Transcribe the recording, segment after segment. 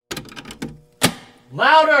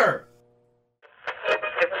Louder!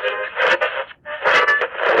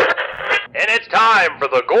 And it's time for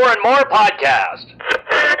the Gore and More podcast.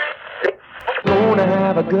 Gonna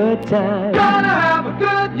have a good time. Gonna have a good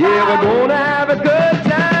time. Yeah, we're gonna have a good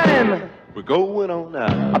time. We're going on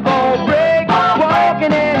now. A ball break,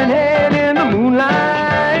 walking hand in hand in the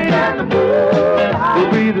moonlight.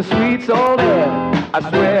 We'll be the sweet soul there. I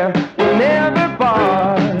swear we'll never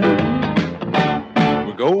part.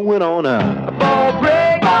 We're going on now. A ball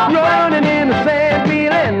break, running in the sand,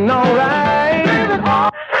 feeling alright.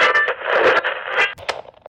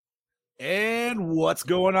 And what's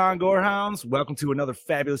going on, Gorehounds? Welcome to another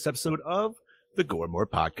fabulous episode of the Gore and More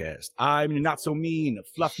podcast. I'm your not so mean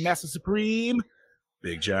Fluff Master Supreme,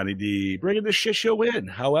 Big Johnny D, bringing this shit show in.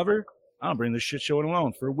 However, I don't bring this shit show in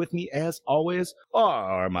alone. For with me, as always,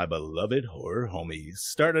 are my beloved horror homies.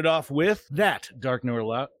 Started off with that Dark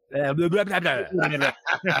Norla.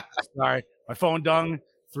 Sorry, my phone dung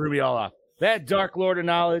threw me all off. That Dark Lord of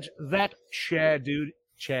Knowledge. That Chad Duty.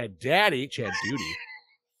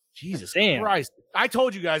 Jesus Christ. I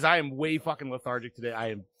told you guys I am way fucking lethargic today.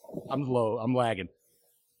 I'm low. I'm lagging.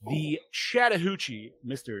 The Chattahoochee,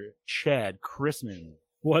 Mr. Chad Chrisman.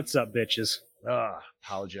 What's up, bitches?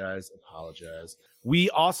 Apologize. We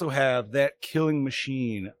also have that killing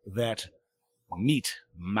machine, that meat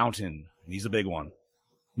mountain. He's a big one.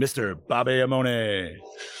 Mr. Bobby Amone.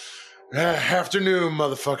 Afternoon,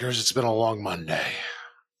 motherfuckers. It's been a long Monday.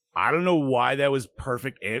 I don't know why that was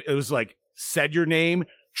perfect. It was like, said your name,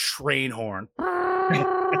 train horn.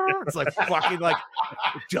 It's like fucking like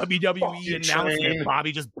WWE announcement.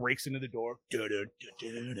 Bobby just breaks into the door.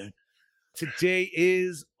 Today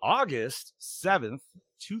is August 7th,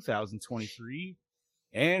 2023.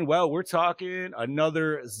 And well, we're talking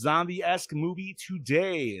another zombie-esque movie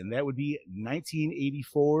today, and that would be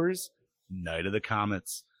 1984's Night of the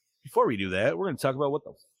Comets. Before we do that, we're going to talk about what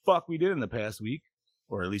the fuck we did in the past week,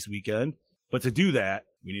 or at least weekend. But to do that,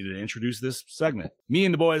 we needed to introduce this segment. Me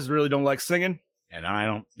and the boys really don't like singing, and I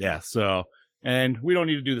don't. Yeah, so, and we don't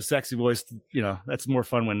need to do the sexy voice. You know, that's more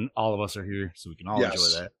fun when all of us are here, so we can all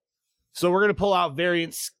enjoy that. So we're going to pull out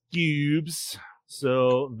Variant Scubes.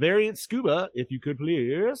 So, Variant Scuba, if you could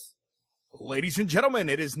please. Ladies and gentlemen,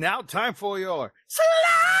 it is now time for your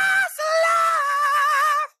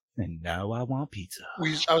And now I want pizza.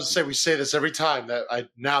 I was say we say this every time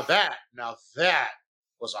now that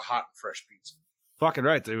was a hot and fresh pizza. Fucking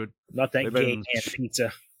right, dude. Not that gay can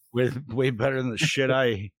pizza. Way better than the shit I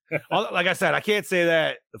eat. Like I said, I can't say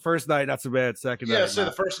that the first night, not so bad. Second night. Yeah, so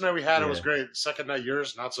the first night we had it was great. Second night,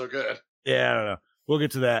 yours, not so good. Yeah, I don't know. We'll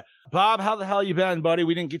get to that. Bob, how the hell you been, buddy?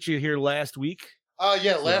 We didn't get you here last week.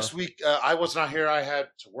 Last week I was not here. I had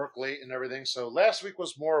to work late and everything. So last week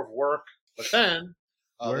was more of work. But then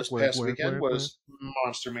this past weekend was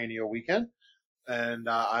Monster Mania weekend. And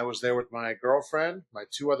I was there with my girlfriend, my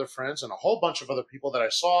two other friends, and a whole bunch of other people that I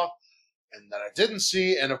saw and that I didn't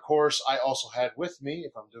see. And, of course, I also had with me,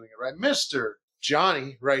 if I'm doing it right, Mr.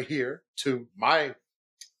 Johnny right here to my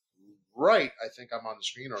right. I think I'm on the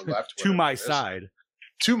screen, or left. To my side.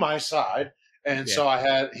 To my side. And so I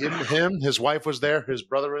had him, his wife was there, his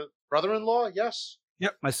brother-in-law, yes?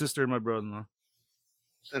 Yep, my sister and my brother-in-law.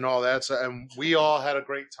 And all that. So, and we all had a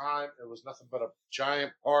great time. It was nothing but a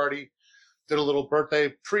giant party. Did a little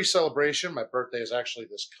birthday pre-celebration. My birthday is actually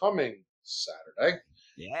this coming Saturday.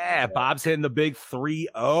 Yeah, Bob's hitting the big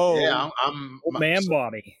 3-0. Yeah, I'm man,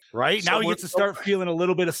 Bobby. Right? Now he gets to start feeling a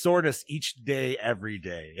little bit of soreness each day, every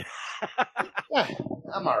day. Yeah,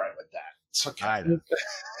 I'm all right with that. It's okay.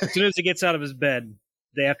 As soon as he gets out of his bed,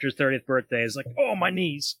 day after his 30th birthday, he's like, oh, my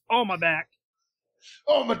knees. Oh, my back.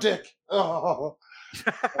 Oh, my dick. Oh.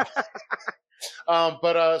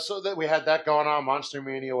 So that we had that going on. Monster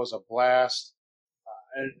Mania was a blast.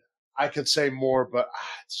 And I could say more, but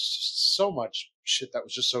it's just so much shit that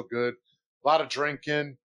was just so good. A lot of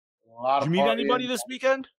drinking. A lot of Did you meet partying. anybody this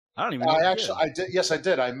weekend? I don't even know. I did. Yes, I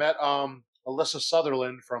did. I met Alyssa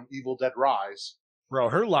Sutherland from Evil Dead Rise. Bro,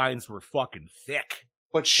 her lines were fucking thick.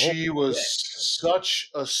 But she was such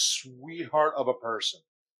a sweetheart of a person.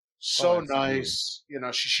 So nice. You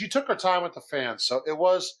know, she took her time with the fans. So it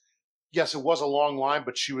was a long line,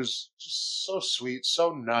 but she was just so sweet,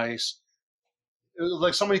 so nice. It was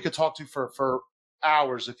like somebody you could talk to for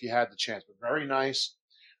hours if you had the chance, but very nice.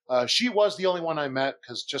 She was the only one I met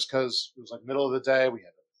because it was like middle of the day. We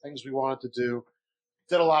had things we wanted to do.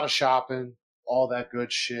 Did a lot of shopping, all that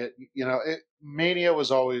good shit. You know, Mania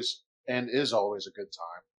was always and is always a good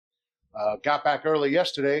time. Got back early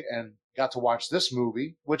yesterday and got to watch this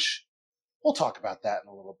movie, which we'll talk about that in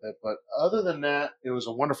a little bit. But other than that, it was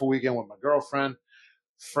a wonderful weekend with my girlfriend.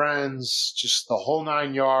 friends, just the whole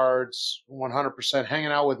 9 yards, 100%.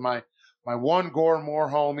 Hanging out with my one Gore and More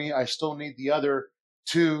homie. I still need the other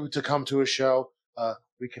 2 to come to a show.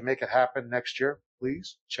 We can make it happen next year,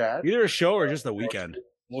 please, Chad. Either a show or just a weekend.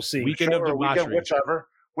 We'll see. Weekend of Show or debauchery. whichever.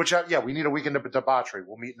 Yeah, we need a weekend of debauchery.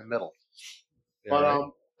 We'll meet in the middle. Yeah, But right.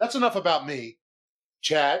 that's enough about me.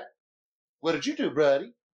 Chad, what did you do,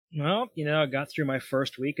 buddy? Well, I got through my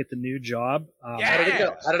first week at the new job. Yeah. How did it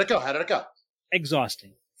go? How did it go?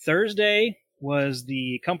 Exhausting. Thursday was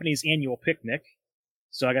the company's annual picnic.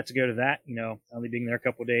 So I got to go to that, only being there a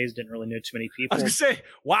couple of days, didn't really know too many I people. was gonna say,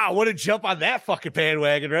 wow, what a jump on that fucking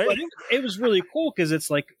bandwagon, right? But it was really cool because it's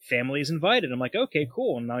like families invited. I'm like, okay,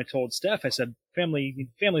 cool. And I told Steph, I said,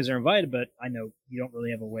 families are invited, but I know you don't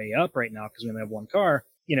really have a way up right now because we only have one car.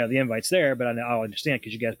 The invite's there, but I'll understand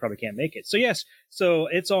because you guys probably can't make it. So yes, so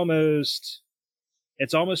it's almost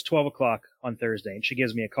 12 o'clock on Thursday, and she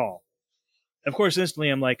gives me a call. Of course, instantly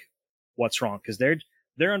I'm like, what's wrong? Because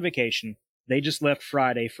they're on vacation. They just left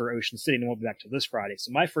Friday for Ocean City and won't be back till this Friday.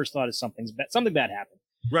 So my first thought is something bad happened.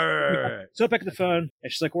 Right. So I pick up the phone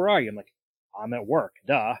and she's like, where are you? I'm like, I'm at work.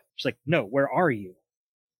 Duh. She's like, no, where are you?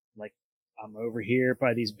 I'm like, I'm over here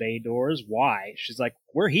by these bay doors. Why? She's like,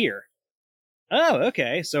 we're here. Oh,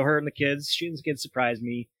 okay. So her and the kids, she and the kids surprised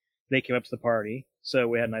me. They came up to the party. So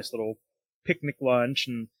we had a nice little picnic lunch,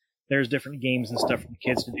 and there's different games and stuff for the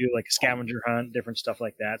kids to do, like a scavenger hunt, different stuff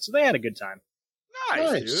like that. So they had a good time.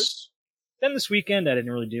 Nice, dude. Then this weekend, I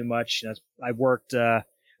didn't really do much. I worked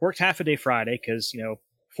half a day Friday because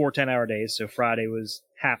 4 10-hour days. So Friday was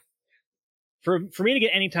half. For me to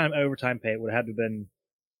get any time overtime pay, it would have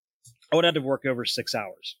I would have to work over 6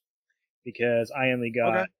 hours because I only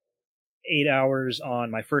got 8 hours on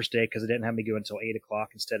my first day because I didn't have me go until 8 o'clock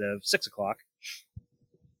instead of 6 o'clock.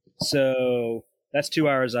 So that's 2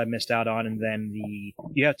 hours I missed out on, and then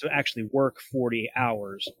you have to actually work 40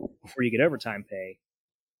 hours before you get overtime pay.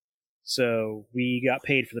 So we got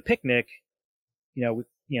paid for the picnic,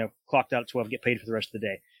 we clocked out at 12, get paid for the rest of the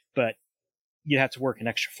day. But you'd have to work an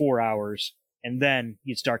extra 4 hours, and then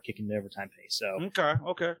you'd start kicking the overtime pay. So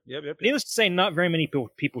Okay. Yep. needless to say, not very many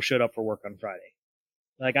people showed up for work on Friday.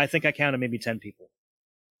 Like, I think I counted maybe 10 people.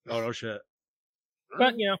 Oh, no shit.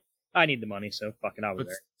 But, I need the money, so fucking I was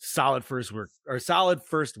there. Solid first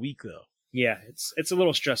week, though. Yeah, it's a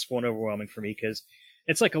little stressful and overwhelming for me because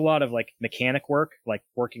it's like a lot of like mechanic work, like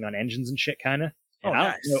working on engines and shit, kind of. Oh,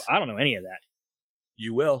 nice. I don't know any of that.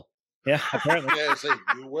 You will. Yeah, apparently. Yeah,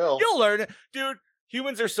 you will. You'll learn it. Dude,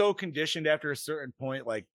 humans are so conditioned after a certain point.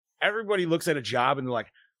 Like, everybody looks at a job and they're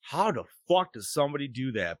like, how the fuck does somebody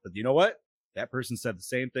do that? But you know what? That person said the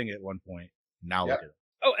same thing at one point. Now look at it.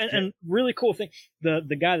 Oh, and really cool thing.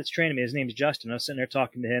 The guy that's training me, his name's Justin. I was sitting there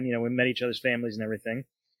talking to him. We met each other's families and everything.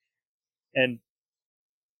 And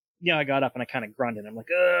I got up and I kind of grunted. I'm like,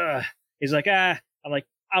 ugh. He's like, I'm like,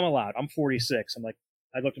 I'm allowed. I'm 46. I'm like,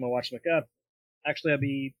 I looked at my watch. I'm like, actually, I'll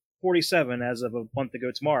be 47 as of a month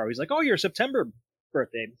ago tomorrow. He's like, oh, your September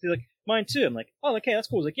birthday. He's like, mine too. I'm like, oh, okay, that's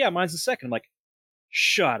cool. He's like, yeah, mine's the second. I'm like,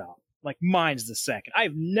 shut up. Like, mine's the second.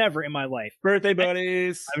 I've never in my life. Birthday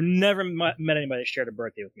buddies. I've never met anybody that shared a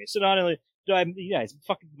birthday with me. So not only do I, he's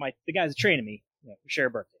fucking the guys that training me, we share a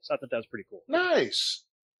birthday. So I thought that was pretty cool. Nice.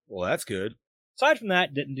 Well, that's good. Aside from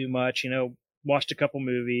that, didn't do much. Watched a couple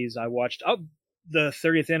movies. I watched the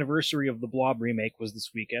 30th anniversary of the Blob remake was this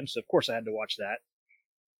weekend, so of course I had to watch that.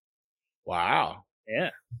 Wow. Yeah.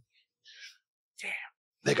 Damn.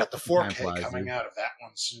 They got the 4K coming out of that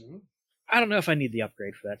one soon. I don't know if I need the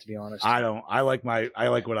upgrade for that, to be honest. I don't. I like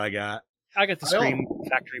what I got. I got the Scream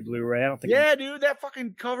Factory Blu-ray. I don't think. Yeah, dude, that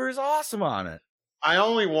fucking cover is awesome on it. I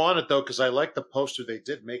only want it though because I like the poster they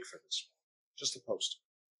did make for this one. Just the poster.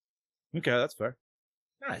 Okay, that's fair.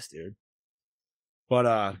 Nice, dude.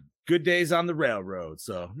 But good days on the railroad.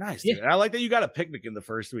 So nice, dude. Yeah. And I like that you got a picnic in the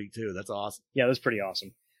first week too. That's awesome. Yeah, that's pretty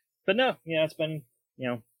awesome. But no, it's been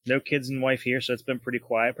no kids and wife here, so it's been pretty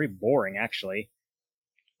quiet, pretty boring actually.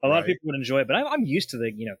 A lot of people would enjoy it, but I'm used to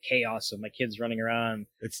the chaos of my kids running around.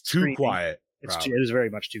 It's too screaming. quiet. It is very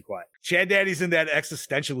much too quiet. Chad Daddy's in that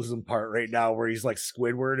existentialism part right now where he's like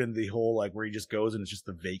Squidward and the whole like where he just goes and it's just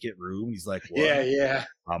the vacant room. He's like, what? Yeah.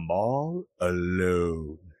 I'm all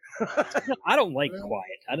alone. I don't like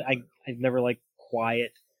quiet. I've never liked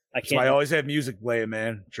quiet. So I always have music playing,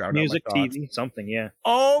 man. Music, TV, something, yeah.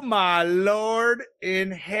 Oh my Lord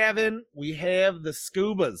in heaven, we have the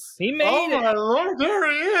Scubas. He made it. My Lord,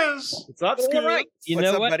 there he is. What's up, All Scuba? right. You What's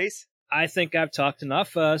know up, what? buddies? I think I've talked enough.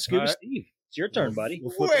 Scuba All right. Steve, it's your turn, buddy.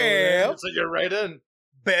 We'll flip it over there. Well, So you're right in.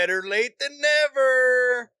 better late than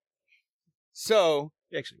never. So,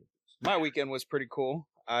 Actually, my weekend was pretty cool.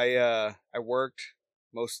 I worked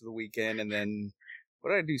most of the weekend, and then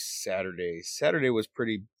what did I do Saturday? Saturday was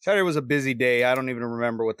a busy day. I don't even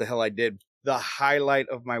remember what the hell I did. The highlight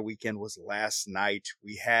of my weekend was last night.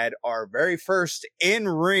 We had our very first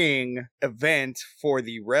in-ring event for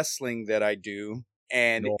the wrestling that I do,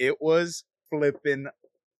 and it was flipping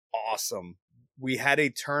awesome. We had a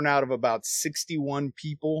turnout of about 61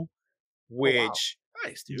 people, which,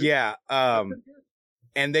 Nice, dude. yeah,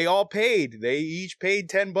 and they all paid. They each paid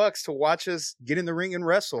 $10 to watch us get in the ring and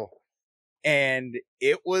wrestle. And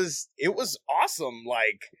it was awesome.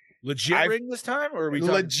 Like, Legit ring this time, or are we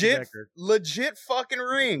talking legit fucking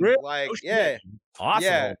ring? Really? Like, Oh, shit. yeah, Awesome.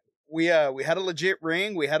 yeah. We had a legit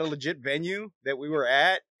ring. We had a legit venue that we were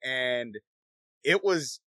at, and it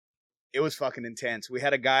was fucking intense. We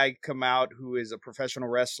had a guy come out who is a professional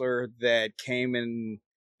wrestler that came and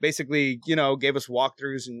basically, gave us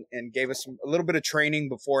walkthroughs and gave us a little bit of training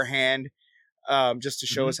beforehand, just to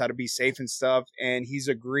show us how to be safe and stuff. And he's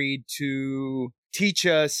agreed to teach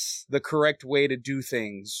us the correct way to do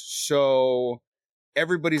things. So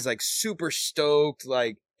everybody's like super stoked.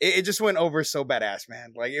 Like it just went over so badass,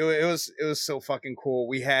 man. Like it was so fucking cool.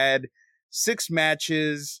 We had 6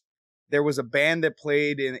 matches. There was a band that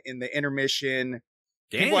played in the intermission.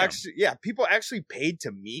 Damn. People actually paid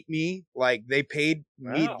to meet me. Like they paid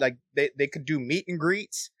me, like they could do meet and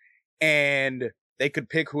greets, and they could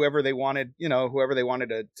pick whoever they wanted, whoever they wanted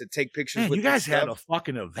to take pictures with. You guys had a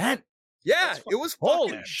fucking event. Yeah, it was holy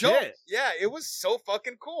fucking shit. dope. Yeah, it was so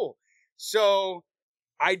fucking cool. So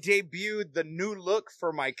I debuted the new look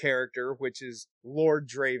for my character, which is Lord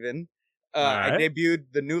Draven. I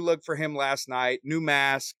debuted the new look for him last night. New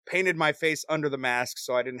mask, painted my face under the mask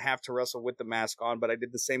so I didn't have to wrestle with the mask on, but I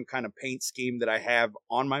did the same kind of paint scheme that I have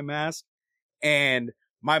on my mask. And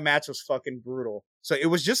my match was fucking brutal. So it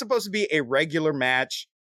was just supposed to be a regular match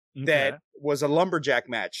that was a lumberjack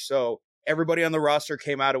match. So everybody on the roster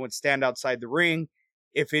came out and would stand outside the ring.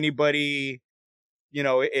 If anybody,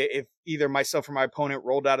 if either myself or my opponent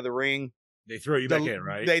rolled out of the ring, they throw you back in,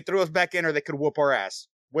 right? They threw us back in, or they could whoop our ass.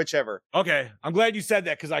 Whichever. Okay. I'm glad you said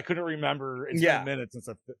that because I couldn't remember. It's been minutes since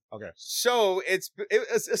okay. So it's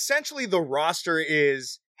essentially the roster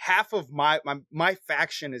is half of my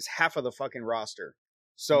faction is half of the fucking roster.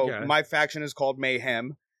 So my faction is called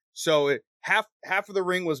Mayhem. So half of the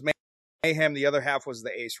ring was Mayhem. The other half was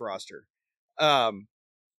the Ace roster.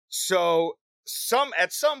 So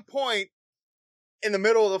at some point in the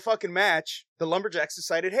middle of the fucking match, the Lumberjacks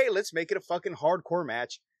decided, hey, let's make it a fucking hardcore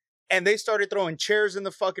match. And they started throwing chairs in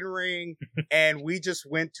the fucking ring, and we just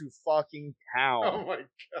went to fucking town. Oh my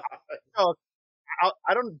god! So,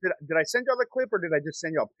 I don't. Did I send y'all the clip, or did I just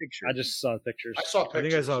send y'all pictures? I just saw pictures. I saw pictures. I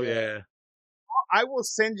think I saw. Yeah. I will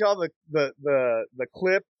send y'all the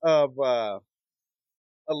clip of a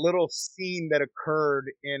little scene that occurred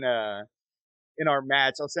in our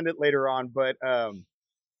match. I'll send it later on, but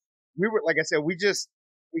we were, like I said,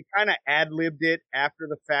 we kind of ad-libbed it after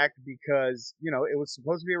the fact because, it was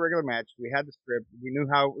supposed to be a regular match. We had the script. We knew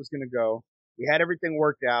how it was going to go. We had everything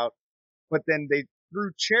worked out. But then they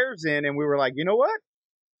threw chairs in, and we were like, you know what?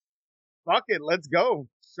 Fuck it. Let's go.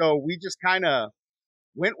 So we just kind of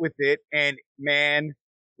went with it. And, man,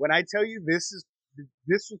 when I tell you this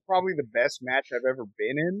was probably the best match I've ever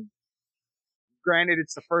been in. Granted,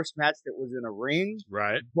 it's the first match that was in a ring.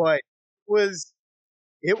 Right. But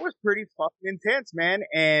it was pretty fucking intense, man.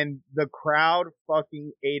 And the crowd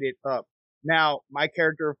fucking ate it up. Now, my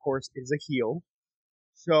character, of course, is a heel.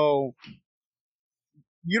 So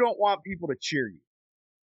you don't want people to cheer you.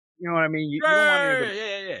 You know what I mean? You don't want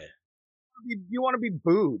to, you want to be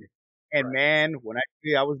booed. And man, when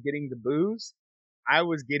I was getting the boos, I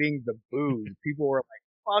was getting the boos. People were like,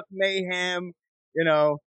 fuck Mayhem.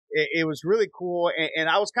 It was really cool. And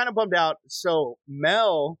I was kind of bummed out. So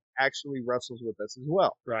Mel actually wrestles with us as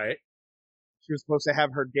well. Right. She was supposed to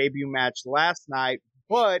have her debut match last night,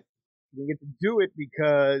 but she didn't get to do it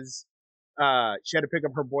because she had to pick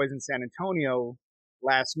up her boys in San Antonio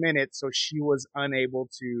last minute, so she was unable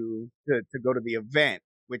to go to the event,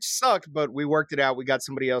 which sucked, but we worked it out. We got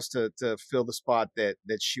somebody else to fill the spot that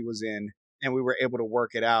she was in, and we were able to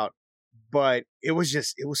work it out. But it was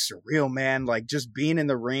surreal, man. Like just being in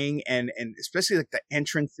the ring and especially like the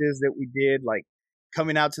entrances that we did, like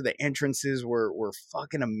coming out to the entrances were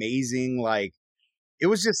fucking amazing. Like it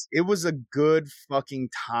was a good fucking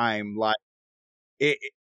time. Like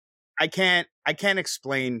I can't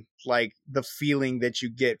explain like the feeling that you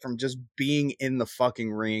get from just being in the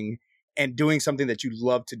fucking ring and doing something that you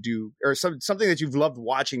love to do or something that you've loved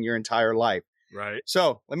watching your entire life. Right.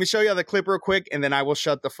 So let me show you the clip real quick and then I will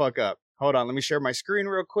shut the fuck up. Hold on. Let me share my screen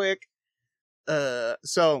real quick.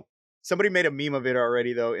 So somebody made a meme of it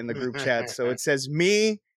already though in the group chat. So it says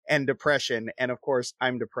me and depression. And of course,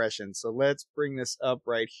 I'm depression. So let's bring this up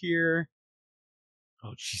right here.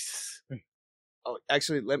 Oh, Jesus. Oh,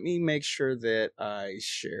 actually, let me make sure that I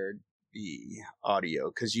shared the audio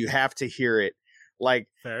because you have to hear it. Like,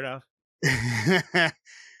 Fair enough.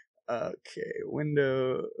 okay,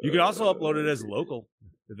 window. You can also upload it as local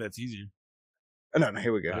if that's easier. No,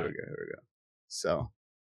 here we go. Here we go. So,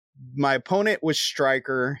 my opponent was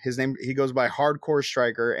Striker. His name, he goes by Hardcore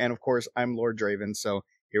Striker, and of course, I'm Lord Draven. So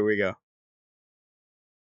here we go.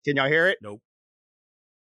 Can y'all hear it? Nope.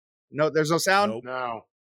 No, there's no sound. Nope. No.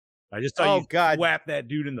 I just saw you God. whap that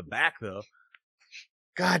dude in the back though.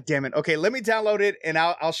 God damn it. Okay, let me download it and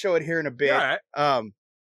I'll show it here in a bit. All right.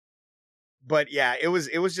 But yeah, it was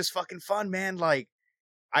just fucking fun, man. Like,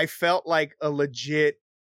 I felt like a legit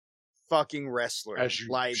fucking wrestler. As you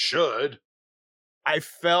like, should. I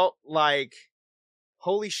felt like,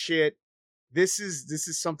 holy shit, this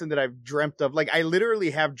is something that I've dreamt of. Like, I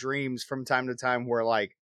literally have dreams from time to time where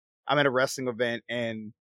like I'm at a wrestling event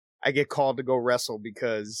and I get called to go wrestle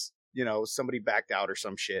because, you know, somebody backed out or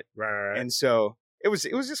some shit. Right. And so it was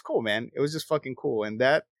just cool, man. It was just fucking cool. And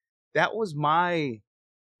that was my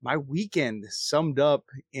weekend summed up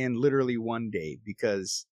in literally one day,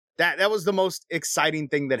 because that was the most exciting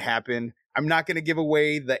thing that happened. I'm not going to give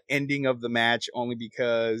away the ending of the match only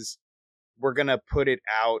because we're going to put it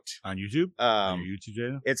out On YouTube? On your YouTube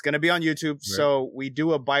channel? It's going to be on YouTube. Right. So we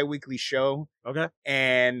do a bi-weekly show. Okay.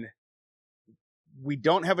 And we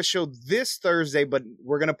don't have a show this Thursday, but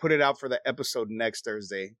we're going to put it out for the episode next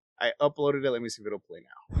Thursday. I uploaded it. Let me see if it'll play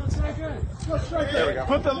now. There we go.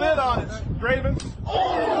 Put the lid on it, Draven.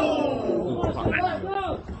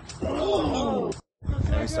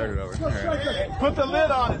 Let me start it over. All right. Put the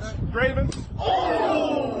lid on it, Draven.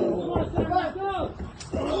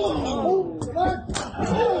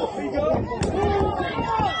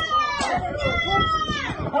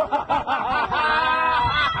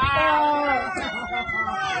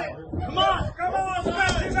 Come on,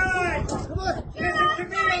 stretch his eyes. Listen to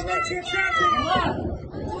me, I'll let you champion.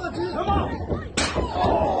 Come on.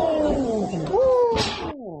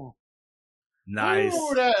 Nice.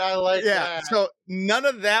 Ooh, I like that. So none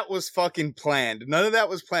of that was fucking planned. None of that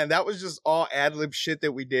was planned. That was just all ad-lib shit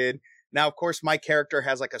that we did. Now, of course, my character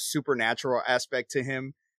has like a supernatural aspect to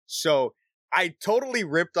him. So I totally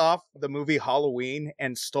ripped off the movie Halloween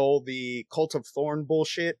and stole the Cult of Thorn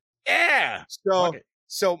bullshit. Yeah.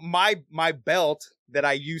 So my belt that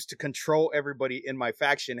I use to control everybody in my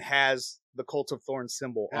faction has the Cult of Thorn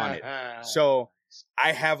symbol on it. So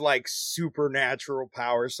I have like supernatural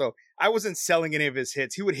powers. So I wasn't selling any of his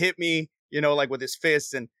hits. He would hit me, you know, like with his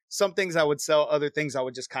fists, and some things I would sell, other things I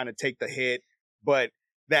would just kind of take the hit. But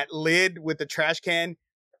that lid with the trash can,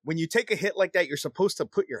 when you take a hit like that, you're supposed to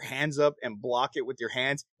put your hands up and block it with your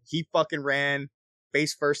hands. He fucking ran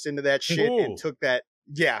face first into that shit and took that.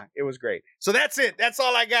 Yeah, it was great. So that's it. That's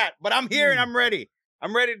all I got. But I'm here and I'm ready.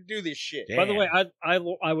 I'm ready to do this shit. Damn. By the way,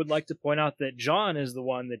 I would like to point out that John is the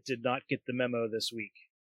one that did not get the memo this week.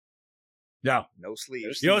 No. No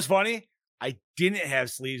sleeves. You know what's funny? I didn't have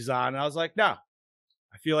sleeves on. I was like, no.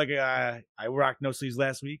 I feel like I rocked no sleeves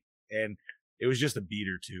last week, and it was just a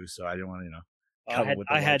beater too, so I didn't want to, you know.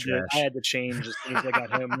 I had to change as soon as I got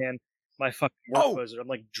home, man. My fucking work clothes, I'm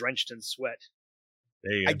like drenched in sweat.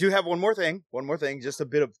 There you go. I do have one more thing, just a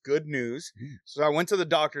bit of good news. So I went to the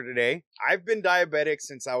doctor today. I've been diabetic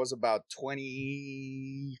since I was about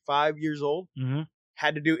 25 years old. Mm-hmm.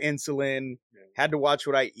 Had to do insulin, had to watch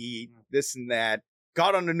what I eat, this and that.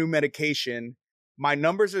 Got on a new medication. My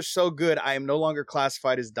numbers are so good, I am no longer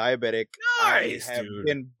classified as diabetic. Nice, I have dude.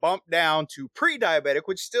 been bumped down to pre-diabetic,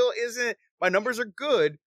 which still isn't, my numbers are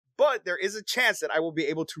good, but there is a chance that I will be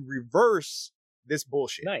able to reverse this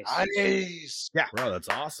bullshit. Nice. Nice. Yeah. Bro, that's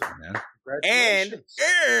awesome, man. And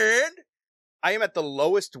Congratulations. I am at the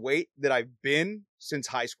lowest weight that I've been since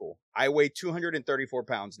high school. I weigh 234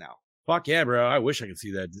 pounds now. Fuck yeah, bro. I wish I could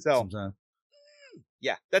see that sometime.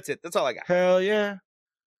 Yeah, that's it. That's all I got. Hell yeah.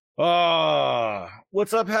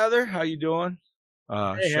 What's up, Heather? How you doing?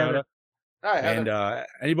 Hey, shout Heather. out. Hi, And Heather.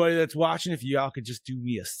 anybody that's watching, if y'all could just do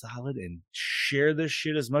me a solid and share this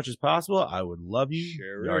shit as much as possible, I would love you.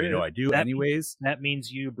 Share You already it. know I do That- anyways. That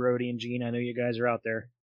means you, Brody, and Gene. I know you guys are out there.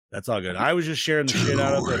 That's all good. I was just sharing the shit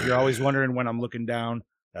out of it. If you're always wondering when I'm looking down,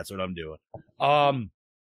 that's what I'm doing.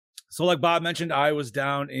 So like Bob mentioned, I was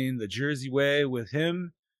down in the Jersey Way with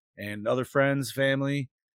him and other friends, family.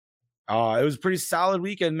 It was a pretty solid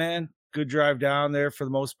weekend, man. Good drive down there for the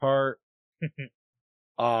most part.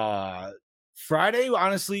 Friday,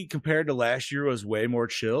 honestly, compared to last year, was way more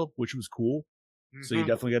chill, which was cool. So you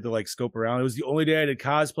definitely got to like scope around. It was the only day I did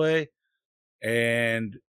cosplay,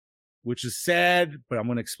 and which is sad, but I'm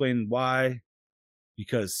going to explain why.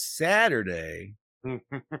 Because Saturday,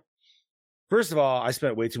 first of all, I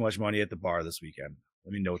spent way too much money at the bar this weekend.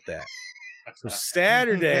 Let me note that. So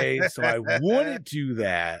Saturday, so I wouldn't do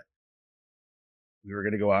that. We were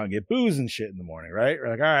going to go out and get booze and shit in the morning, right? We're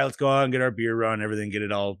like, all right, let's go out and get our beer run, everything, get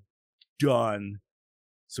it all done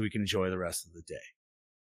so we can enjoy the rest of the day.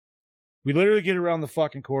 We literally get around the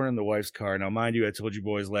fucking corner in the wife's car. Now, mind you, I told you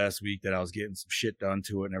boys last week that I was getting some shit done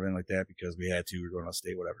to it and everything like that because we had to. We were going out of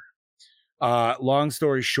state, whatever. Long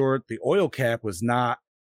story short, the oil cap was not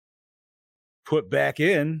put back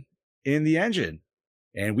in the engine.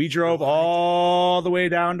 And we drove all the way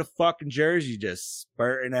down to fucking Jersey, just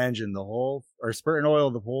spurting spurting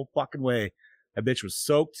oil the whole fucking way. That bitch was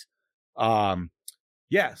soaked.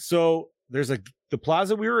 Yeah. So there's the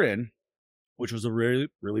plaza we were in, which was a really,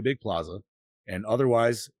 really big plaza. And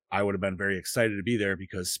otherwise I would have been very excited to be there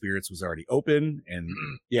because Spirits was already open. And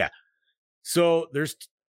yeah. So there's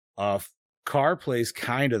a car place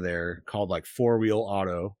kind of there called like Four Wheel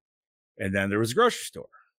Auto. And then there was a grocery store.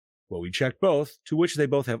 Well, we checked both, to which they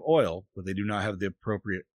both have oil, but they do not have the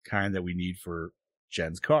appropriate kind that we need for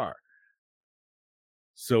Jen's car.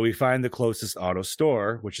 So we find the closest auto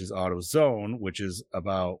store, which is AutoZone, which is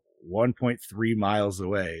about 1.3 miles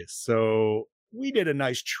away. So we did a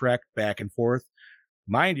nice trek back and forth.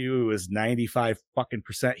 Mind you, it was 95%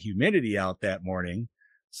 humidity out that morning.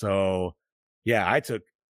 So yeah, I took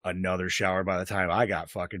another shower by the time I got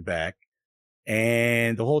fucking back.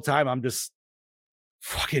 And the whole time I'm just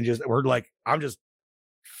I'm just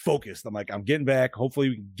focused. I'm like, I'm getting back. Hopefully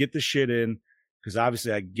we can get the shit in. Cause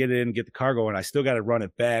obviously I get in, get the car going. I still got to run it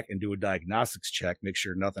back and do a diagnostics check, make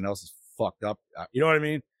sure nothing else is fucked up. You know what I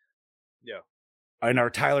mean? Yeah. And our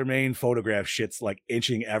Tyler Maine photograph shit's like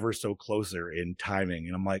inching ever so closer in timing.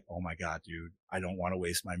 And I'm like, oh my God, dude, I don't want to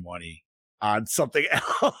waste my money on something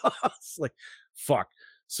else. Like, fuck.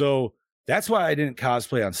 So that's why I didn't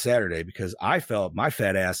cosplay on Saturday, because I felt my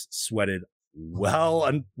fat ass sweated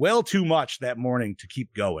well too much that morning to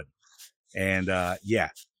keep going. And yeah.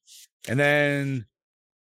 And then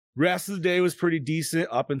rest of the day was pretty decent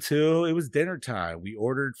up until it was dinner time. We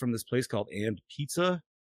ordered from this place called And Pizza.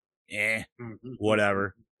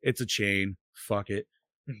 Whatever. It's a chain. Fuck it.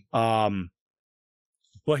 But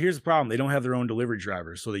here's the problem. They don't have their own delivery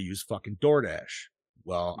drivers, so they use fucking DoorDash.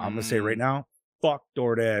 Well, I'm going to say right now, fuck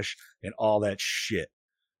DoorDash and all that shit.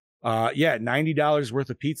 Yeah, $90 worth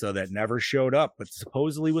of pizza that never showed up, but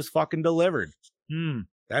supposedly was fucking delivered.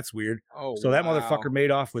 That's weird. Oh, so that wow. motherfucker made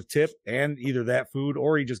off with tip and either that food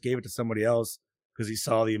or he just gave it to somebody else because he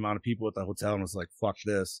saw the amount of people at the hotel and was like, fuck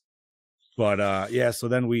this. But yeah, so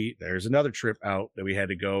then there's another trip out that we had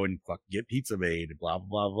to go and fuck get pizza made and blah,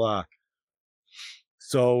 blah, blah, blah.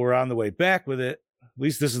 So we're on the way back with it. At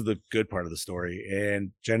least this is the good part of the story.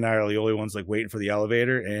 And Jen and I are the only ones like waiting for the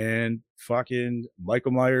elevator, and fucking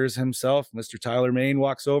Michael Myers himself, Mr. Tyler Maine,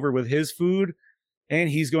 walks over with his food and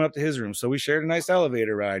he's going up to his room. So we shared a nice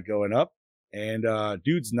elevator ride going up, and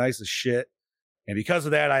dude's nice as shit. And because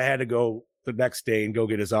of that, I had to go the next day and go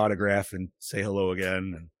get his autograph and say hello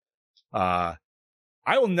again. And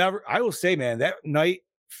I will say, man, that night,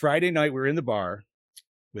 Friday night, we were in the bar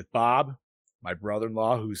with Bob, my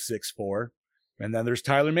brother-in-law, who's 6'4". And then there's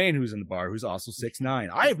Tyler Maine, who's in the bar, who's also 6'9".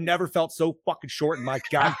 I have never felt so fucking short in my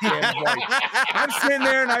goddamn life. I'm sitting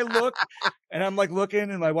there and I look and I'm like looking,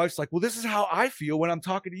 and my wife's like, well, this is how I feel when I'm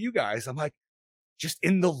talking to you guys. I'm like, just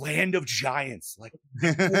in the land of giants. Like,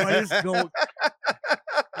 what is going?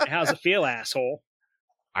 How's it feel, asshole?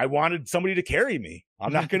 I wanted somebody to carry me.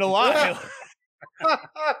 I'm not going to lie.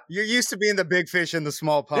 You're used to being the big fish in the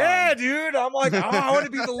small pond. Yeah, dude. I'm like, oh, I want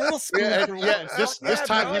to be the little squid. Yeah. This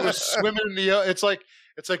time he was swimming in the. It's like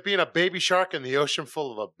being a baby shark in the ocean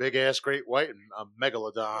full of a big ass great white and a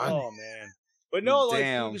megalodon. Oh man. But no, like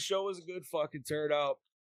Damn. the show was a good fucking turnout.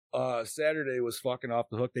 Saturday was fucking off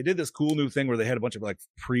the hook. They did this cool new thing where they had a bunch of like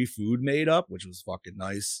pre-food made up, which was fucking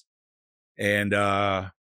nice. And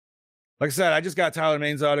like I said, I just got Tyler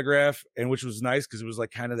Maine's autograph, and which was nice because it was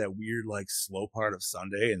like kind of that weird, like slow part of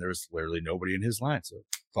Sunday, and there was literally nobody in his line. So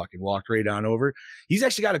fucking walked right on over. He's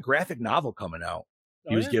actually got a graphic novel coming out.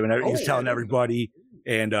 He was telling everybody,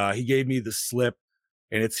 and he gave me the slip,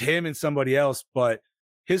 and it's him and somebody else. But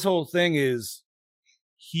his whole thing is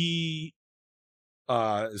he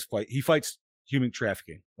fights human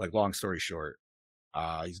trafficking. Like, long story short,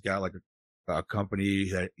 he's got like a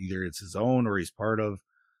company that either it's his own or he's part of.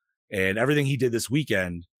 And everything he did this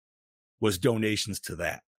weekend was donations to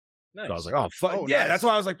that. Nice. So I was like, oh, fuck. Oh, yeah. Nice. That's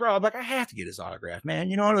why I was like, bro, I'm like, I have to get his autograph, man.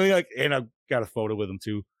 You know what I mean? Like, and I got a photo with him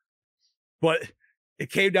too. But it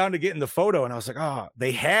came down to getting the photo, and I was like, oh,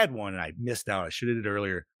 they had one, and I missed out. I should have did it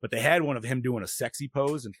earlier, but they had one of him doing a sexy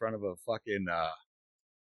pose in front of a fucking, I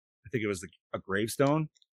think it was a gravestone.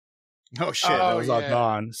 Oh shit. That was all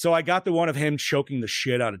gone. So I got the one of him choking the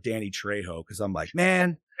shit out of Danny Trejo because I'm like,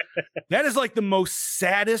 man, that is like the most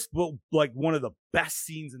saddest, but like one of the best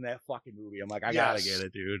scenes in that fucking movie. I'm like, I gotta get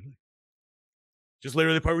it, dude. Just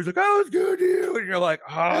literally the part where he's like, oh, it's good to you. And you're like,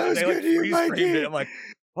 oh, they like freeze framed it. I'm like,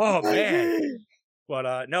 oh, man.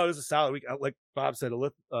 But no, it was a solid week. Like Bob said,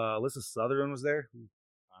 Alyssa Sutherland was there.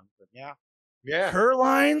 Yeah. Her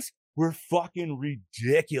lines were fucking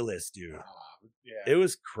ridiculous, dude. Yeah. It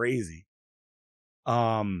was crazy.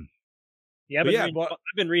 Yeah, I've But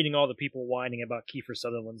been reading all the people whining about Kiefer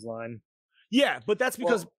Sutherland's line. Yeah, but that's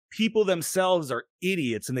because people themselves are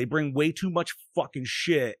idiots and they bring way too much fucking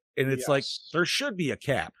shit. And it's like, there should be a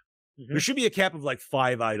cap. Mhm. There should be a cap of like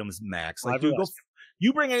 5 items max. Like, 5 dude, or less.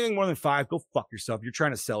 you bring anything more than 5, go fuck yourself. You're trying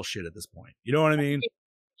to sell shit at this point. You know what I mean?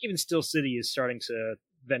 Even Steel City is starting to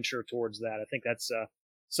venture towards that. I think that's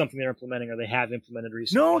something they're implementing, or they have implemented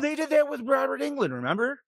recently. No, they did that with Robert England,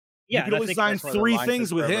 remember? Yeah, you could only sign 3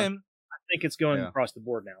 things with him. I think it's going across the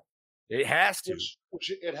board now. It has to.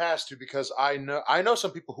 Which it has to, because I know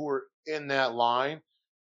some people who were in that line,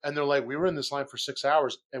 and they're like, we were in this line for 6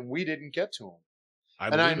 hours and we didn't get to them.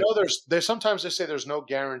 I know there's sometimes they say there's no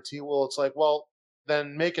guarantee. Well, it's like, well,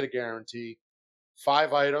 then make it a guarantee.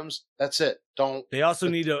 5 items, that's it. Don't. They also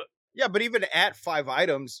need to. Yeah, but even at 5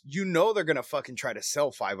 items, you know they're gonna fucking try to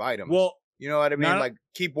sell 5 items. Well, you know what I mean? Like,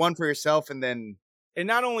 keep one for yourself, and then. And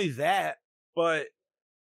not only that, but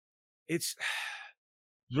it's.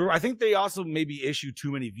 I think they also maybe issued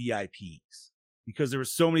too many VIPs because there were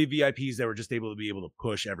so many VIPs that were just able to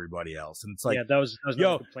push everybody else, and it's like, that was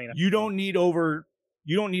yo, you don't need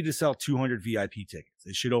to sell 200 VIP tickets.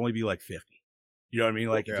 It should only be like 50. You know what I mean?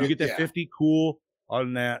 Like, if you get that 50, cool. Other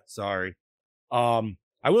than that, sorry.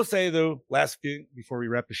 I will say though, last thing before we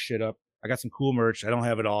wrap this shit up, I got some cool merch. I don't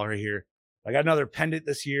have it all right here. I got another pendant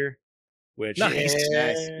this year, which nice.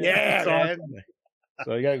 Yeah, man.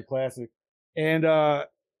 So you got a classic, and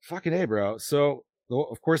fucking A, bro. So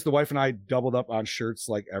of course the wife and I doubled up on shirts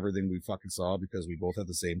like everything we fucking saw because we both had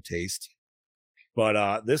the same taste.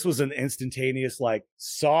 But this was an instantaneous, like,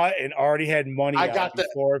 saw it and already had money. I got that.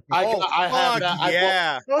 Before. I have that.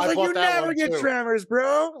 Yeah. I was like, you never get Tremors,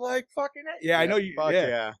 bro. Like, fucking yeah, I know you.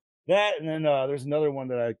 Yeah. That, and then there's another one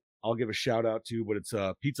that I'll give a shout out to, but it's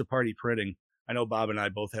Pizza Party Printing. I know Bob and I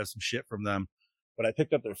both have some shit from them, but I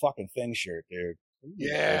picked up their fucking thing shirt, dude.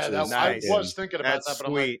 Yeah, that nice. I was thinking about that, but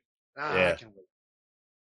sweet. I'm like, Yeah. I can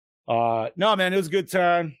wait. No, man, it was a good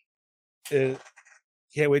time.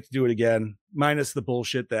 Can't wait to do it again, minus the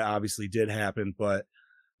bullshit that obviously did happen, but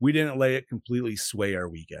we didn't let it completely sway our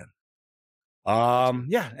weekend.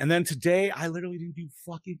 Yeah, and then today I literally didn't do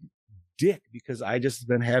fucking dick because I just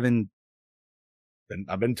I've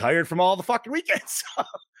been tired from all the fucking weekends.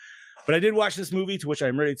 But I did watch this movie, to which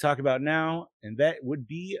I'm ready to talk about now, and that would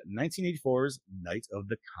be 1984's Night of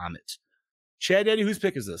the Comet. Chad, Daddy, whose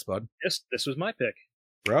pick is this, bud? This was my pick.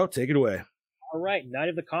 Bro, take it away. All right, Night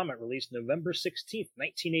of the Comet, released November 16th,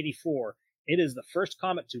 1984. It is the first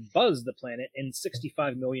comet to buzz the planet in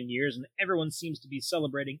 65 million years, and everyone seems to be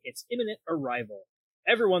celebrating its imminent arrival.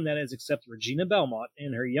 Everyone, that is, except Regina Belmont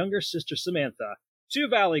and her younger sister Samantha, 2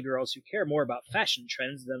 Valley girls who care more about fashion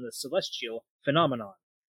trends than the celestial phenomenon.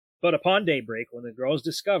 But upon daybreak, when the girls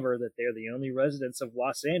discover that they're the only residents of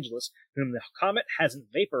Los Angeles whom the comet hasn't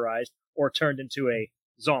vaporized or turned into a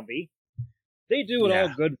zombie, they do what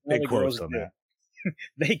all good Valley girls do.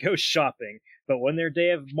 They go shopping, but when their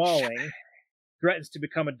day of mauling threatens to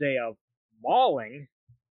become a day of mauling,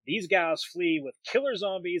 these gals flee with killer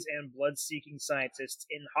zombies and blood-seeking scientists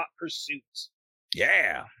in hot pursuit.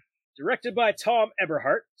 Yeah. Directed by Tom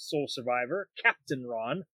Eberhardt, sole survivor, Captain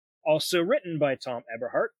Ron. Also written by Tom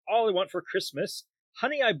Eberhardt, All I Want for Christmas,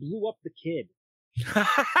 Honey, I Blew Up the Kid.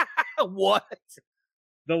 What?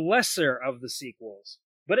 The lesser of the sequels,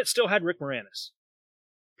 but it still had Rick Moranis.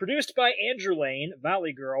 Produced by Andrew Lane,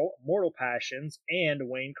 Valley Girl, Mortal Passions, and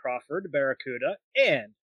Wayne Crawford, Barracuda,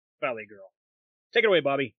 and Valley Girl. Take it away,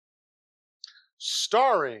 Bobby.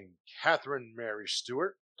 Starring Catherine Mary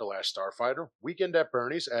Stewart, The Last Starfighter, Weekend at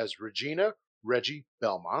Bernie's as Reggie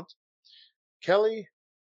Belmont, Kelly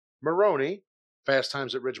Maroney, Fast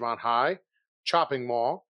Times at Ridgemont High, Chopping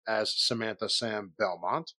Mall as Samantha Sam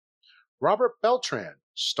Belmont, Robert Beltran,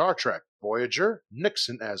 Star Trek Voyager,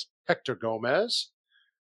 Nixon as Hector Gomez,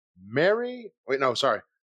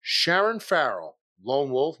 Sharon Farrell,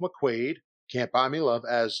 Lone Wolf McQuaid, Can't Buy Me Love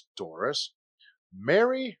as Doris,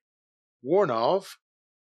 Mary Warnov,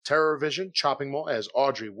 Terror Vision, Chopping Mall as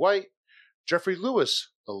Audrey White, Jeffrey Lewis,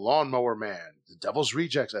 the Lawnmower Man, The Devil's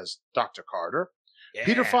Rejects as Dr. Carter, Yeah.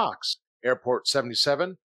 Peter Fox, Airport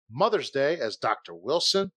 77, Mother's Day as Dr.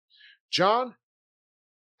 Wilson, John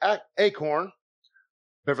Acorn,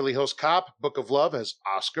 Beverly Hills Cop, Book of Love as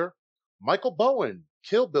Oscar, Michael Bowen,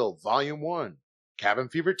 Kill Bill Volume 1, Cabin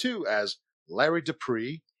Fever 2 as Larry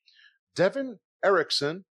Dupree, Devin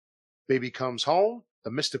Erickson, Baby Comes Home,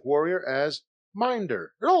 The Mystic Warrior as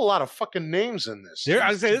Minder. There are a lot of fucking names in this. I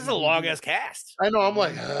was saying, this is a long ass cast. I know, I'm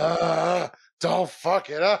like, don't fuck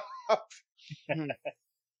it up.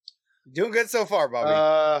 Doing good so far,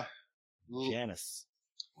 Bobby. Janice.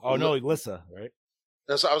 Oh no, Lissa, right?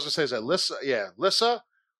 That's what I was gonna say. Is that Lissa? Yeah, Lissa,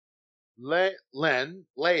 Layens,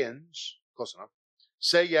 close enough.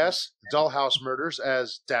 Say Yes, The Dollhouse Murders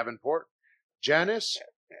as Davenport, Janice,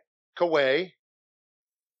 Kawai.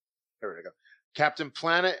 There we go. Captain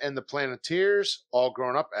Planet and the Planeteers, all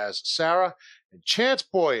grown up as Sarah, and Chance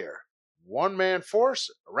Boyer, One Man Force,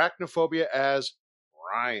 Arachnophobia as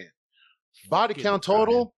Ryan. Body count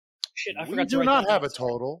total. Shit, I We forgot to do write not that have down. a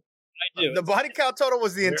total. I do. The body count total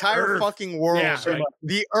was the entire Earth. fucking world. Yeah, right.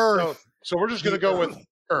 The Earth. So we're just gonna go with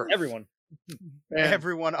Earth. Everyone. And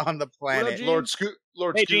Everyone on the planet. Gene?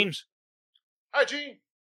 Lord Hey, Gene. Scoops. Hi, Gene.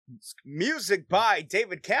 Music by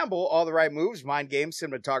David Campbell, All the Right Moves, Mind Games,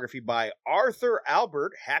 cinematography by Arthur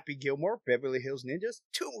Albert, Happy Gilmore, Beverly Hills Ninjas,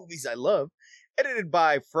 2 movies I love, edited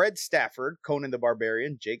by Fred Stafford, Conan the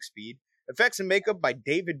Barbarian, Jake Speed, effects and makeup by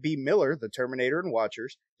David B. Miller, The Terminator and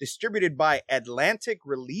Watchers, distributed by Atlantic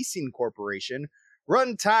Releasing Corporation,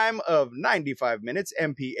 runtime of 95 minutes,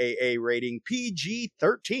 MPAA rating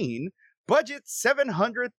PG-13, budget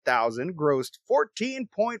 $700,000, grossed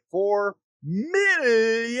 $14.4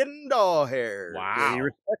 million. Wow. Pretty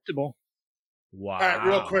respectable. Wow. All right,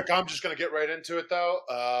 real quick, I'm just going to get right into it, though.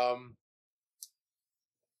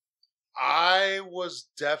 I was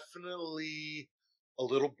definitely a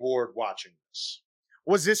little bored watching this.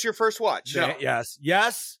 Was this your first watch? No.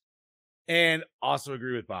 Yes. And also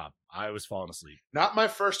agree with Bob. I was falling asleep. Not my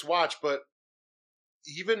first watch, but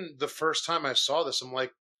even the first time I saw this, I'm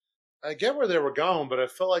like, I get where they were going, but I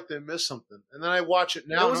felt like they missed something. And then I watch it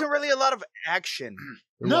now. There wasn't really a lot of action.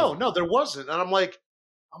 No, there wasn't. And I'm like,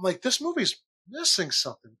 this movie's missing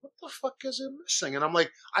something. What the fuck is it missing? And I'm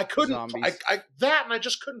like, I couldn't, Zombies. and I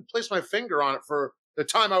just couldn't place my finger on it for the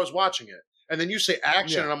time I was watching it. And then you say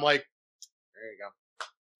action, Yeah. and I'm like, there you go.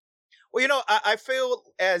 Well, I feel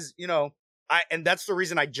as, and that's the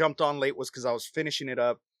reason I jumped on late was because I was finishing it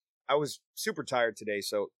up. I was super tired today,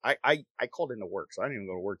 so I called into work, so I didn't even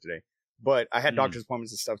go to work today. But I had doctor's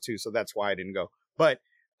appointments and stuff too, so that's why I didn't go. But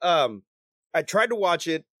I tried to watch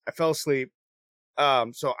it. I fell asleep.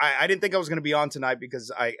 So I didn't think I was going to be on tonight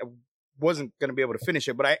because I wasn't going to be able to finish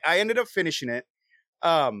it. But I ended up finishing it.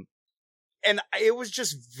 And it was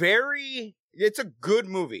just it's a good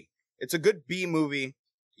movie. It's a good B movie.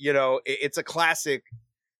 It's a classic.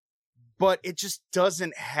 But it just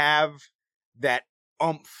doesn't have that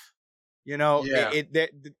oomph. Yeah.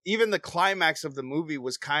 Even the climax of the movie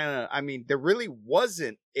was kind of, there really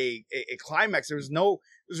wasn't a climax. There's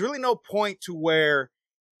really no point to where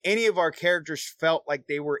any of our characters felt like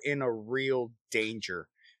they were in a real danger.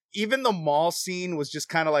 Even the mall scene was just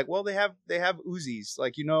kind of like, well, they have Uzis,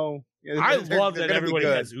 like, I love that gonna be everybody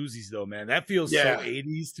good. has Uzis though, man. That feels so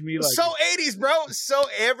 80s to me. Like, So 80s, bro. So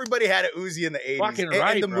everybody had an Uzi in the 80s. fucking And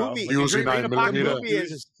right, the bro. movie, Like, Uzi Great 9 Rain Apart millimeter. movie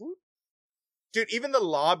is, dude, even the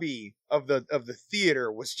lobby of the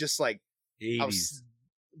theater was just like, I 80s. was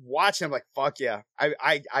watching, I'm like, fuck yeah.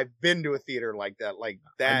 I've been to a theater like that. Like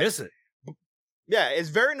that. I miss it. Yeah, it's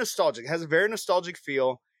very nostalgic. It has a very nostalgic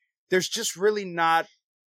feel. There's just really not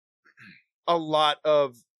a lot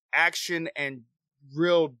of action and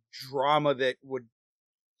real drama that would,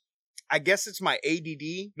 I guess it's my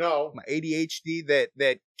ADD, No. my ADHD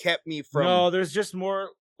that kept me from. No, there's just more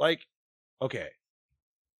like, okay.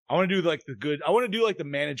 I want to do like the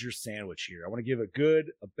manager's sandwich here. I want to give a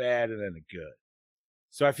good, a bad, and then a good.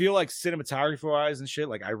 So I feel like cinematography wise and shit,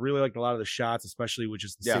 like I really liked a lot of the shots, especially with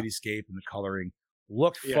just the Yeah. cityscape and the coloring.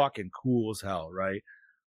 Looked Yeah. fucking cool as hell, right?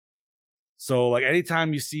 So like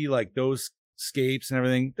anytime you see like those scapes and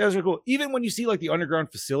everything, those are cool. Even when you see like the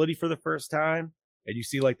underground facility for the first time and you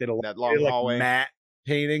see like that long like, hallway. matte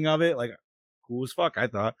painting of it, like cool as fuck, I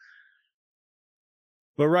thought.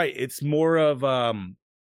 But right, it's more of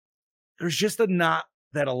there's just not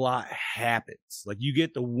that a lot happens. Like you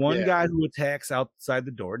get the one guy who attacks outside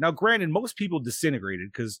the door. Now, granted, most people disintegrated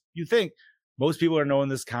because you think most people are knowing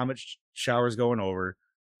this comet shower is going over.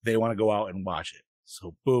 They want to go out and watch it.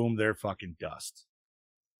 So boom, they're fucking dust.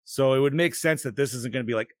 So it would make sense that this isn't going to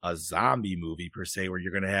be like a zombie movie per se, where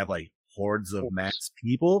you're going to have like hordes of mass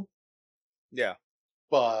people. Yeah.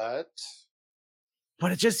 But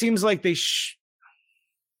it just seems like they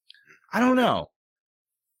I don't know.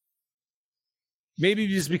 Maybe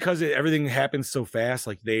just because everything happens so fast,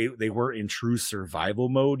 like they weren't in true survival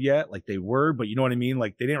mode yet. Like they were, but you know what I mean?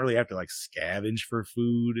 Like they didn't really have to like scavenge for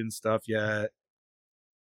food and stuff yet.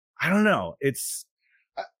 I don't know.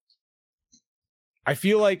 I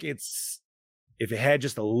feel like if it had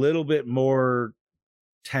just a little bit more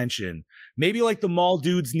tension, maybe like the mall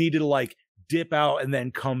dudes needed to like dip out and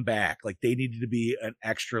then come back. Like they needed to be an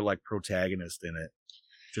extra like protagonist in it.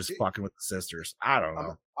 Just fucking with the sisters. I don't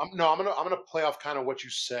know. I'm gonna play off kind of what you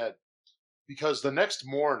said, because the next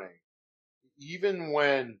morning, even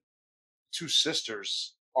when two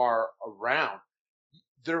sisters are around,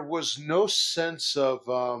 there was no sense of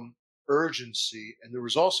urgency, and there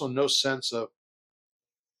was also no sense of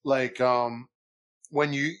like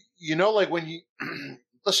when like when you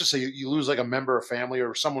let's just say you lose like a member of family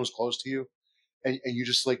or someone who's close to you, and you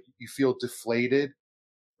just like you feel deflated.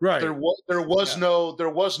 Right. There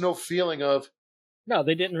was no feeling of No,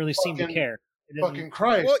 they didn't really seem to Fucking- care. They didn't- fucking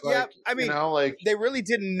Christ. Well, like, yeah, I mean, you know, like they really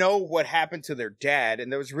didn't know what happened to their dad,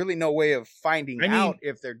 and there was really no way of finding I mean, out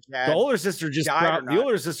if their dad. The older sister just died or the not.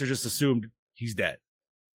 older sister just assumed he's dead.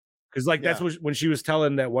 Because like that's Yeah. what when she was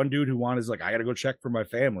telling that one dude who wanted, like, I gotta go check for my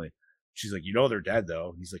family. She's like, they're dead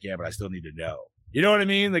though. He's like, yeah, but I still need to know. You know what I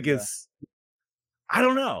mean? Like it's I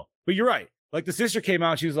don't know. But you're right. Like the sister came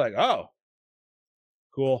out, she was like, oh,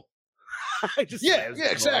 cool. I just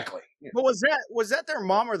exactly. But was that their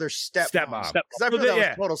mom or their stepmom? Stepmom. Because I feel Well, that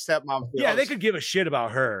yeah. was total stepmom. Yeah, they could give a shit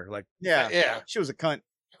about her. Like, Yeah, she was a cunt.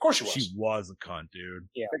 Of course she was. she was a cunt, dude.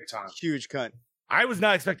 Yeah. Big time. Huge cunt. I was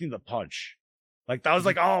not expecting the punch. Like, I was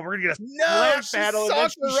like, oh, we're gonna get a No, slap she battle. and then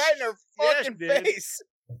socked her she right in her Yeah, fucking she did. face.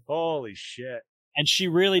 Holy shit. And she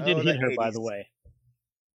really did Oh, hit the her, by the 80s. way.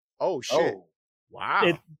 Oh shit! Oh,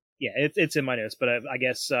 Wow. It's in my notes, but I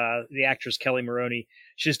guess the actress Kelly Maroney,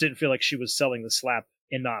 she just didn't feel like she was selling the slap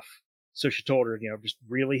enough. So she told her, just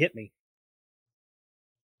really hit me.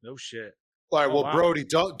 No shit. all right. Oh, Well, wow. Brody,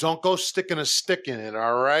 don't go sticking a stick in it.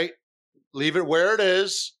 All right, leave it where it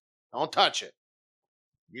is. Don't touch it.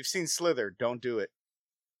 You've seen Slither. Don't do it.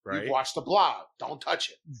 Right? You've watched the Blob. Don't touch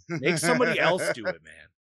it. Make somebody else do it, man.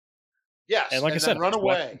 Yes, And like I then said, run I just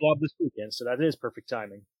watched away. the Blob this weekend, so that is perfect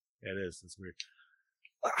timing. Yeah, it is. It's weird.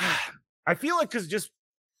 I feel like because just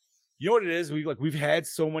you know what it is, we've had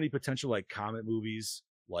so many potential like Comet movies,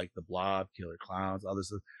 like The Blob, Killer Clowns, other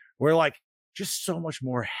stuff, where like just so much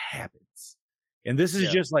more happens, and this is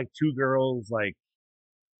Yeah. just like two girls like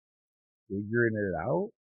figuring it out.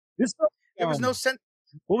 This There was no sense.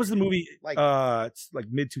 what was the movie? Like- It's like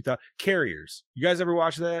mid 2000 Carriers. You guys ever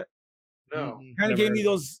watch that? No, Kind of Never gave me heard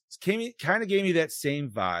of those. Kind of gave me that same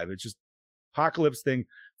vibe. It's just apocalypse thing.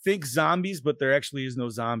 Think zombies, but there actually is no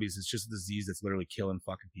zombies. It's just a disease that's literally killing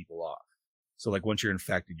fucking people off. So like once you're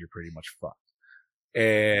infected, you're pretty much fucked.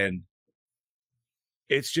 And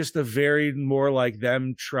it's just a very more like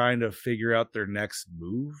them trying to figure out their next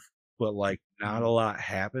move, but like not a lot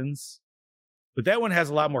happens. But that one has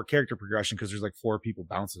a lot more character progression because there's like four people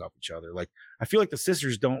bouncing off each other. Like I feel like the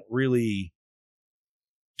sisters don't really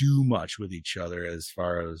do much with each other as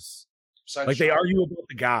far as Besides like they Sean. argue about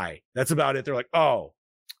the guy. That's about it. They're like, oh,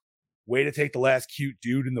 way to take the last cute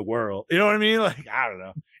dude in the world. You know what I mean? Like, I don't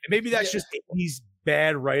know. And maybe that's just 80s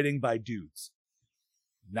bad writing by dudes.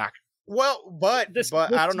 Not Well, but This I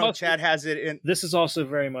don't know. must be- Chad has it in. This is also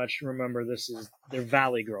very much, remember, they're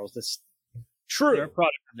Valley Girls. They're a true.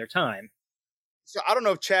 product of their time. So I don't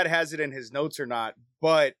know if Chad has it in his notes or not,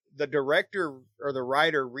 but the director or the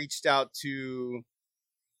writer reached out to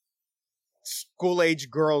school age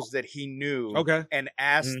girls that he knew Okay. and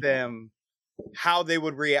asked Mhm. them how they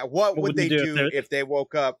would react. What would would they they do do if if they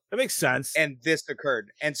woke up That makes sense. and this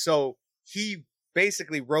occurred? And so he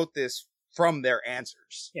basically wrote this from their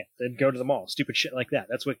answers. Yeah, they'd go to the mall, stupid shit like that.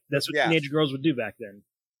 That's what Yeah. teenage girls would do back then.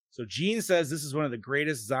 So Gene says this is one of the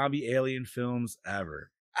greatest zombie alien films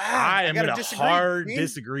ever. Ah, I am gotta going to disagree, hard Gene.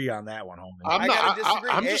 disagree on that one, homie. I'm I not. gotta disagree.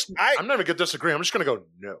 I'm not even gonna disagree. I'm just gonna go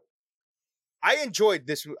no. I enjoyed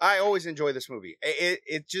this. I always enjoy this movie.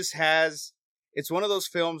 It just has. It's one of those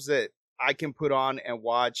films that I can put on and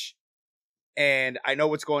watch, and I know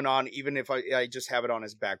what's going on, even if I just have it on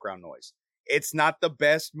as background noise. It's not the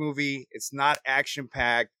best movie. It's not action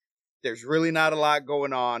packed. There's really not a lot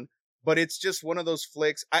going on, but it's just one of those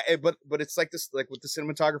flicks. But it's like this, like with the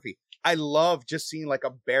cinematography. I love just seeing like a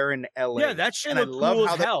barren LA. Yeah, that shit and I looked love cool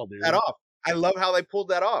how as they hell, pulled dude. that off. I love how they pulled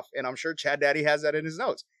that off, and I'm sure Chad Daddy has that in his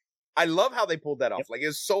notes. I love how they pulled that off. Like it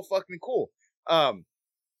was so fucking cool.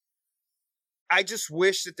 I just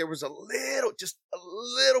wish that there was just a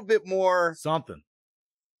little bit more. Something.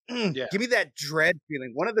 Yeah. give me that dread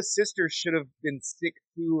feeling. One of the sisters should have been sick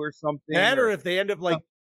too or something. That, or if they end up like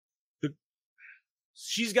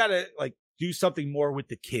she's got to like do something more with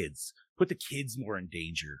the kids, put the kids more in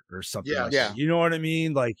danger or something. Yeah. Like Yeah. that. You know what I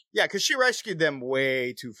mean? Like, Yeah, because she rescued them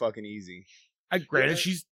way too fucking easy. granted,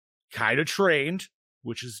 she's kind of trained,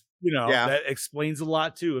 which is, Yeah. that explains a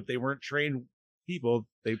lot too. If they weren't trained people,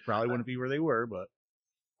 they probably wouldn't be where they were. But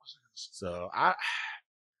so I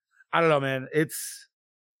don't know, man.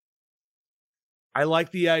 I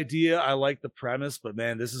like the idea. I like the premise, but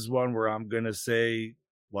man, this is one where I'm going to say,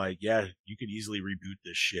 like, yeah, you could easily reboot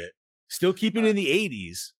this shit. Still keep it in the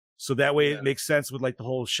 80s. So that way it makes sense with like the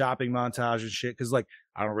whole shopping montage and shit. Cause like,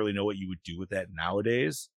 I don't really know what you would do with that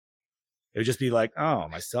nowadays. It would just be like, oh,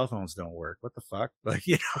 my cell phones don't work. What the fuck? Like,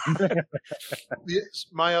 Yes,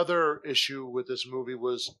 my other issue with this movie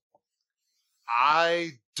was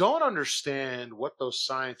I don't understand what those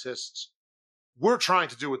scientists were trying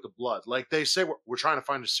to do with the blood. Like they say, we're trying to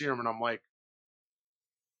find a serum, and I'm like,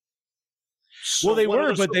 well, they what were,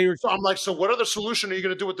 other but they were. So I'm like, so what other solution are you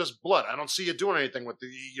going to do with this blood? I don't see you doing anything with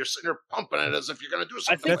you're sitting there pumping it as if you're going to do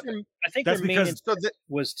I something. think That's their main because- intent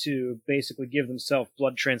was to basically give themselves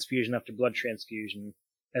blood transfusion after blood transfusion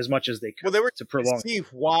as much as they could. Well, they were to prolong. see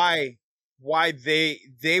why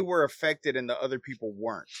they were affected and the other people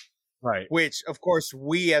weren't. Right. Which, of course,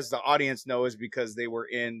 we as the audience know is because they were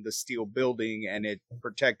in the steel building and it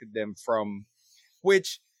protected them from,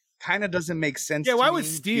 which kind of doesn't make sense. Yeah, to why me. would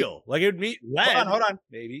steel? Like it would be lead. Hold on.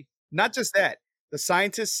 Maybe. Not just that. The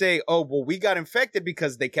scientists say, oh, well, we got infected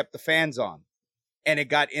because they kept the fans on and it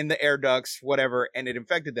got in the air ducts, whatever, and it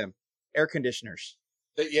infected them. Air conditioners.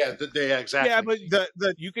 Yeah, exactly. Yeah, but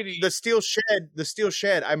The you could. the steel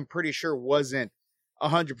shed, I'm pretty sure wasn't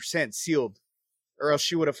 100% sealed, or else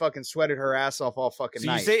she would have fucking sweated her ass off all fucking So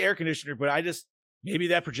night. you say air conditioner, but maybe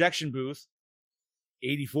that projection booth,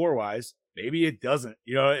 84 wise, maybe it doesn't.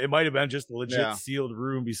 It might have been just a legit sealed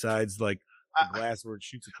room besides like the glass where it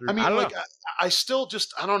shoots it through. I mean, don't like, know. I still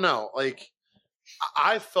just, I don't know. Like,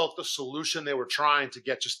 I felt the solution they were trying to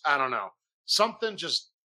get just, I don't know. Something just,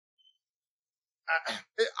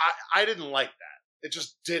 I didn't like that. It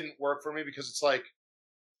just didn't work for me because it's like,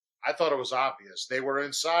 I thought it was obvious. They were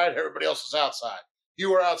inside, everybody else was outside.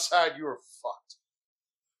 You were outside, you were fucked.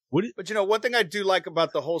 But one thing I do like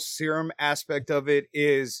about the whole serum aspect of it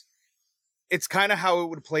is it's kind of how it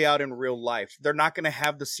would play out in real life. They're not going to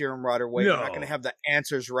have the serum right away. No. They're not going to have the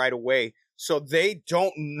answers right away. So they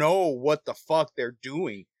don't know what the fuck they're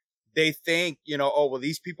doing. They think, oh, well,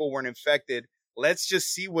 these people weren't infected. Let's just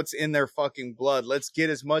see what's in their fucking blood. Let's get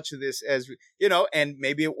as much of this as, and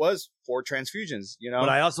maybe it was 4 transfusions, But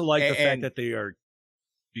I also like the fact and- that they are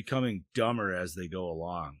becoming dumber as they go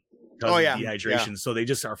along. Oh, yeah. Dehydration. Yeah. So they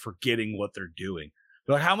just are forgetting what they're doing.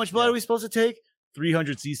 They're like, how much blood are we supposed to take?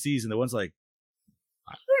 300 cc's. And the one's like,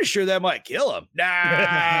 I'm pretty sure that might kill him.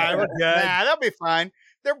 Nah, we're good. Nah, that'll be fine.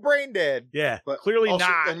 They're brain dead. Yeah, But clearly also,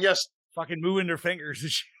 not. And yes, Fucking moving their fingers and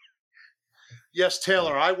shit. yes,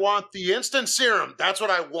 Taylor, I want the instant serum. That's what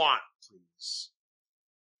I want, please.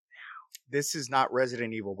 This is not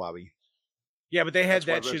Resident Evil, Bobby. Yeah, but they had That's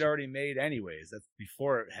why that shit Resident- already made anyways. That's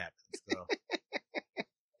before it happened. So.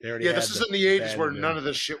 They already Yeah, had this is the in the 80s bad where event. none of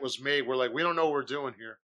this shit was made. We're like, we don't know what we're doing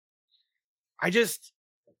here.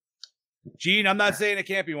 Gene, I'm not saying it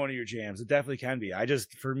can't be one of your jams. It definitely can be.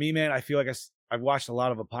 For me, man, I feel like I've watched a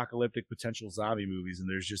lot of apocalyptic potential zombie movies, and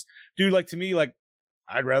there's just, dude, like to me, like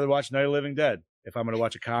I'd rather watch Night of the Living Dead if I'm going to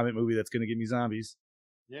watch a Comet movie that's going to give me zombies.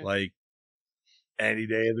 Yeah. Like any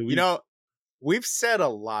day of the week. We've said a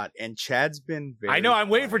lot, and Chad's been very I know. I'm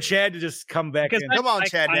waiting for quiet. Chad to just come back in. Come on,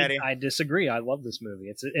 Chad Daddy. I disagree. I love this movie.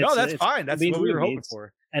 It's No, that's fine. That's a what we were movie. hoping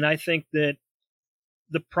for. And I think that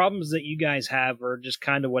the problems that you guys have are just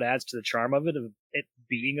kind of what adds to the charm of it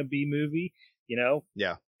being a B movie.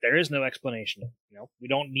 Yeah. There is no explanation. We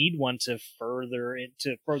don't need one to further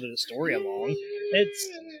the story along.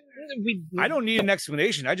 I don't need an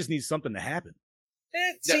explanation. I just need something to happen.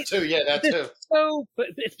 That too. But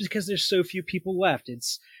it's because there's so few people left.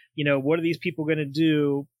 It's, what are these people going to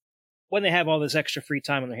do when they have all this extra free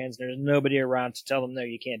time on their hands? There's nobody around to tell them, no,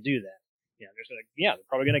 you can't do that. They're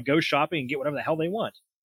probably going to go shopping and get whatever the hell they want.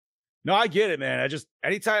 No, I get it, man.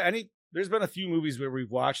 There's been a few movies where we've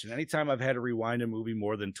watched, and anytime I've had to rewind a movie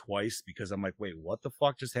more than twice because I'm like, wait, what the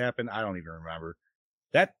fuck just happened? I don't even remember.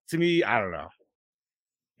 That, to me, I don't know.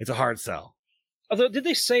 It's a hard sell. Although, did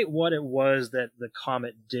they say what it was that the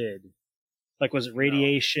comet did? Like, was it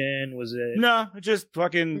radiation? Was it? No, it just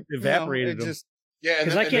fucking evaporated them. Yeah,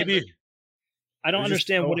 Because I can't. maybe- I don't They're just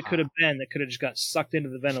understand so what it could hot. have been that could have just got sucked into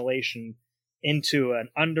the ventilation into an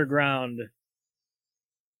underground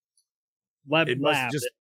lab. It must just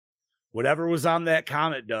whatever was on that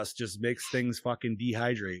comet dust just makes things fucking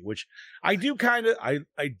dehydrate, which I do kind of, I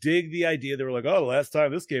dig the idea. They were like, oh, last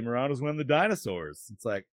time this came around was when the dinosaurs. It's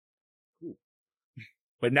like, cool.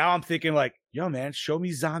 But now I'm thinking like, yo, man, show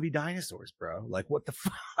me zombie dinosaurs, bro. Like, what the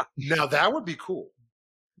fuck? Now that would be cool.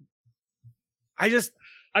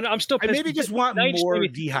 I'm still I pissed. maybe just want Now you just more made me-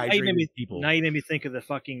 now you dehydrated made me- people. Now you made me think of the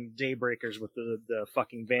fucking Daybreakers with the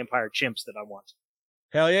fucking vampire chimps that I want.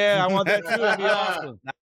 Hell yeah, I want that too. That'd be awesome.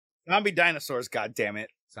 Zombie dinosaurs, god damn it.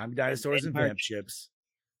 Zombie dinosaurs and vamp chips.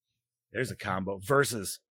 There's a combo.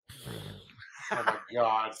 Versus Oh my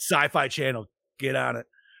god. Sci-Fi Channel. Get on it.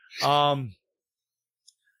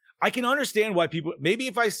 I can understand why people, maybe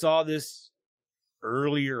if I saw this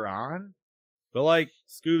earlier on, but like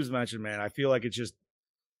Scoobs mentioned, man, I feel like it's just,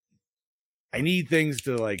 I need things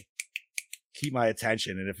to like keep my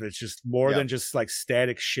attention. And if it's just more than just like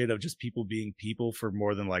static shit of just people being people for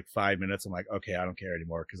more than like 5 minutes, I'm like, okay, I don't care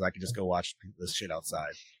anymore because I can just go watch this shit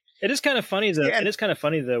outside. It is kind of funny though. It is kind of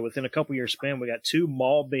funny though. Within a couple years span, we got 2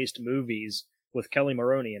 mall-based movies with Kelly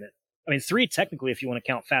Maroney in it. I mean, 3 technically if you want to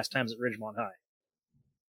count Fast Times at Ridgemont High.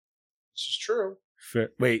 This is true.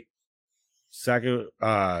 Wait, second,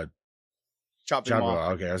 Chopping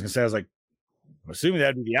Mall. okay, I was gonna say, I was like, I'm assuming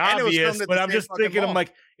that'd be the And it was obvious, filmed at but the I'm same just fucking thinking, I'm mall.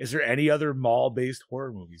 like, is there any other mall-based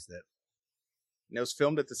horror movies that? And it was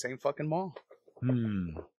filmed at the same fucking mall.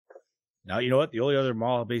 Now you know what? The only other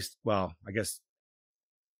mall-based, well, I guess,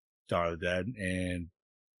 Dawn of the Dead and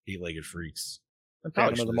Eight-Legged Freaks.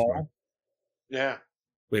 Phantom of the Mall. Yeah.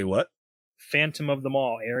 Wait, what? Phantom of the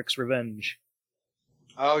Mall. Eric's Revenge.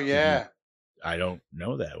 Oh yeah. I don't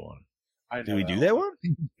know that one. I Did we do that one?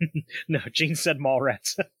 No, Gene said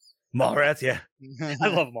Mallrats. Mallrats, yeah. I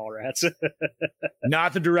love Mallrats.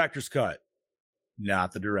 Not the director's cut.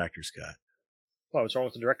 Not the director's cut. Oh, what's wrong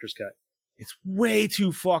with the director's cut? It's way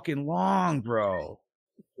too fucking long, bro.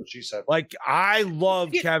 What she said. Like, I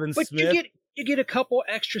love Kevin But Smith. you get a couple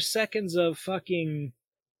extra seconds of fucking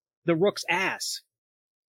the Rook's ass.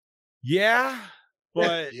 Yeah,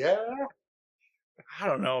 but Yeah. I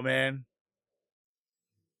don't know, man.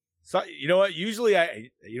 So you know what? Usually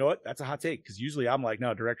you know what? That's a hot take because usually I'm like,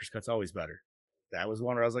 no, director's cut's always better. That was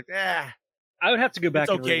one where I was like, I would have to go back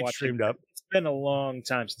it's and okay, rewatch streamed it. up. It's been a long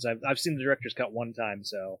time since I've seen the director's cut one time,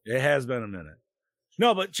 so It has been a minute.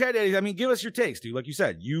 No, but Chad, I mean, give us your takes, dude. Like you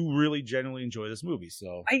said, you really genuinely enjoy this movie,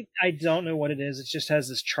 so I don't know what it is. It just has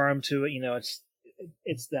this charm to it. You know,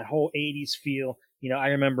 it's that whole 80s feel. You know, I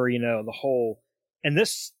remember, you know, the whole, and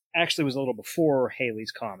this actually was a little before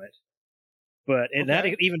Halley's Comet, but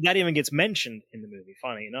that even gets mentioned in the movie,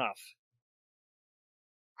 funny enough.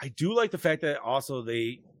 I do like the fact that also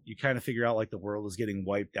you kind of figure out like the world is getting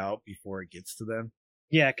wiped out before it gets to them.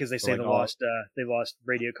 Yeah, because they say like they lost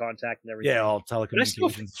radio contact and everything. Yeah, all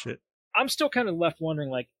telecommunications shit. I'm still kind of left wondering,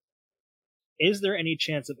 like, is there any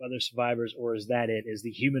chance of other survivors, or is that it? Is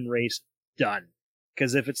the human race done?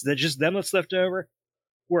 Because if it's just them that's left over,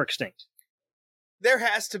 we're extinct. There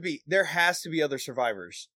has to be other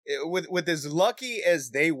survivors. With as lucky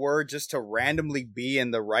as they were just to randomly be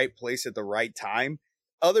in the right place at the right time,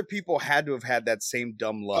 other people had to have had that same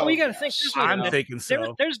dumb luck. Well, you got to think. I'm thinking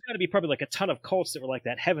so. There's got to be probably like a ton of cults that were like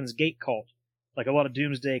that Heaven's Gate cult, like a lot of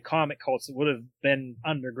Doomsday Comet cults that would have been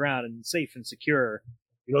underground and safe and secure.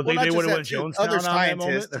 You don't think Well, they not would have just went that, too. Jonestown Other on that moment?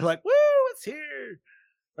 scientists. They're like, woo, it's here.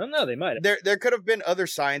 I don't know. They might have. There could have been other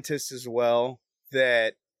scientists as well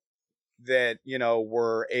that you know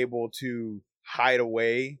were able to hide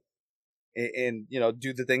away and you know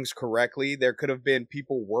do the things correctly. There could have been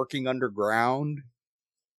people working underground,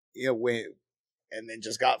 you know, and then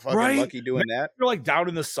just got fucking lucky doing that. You're like down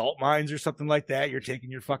in the salt mines or something like that. You're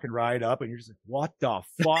taking your fucking ride up, and you're just like, what the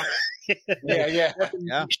fuck? Yeah.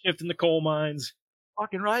 Shift in the coal mines.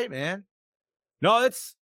 Fucking right, man. No,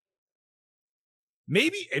 it's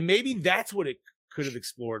maybe that's what it could have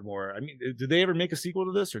explored more. I mean, did they ever make a sequel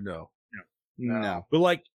to this or no? No. But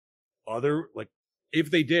like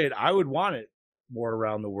if they did, I would want it more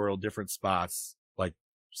around the world, different spots, like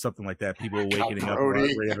something like that. People awakening up.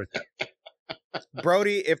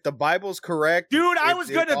 Brody, if the Bible's correct, dude, I was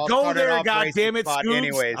gonna go there. God damn it, Scoops.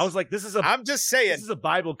 Anyways, I was like, I'm just saying, this is a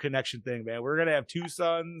Bible connection thing, man. We're gonna have 2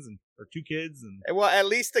 sons or 2 kids, and well, at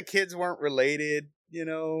least the kids weren't related, you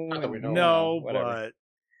know. No, whatever. but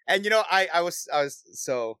and you know, I was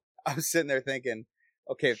sitting there thinking,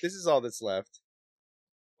 okay, if this is all that's left,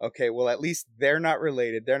 okay, well, at least they're not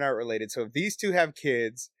related. They're not related. So if these 2 have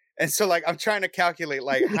kids. And so, like, I'm trying to calculate,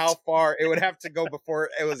 like, how far it would have to go before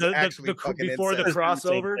it was actually fucking before incest. the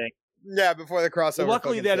crossover. Yeah, before the crossover. Well,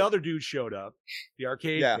 luckily, that other dude showed up, the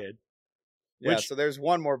arcade kid. Yeah, so there's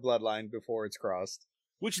one more bloodline before it's crossed.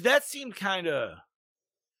 Which that seemed kind of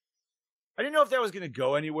I didn't know if that was going to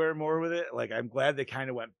go anywhere more with it. Like, I'm glad they kind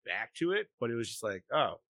of went back to it, but it was just like,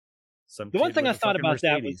 oh, The one thing I thought about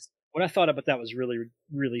that was what I thought about that was really,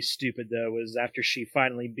 really stupid. Though, was after she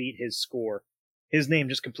finally beat his score, his name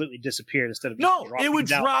just completely disappeared instead of just it would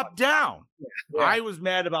drop down. Yeah. I was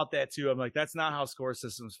mad about that too. I'm like, that's not how score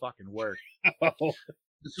systems fucking work.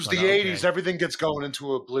 This was the 80s. Everything gets going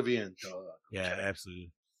into oblivion. Yeah,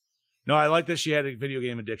 absolutely. No, I like that she had a video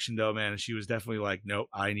game addiction though, man. And she was definitely like, nope,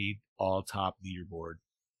 I need all top leaderboard.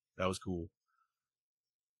 That was cool.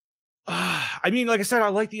 I mean, like I said, I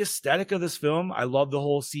like the aesthetic of this film. I love the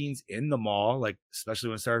whole scenes in the mall, like especially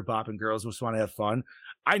when it started bopping girls just want to have fun.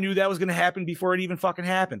 I knew that was going to happen before it even fucking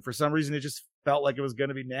happened. For some reason, it just felt like it was going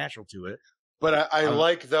to be natural to it. But I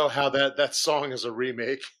like though how that song is a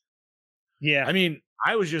remake. Yeah, I mean,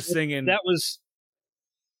 I was just singing. It's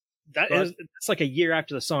like a year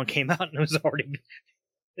after the song came out, and it was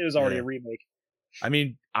already a remake. I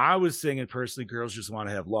mean, I was singing personally, "Girls Just Want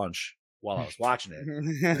to Have Lunch" while I was watching it.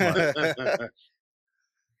 But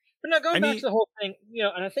now going back to the whole thing,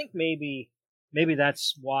 and I think maybe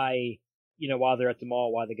that's why, while they're at the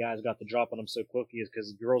mall, why the guys got the drop on them so quickly is because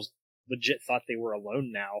the girls legit thought they were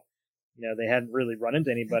alone now. They hadn't really run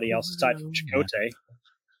into anybody else aside from Chakotay.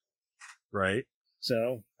 Right.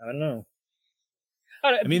 So, I don't know.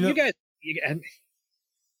 I mean, you guys,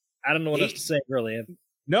 I don't know what else to say, really.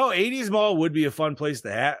 No, 80s mall would be a fun place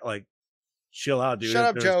to chill out, dude. Shut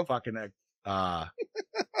up, Joe. Fucking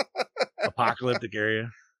apocalyptic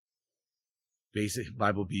area. Basic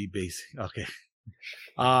Bible B basic. Okay.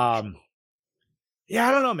 Yeah,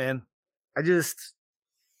 I don't know, man. I just,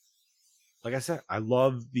 like I said, I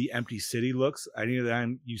love the empty city looks.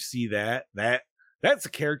 Anytime you see that's a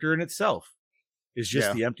character in itself. It's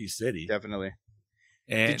just the empty city. Definitely.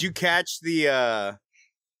 And did you catch the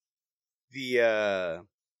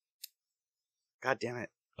God damn it.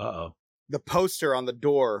 Uh-oh. The poster on the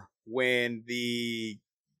door when the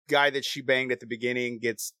guy that she banged at the beginning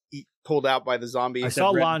gets pulled out by the zombie. I saw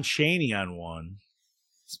Lon Chaney on one.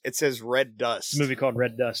 It says Red Dust. It's a movie called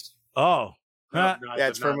Red Dust. Oh. Yeah,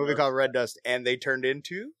 it's for a movie called Red Dust. And they turned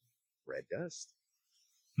into Red Dust.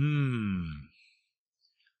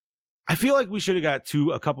 I feel like we should have got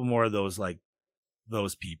a couple more of those,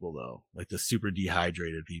 those people though, like the super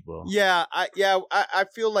dehydrated people. Yeah, I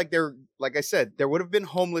feel like like I said, there would have been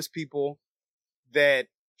homeless people that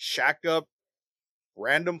shacked up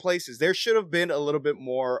random places. There should have been a little bit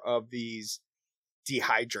more of these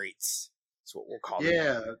dehydrates. That's what we'll call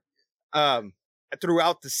them. Yeah.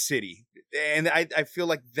 Throughout the city, and I feel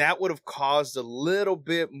like that would have caused a little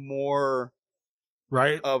bit more.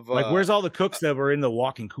 Right. Of where's all the cooks that were in the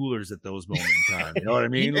walking coolers at those moments in time? You know what I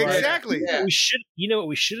mean? Exactly. Yeah. What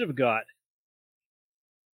we should have got?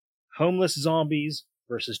 Homeless zombies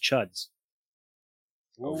versus chuds.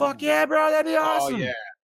 Oh, fuck yeah, bro. That'd be awesome. Oh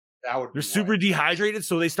yeah. They're super dehydrated,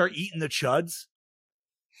 so they start eating the chuds.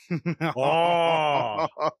 Oh.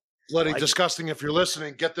 Bloody disgusting. If you're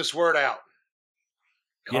listening, get this word out.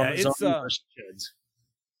 Yeah, it's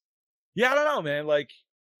yeah, I don't know, man.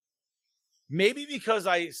 Maybe because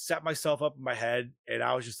I set myself up in my head and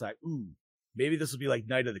I was just like, ooh, maybe this will be like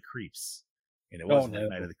Night of the Creeps. And it wasn't like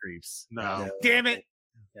Night of the Creeps. No. Damn it.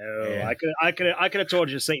 No, yeah. I could have told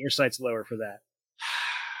you to set your sights lower for that.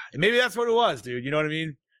 And maybe that's what it was, dude. You know what I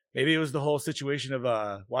mean? Maybe it was the whole situation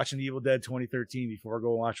of watching Evil Dead 2013 before I go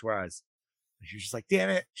and watch Rise. You're just like, damn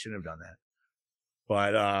it, shouldn't have done that.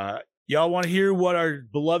 But y'all want to hear what our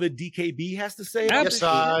beloved DKB has to say? Yes,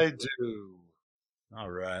 I do.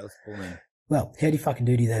 All right, let's pull in. Well, howdy fucking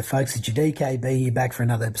doody there, folks. It's your DKB here, back for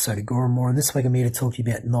another episode of Gore and More. And this week I'm here to talk to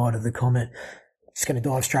you about Night of the Comet. Just going to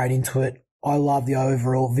dive straight into it. I love the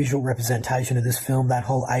overall visual representation of this film, that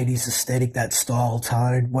whole 80s aesthetic, that style,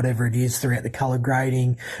 tone, whatever it is, throughout the color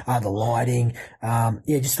grading, the lighting,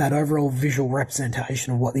 just that overall visual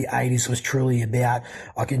representation of what the 80s was truly about.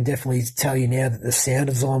 I can definitely tell you now that the sound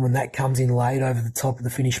design, when that comes in laid over the top of the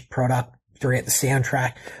finished product throughout the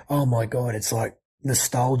soundtrack, oh my God, it's like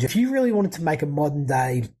nostalgia. If you really wanted to make a modern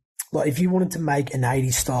day, if you wanted to make an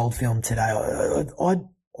 80s styled film today,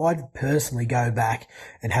 I'd personally go back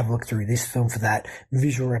and have a look through this film for that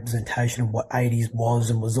visual representation of what 80s was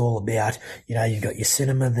and was all about. You've got your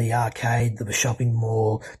cinema, the arcade, the shopping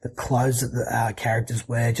mall, the clothes that the characters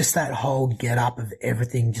wear, just that whole get up of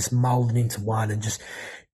everything just molded into one, and just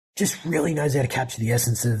just really knows how to capture the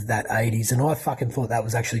essence of that 80s. And I fucking thought that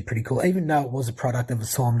was actually pretty cool, even though it was a product of a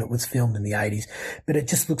time that was filmed in the 80s. But it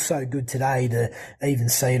just looks so good today to even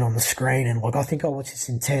see it on the screen. And like, I think I watched this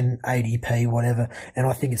in 1080p, whatever, and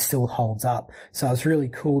I think it still holds up. So it's really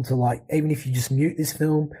cool to like, even if you just mute this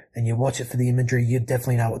film and you watch it for the imagery, you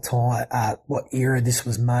definitely know what time, what era this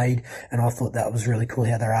was made. And I thought that was really cool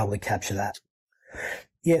how they're able to capture that.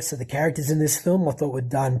 Yeah, so the characters in this film I thought were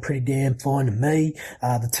done pretty damn fine to me.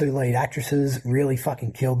 The two lead actresses really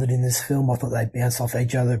fucking killed it in this film. I thought they bounced off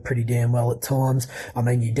each other pretty damn well at times. I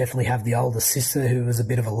mean, you definitely have the older sister who was a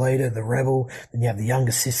bit of a leader, the rebel. Then you have the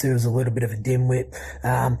younger sister who was a little bit of a dimwit.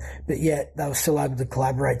 But yeah, they were still able to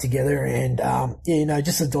collaborate together. And, yeah, you know,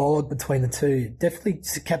 just the dialogue between the two definitely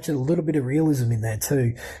captured a little bit of realism in there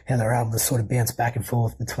too. How they were able to sort of bounce back and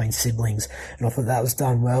forth between siblings. And I thought that was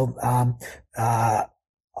done well.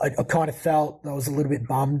 I kind of felt I was a little bit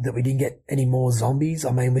bummed that we didn't get any more zombies.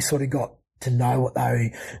 I mean, we sort of got to know what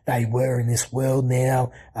they were in this world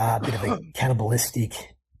now, a bit of a cannibalistic,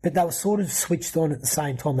 but they were sort of switched on at the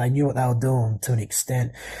same time. They knew what they were doing to an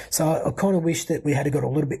extent. So I kind of wish that we had got a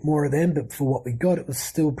little bit more of them, but for what we got, it was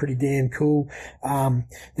still pretty damn cool. Then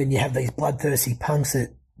you have these bloodthirsty punks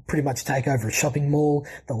that pretty much take over a shopping mall.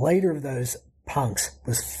 The leader of those punks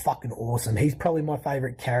was fucking awesome. He's probably my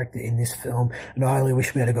favourite character in this film, and I only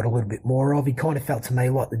wish we had got a little bit more of. He kind of felt to me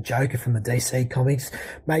like the Joker from the DC comics,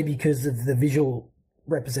 maybe because of the visual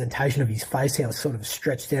representation of his face, how it's sort of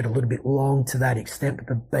stretched out a little bit long to that extent, with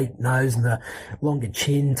the beak nose and the longer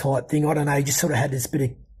chin type thing. I don't know, he just sort of had this bit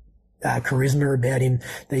of charisma about him,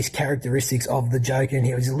 these characteristics of the Joker, and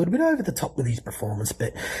he was a little bit over the top with his performance,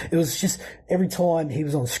 but it was just every time he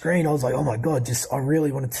was on screen, I was like, oh my God, I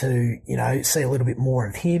really wanted to, you know, see a little bit more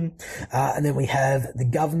of him. And then we have the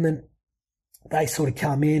government. They sort of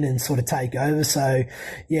come in and sort of take over. So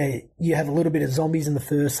yeah, you have a little bit of zombies in the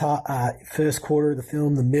first quarter of the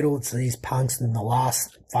film. The middle, it's these punks, and the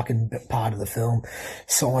last fucking part of the film,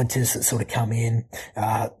 scientists that sort of come in.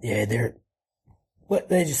 Yeah,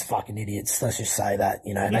 they're just fucking idiots. Let's just say that,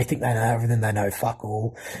 you know, they think they know everything. They know fuck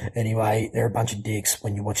all. Anyway, they're a bunch of dicks.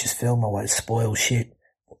 When you watch this film, I won't spoil shit.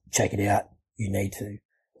 Check it out. You need to.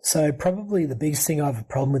 So probably the biggest thing I have a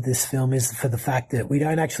problem with this film is for the fact that we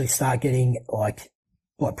don't actually start getting like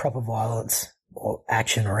proper violence or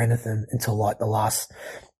action or anything until like the last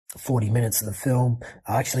 40 minutes of the film.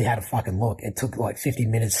 I actually had a fucking look. It took like 50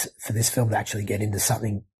 minutes for this film to actually get into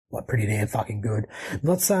something like pretty damn fucking good. I'm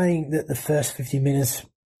not saying that the first 50 minutes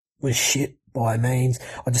was shit by means.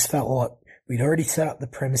 I just felt like we'd already set up the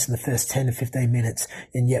premise in the first 10 to 15 minutes,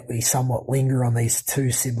 and yet we somewhat linger on these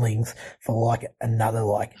two siblings for like another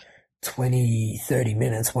like 20, 30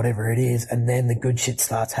 minutes, whatever it is, and then the good shit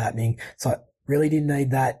starts happening. So I really didn't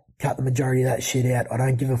need that. Cut the majority of that shit out. I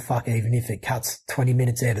don't give a fuck even if it cuts 20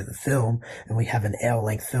 minutes out of the film and we have an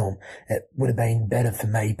hour-length film. It would have been better for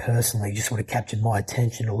me personally, just would have captured my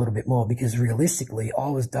attention a little bit more, because realistically, I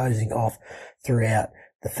was dozing off throughout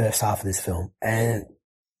the first half of this film. And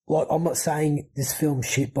like, I'm not saying this film's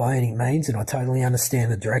shit by any means, and I totally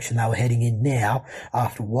understand the direction they were heading in now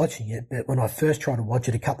after watching it, but when I first tried to watch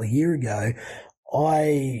it a couple of years ago,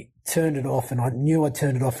 I turned it off, and I knew I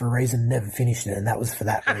turned it off for a reason, never finished it, and that was for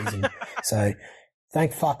that reason. So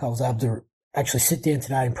thank fuck I was able to actually sit down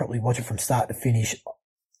today and probably watch it from start to finish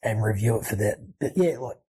and review it for that. But yeah,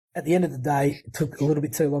 like at the end of the day, it took a little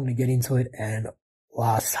bit too long to get into it, and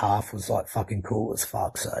last half was like fucking cool as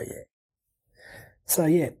fuck. So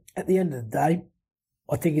yeah, at the end of the day,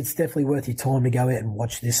 I think it's definitely worth your time to go out and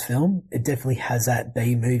watch this film. It definitely has that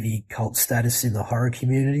B-movie cult status in the horror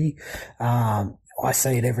community. I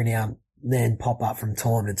see it every now and then pop up from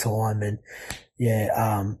time to time, and yeah,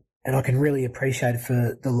 and I can really appreciate it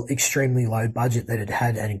for the extremely low budget that it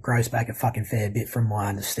had, and it grows back a fucking fair bit from my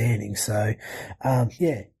understanding. So,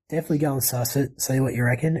 yeah, definitely go and suss it, see what you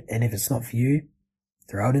reckon, and if it's not for you,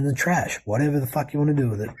 throw it in the trash, whatever the fuck you want to do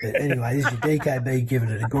with it. But anyway, this is your DKB giving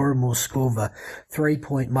it a Goramore score of a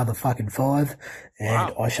 3.5,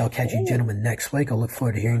 and I shall catch you gentlemen next week. I look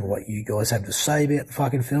forward to hearing what you guys have to say about the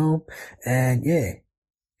fucking film, and yeah,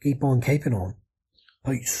 keep on keeping on.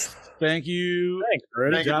 Peace. Thank you. Thanks,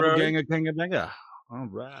 bro. Thank you, bro. All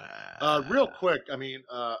right. Real quick, I mean,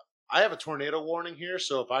 I have a tornado warning here,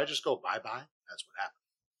 so if I just go bye-bye, that's what happens.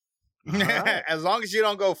 Right. As long as you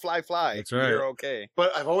don't go fly, That's right. you're okay.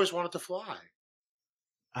 But I've always wanted to fly.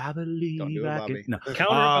 I believe Don't do it, I Bobby. can. No.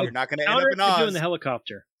 You're not going to end up Counter in it by doing Oz. the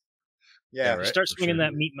helicopter. Yeah, right. Start For swinging sure.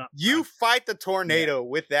 that meat mountain. You fight the tornado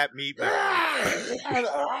with that meat mountain.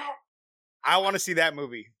 I want to see that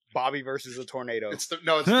movie, Bobby versus a tornado. It's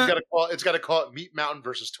got to call it Meat Mountain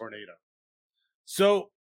versus Tornado. So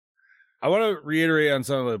I want to reiterate on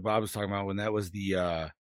something that Bob was talking about when that was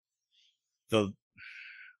the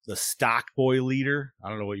stock boy leader. I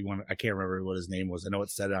don't know what you want. I can't remember what his name was. I know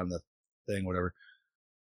it said it on the thing, whatever.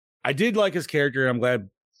 I did like his character. I'm glad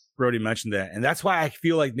Brody mentioned that. And that's why I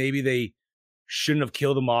feel like maybe they shouldn't have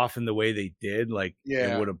killed him off in the way they did. Like,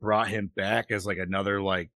 they would have brought him back as like another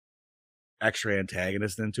like extra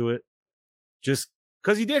antagonist into it. Just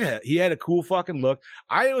because he had a cool fucking look.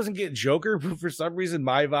 I wasn't getting Joker, but for some reason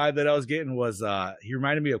my vibe that I was getting was he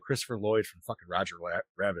reminded me of Christopher Lloyd from fucking Roger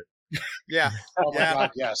Rabbit. Yeah. Oh my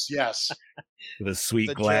god, yes. With a sweet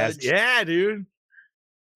The glass. judge. Yeah, dude.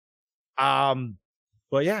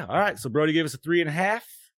 But yeah, all right. So Brody gave us a 3.5.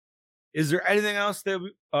 Is there anything else that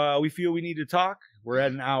we feel we need to talk? We're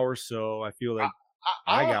at an hour, so I feel like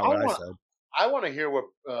I got what I said. I want to hear what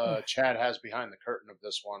Chad has behind the curtain of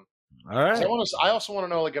this one. All right. I also want to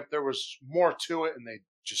know like if there was more to it and they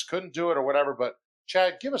just couldn't do it or whatever. But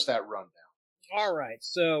Chad, give us that rundown. All right,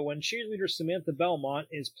 so when cheerleader Samantha Belmont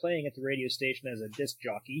is playing at the radio station as a disc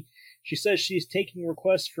jockey, she says she's taking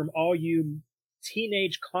requests from all you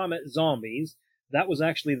teenage Comet zombies. That was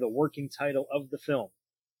actually the working title of the film.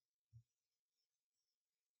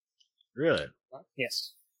 Really?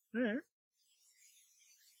 Yes. Mm-hmm.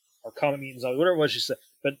 Or Comet Mutant Zombies, whatever it was she said.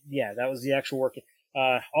 But yeah, that was the actual working.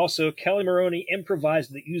 Also, Kelly Maroney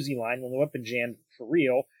improvised the Uzi line when the weapon jammed for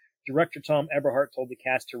real. Director Tom Eberhardt told the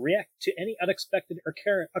cast to react to any unexpected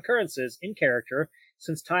occurrences in character,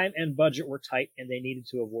 since time and budget were tight and they needed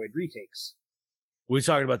to avoid retakes. We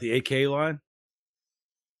talking about the AK line?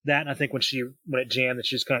 That, and I think when it jammed, that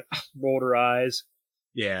she just kind of rolled her eyes.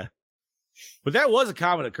 Yeah. But that was a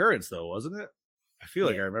common occurrence, though, wasn't it? I feel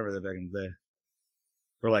like I remember that back in the day.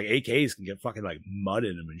 Where, like, AKs can get fucking, like, mud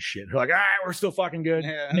in them and shit. They're like, all right, we're still fucking good.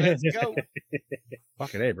 Yeah, let's go.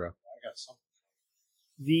 Fucking A, bro. I got something.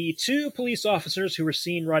 The two police officers who were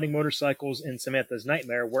seen riding motorcycles in Samantha's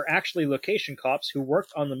Nightmare were actually location cops who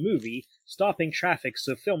worked on the movie, stopping traffic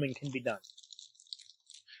so filming can be done.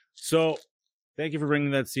 So, thank you for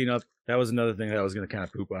bringing that scene up. That was another thing that I was going to kind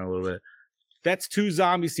of poop on a little bit. That's two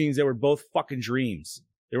zombie scenes that were both fucking dreams.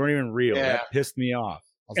 They weren't even real. Yeah. That pissed me off.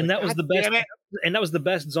 And like, that was the best. And that was the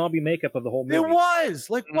best zombie makeup of the whole movie. It was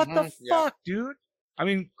like, what the Mhm, yeah. fuck, dude? I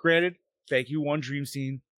mean, granted, thank you. One dream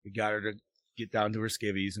scene. We got her to get down to her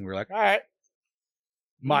skivvies, and we're like, all right,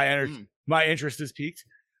 my interest is peaked.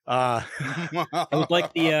 It was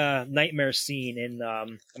like the nightmare scene in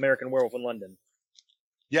American Werewolf in London.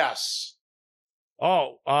 Yes.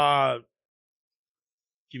 Oh,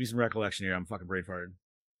 give me some recollection here. I'm fucking brain farted.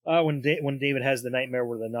 When David has the nightmare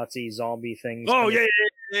where the Nazi zombie things. Oh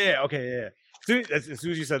yeah. Okay, yeah. As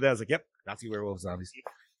soon as you said that, I was like, yep, Nazi werewolf zombies.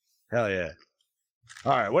 Hell yeah.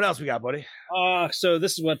 All right, what else we got, buddy? So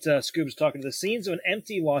this is what Scoob's talking to. The scenes of an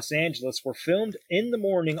empty Los Angeles were filmed in the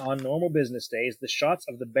morning on normal business days. The shots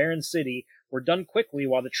of the barren city were done quickly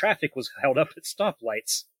while the traffic was held up at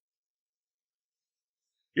stoplights.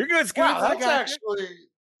 You're good, Scoob. Wow, that's actually,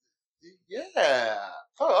 yeah.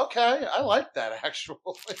 Oh, okay. I like that actually.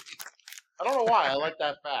 I don't know why. I like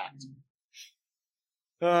that fact.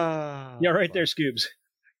 Yeah, right there, Scoobs.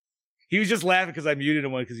 He was just laughing because I muted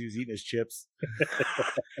him because he was eating his chips.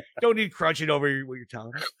 Don't need crunching over what you're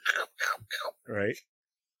telling him. Right?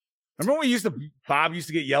 Remember when Bob used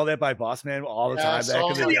to get yelled at by Boss Man all the time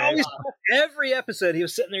back in the day? Every episode, he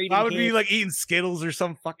was sitting there eating. I would be like eating Skittles or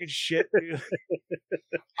some fucking shit. Dude.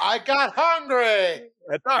 I got hungry.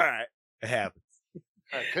 That's all right. It happens.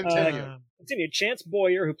 All right, continue. Continue. Chance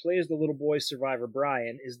Boyer, who plays the little boy survivor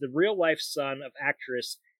Brian, is the real-life son of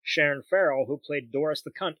actress Sharon Farrell, who played Doris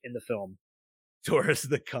the Cunt in the film. Doris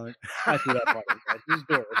the Cunt. I threw that part in there. This is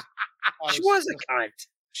Doris. She was a cunt.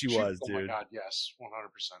 She was, dude. Oh my god, yes, 100%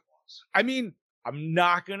 was. I mean, I'm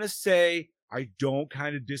not gonna say I don't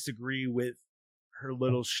kind of disagree with her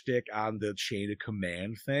little shtick on the chain of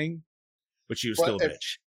command thing, but she was still a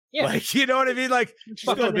bitch. Yeah. Like, you know what I mean? Like, she's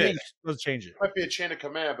still a bitch. Let's change it. Might be a chain of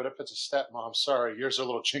command, but if it's a stepmom, sorry, here's a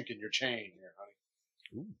little chink in your chain here,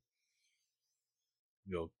 honey. Ooh.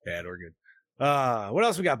 Go bad or good. What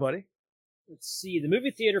else we got, buddy? Let's see. The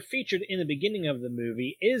movie theater featured in the beginning of the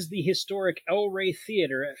movie is the historic El Rey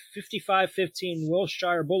Theater at 5515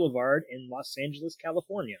 Wilshire Boulevard in Los Angeles,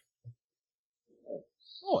 California.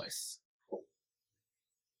 Nice.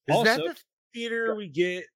 Is that the theater we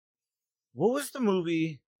get? What was the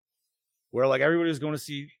movie where like everybody was going to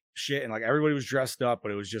see shit and like everybody was dressed up,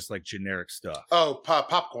 but it was just like generic stuff? Oh,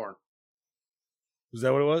 popcorn. Was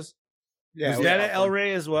that what it was? Yeah. Was that at El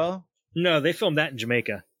Rey as well? No, they filmed that in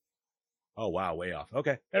Jamaica. Oh wow, way off.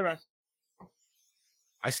 Okay, never mind.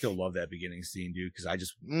 I still love that beginning scene, dude, because I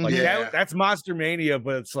just like that's Monster Mania,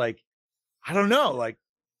 but it's like I don't know, like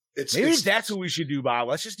Maybe that's what we should do, Bob.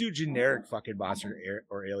 Let's just do generic fucking monster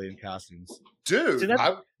or alien costumes. Dude, See,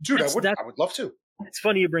 I would love to. It's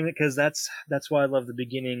funny you bring it because that's why I love the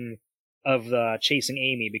beginning of Chasing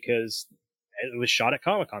Amy, because it was shot at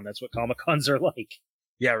Comic-Con. That's what Comic-Cons are like.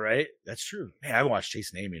 Yeah, right? That's true. Man, I haven't watched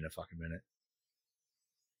Chasing Amy in a fucking minute.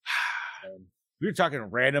 We were talking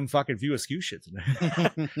random fucking View Askew shit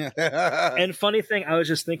tonight. And funny thing, I was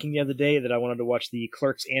just thinking the other day that I wanted to watch the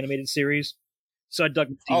Clerks animated series, so I dug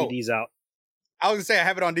the DVDs out. I was gonna say I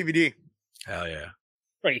have it on DVD. Hell yeah.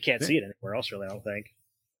 Right, you can't see it anywhere else, really, I don't think.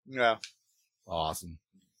 Yeah. Awesome.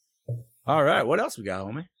 All right, what else we got,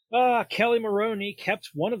 homie? Kelly Maroney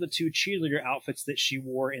kept one of the 2 cheerleader outfits that she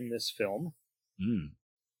wore in this film.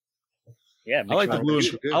 Yeah, I like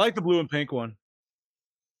the blue and pink one.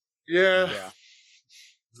 Yeah.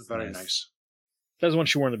 It's very nice. That's the one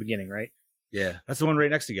she wore in the beginning, right? Yeah, that's the one right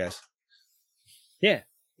next to you guys. Yeah.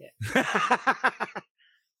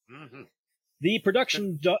 Mm-hmm. The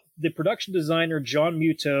production designer John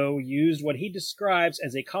Muto used what he describes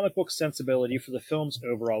as a comic book sensibility for the film's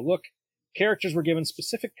overall look. Characters were given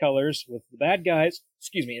specific colors, with the bad guys,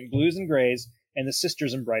 in blues and grays, and the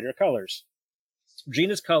sisters in brighter colors.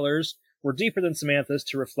 Regina's colors were deeper than Samantha's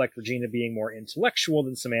to reflect Regina being more intellectual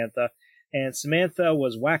than Samantha, and Samantha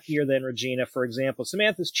was wackier than Regina. For example,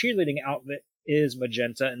 Samantha's cheerleading outfit is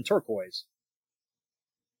magenta and turquoise.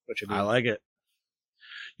 I like it.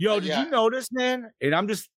 Yo, did you notice, man? And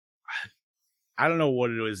I don't know what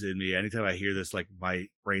it is in me. Anytime I hear this, like, my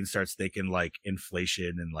brain starts thinking, like,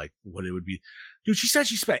 inflation and, like, what it would be. Dude, she said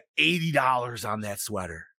she spent $80 on that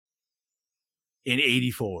sweater in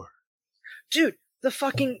 84. Dude, the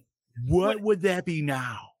fucking... What would that be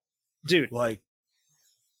now? Dude. Like...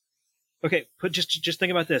 Okay, just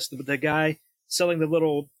think about this. The guy selling the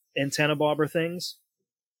little antenna bobber things...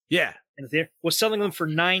 Yeah. And there was selling them for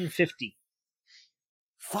 $9.50.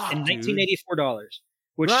 Fuck, and dude. $1984,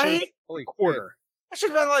 which right? Holy quarter. That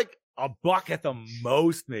should have been like $1 at the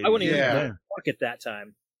most, maybe. I wouldn't even have $1 at that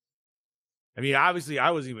time. I mean, obviously,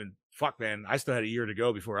 I wasn't even man. I still had a year to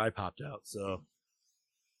go before I popped out. So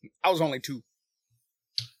I was only 2.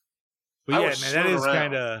 But yeah, man, that is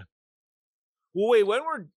kind of. Well, wait,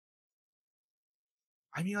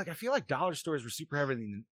 I mean, like, I feel like dollar stores were super heavy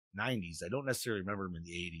in the 90s. I don't necessarily remember them in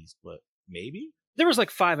the 80s, but maybe. There was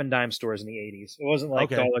like 5 and dime stores in the 80s. It wasn't like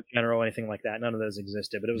Dollar General or anything like that. None of those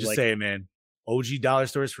existed, but it was just saying, man. OG dollar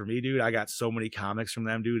stores for me, dude. I got so many comics from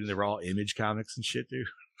them, dude, and they were all Image comics and shit, dude.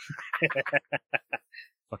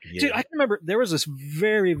 Fucking Dude, I can remember there was this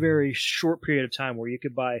very, very short period of time where you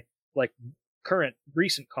could buy like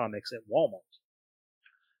recent comics at Walmart.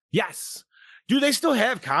 Yes. Dude, they still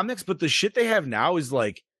have comics, but the shit they have now is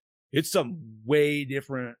like, it's some way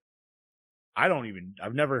different.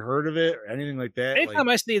 I've never heard of it or anything like that. Anytime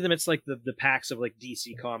I see them, it's like the packs of like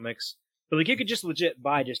DC comics. But like you could just legit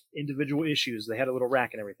buy just individual issues. They had a little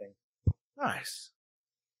rack and everything. Nice.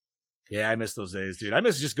 Yeah, I miss those days, dude. I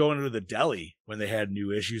miss just going to the deli when they had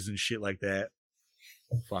new issues and shit like that.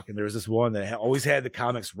 Fucking, there was this one that always had the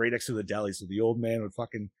comics right next to the deli, so the old man would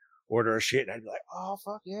fucking order a shit, and I'd be like, oh,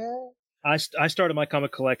 fuck yeah. I started my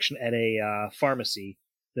comic collection at a pharmacy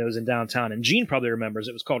that was in downtown, and Gene probably remembers.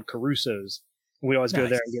 It was called Caruso's. We always go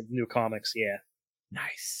there and get new comics. Yeah.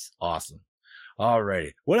 Nice. Awesome. All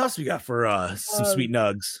righty. What else we got for some sweet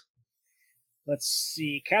nugs? Let's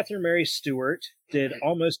see. Catherine Mary Stewart did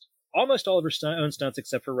almost all of her own stunts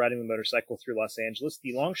except for riding the motorcycle through Los Angeles.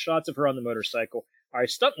 The long shots of her on the motorcycle are a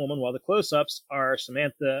stunt woman, while the close-ups are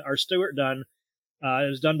Stewart done. It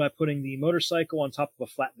was done by putting the motorcycle on top of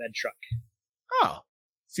a flatbed truck. Oh,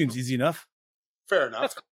 seems easy enough. Fair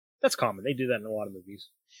enough. That's common. They do that in a lot of movies.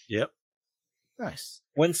 Yep. Nice.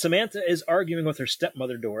 When Samantha is arguing with her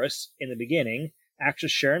stepmother Doris in the beginning,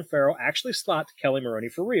 actress Sharon Farrell actually slapped Kelly Maroney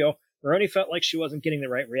for real. Maroney felt like she wasn't getting the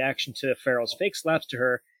right reaction to Farrell's fake slaps to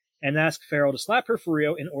her and asked Farrell to slap her for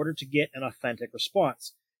real in order to get an authentic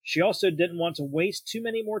response. She also didn't want to waste too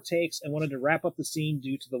many more takes and wanted to wrap up the scene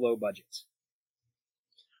due to the low budget.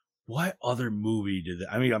 What other movie did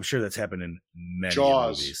that? I mean, I'm sure that's happened in many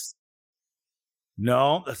movies.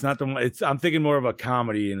 No, that's not the one. I'm thinking more of a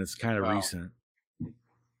comedy, and it's kind of recent.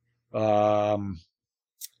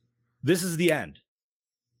 This Is the End.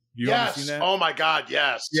 You ever seen that? Oh my God,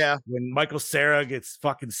 yes. Yeah. When Michael Cera gets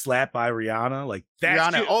fucking slapped by Rihanna, like that.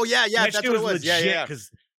 Rihanna. Oh yeah, that's what it was. Yeah.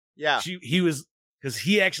 Because he was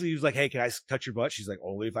like, "Hey, can I touch your butt?" She's like,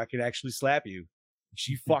 "Only if I can actually slap you."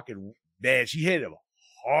 She fucking she hit him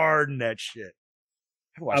hard in that shit.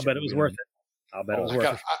 I'll bet it was worth it. I'll bet it was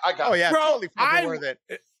worth it. Oh yeah, bro, totally fucking worth it.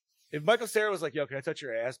 If Michael Cera was like, "Yo, can I touch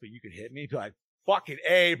your ass, but you can hit me?" Be like, Fucking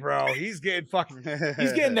A, bro. He's getting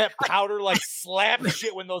that powder like slap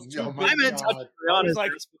shit when those two. Oh my I meant God. to be honest.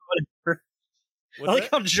 Like- Whatever. I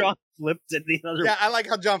like how John flipped it the other Yeah, I like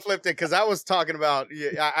how John flipped it because I was talking about.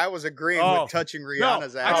 Yeah, I was agreeing Oh, with touching no,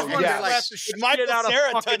 Rihanna's I ass. just want to yeah. slap Like, the is shit Michael out of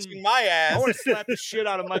Cera fucking. touching my ass. I want to slap the shit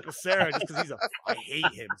out of Michael Cera just because I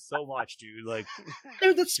hate him so much, dude. Like,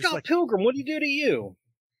 Dude, that's Just Scott like- Pilgrim. What do you do to you?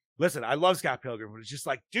 listen, I love Scott Pilgrim, but it's just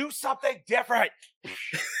like, do something different.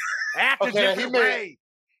 Act a Okay, he different made- way.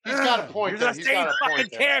 He's got a point You're there. the He's same got a fucking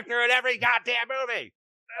point there. character in every goddamn movie.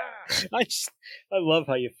 I love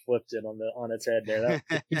how you flipped it on its head there.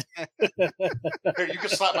 That, Here, you can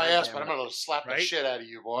slap my ass, but I'm gonna slap the Right? shit out of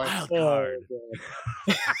you, boy. Wild oh, card.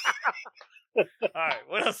 God. All right,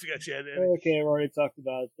 what else you got, Chad? Okay, I've already talked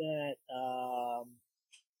about that.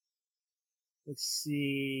 Let's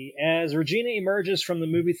see. As Regina emerges from the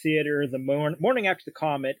movie theater the morning after the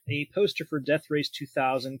comet, a poster for Death Race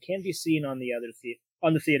 2000 can be seen on the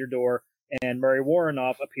on the theater door, and Mary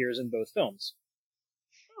Warrenoff appears in both films.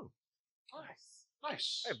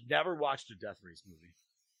 Nice. I've never watched a Death Race movie.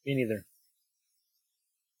 Me neither.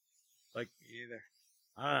 Like either.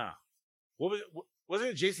 I don't know. What was it? Wasn't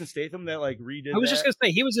it Jason Statham that like redid? I was that? just gonna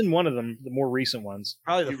say he was in one of them, the more recent ones.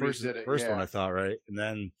 Probably the He first redid it, first yeah. one, I thought, right? And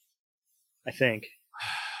then I think.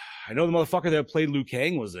 I know the motherfucker that played Liu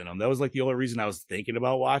Kang was in him. That was like the only reason I was thinking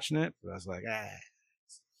about watching it. But I was like, ah.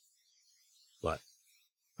 But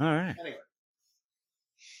all right. Anyway,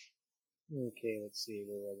 Okay, let's see.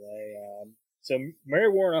 Where was I? So Mary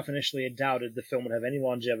Warrenoff initially had doubted the film would have any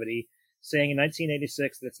longevity, saying in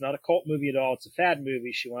 1986 that it's not a cult movie at all, it's a fad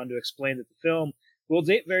movie. She wanted to explain that the film will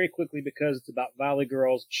date very quickly because it's about Valley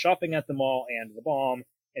girls shopping at the mall and the bomb.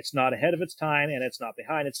 It's not ahead of its time, and it's not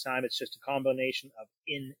behind its time. It's just a combination of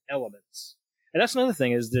elements. And that's another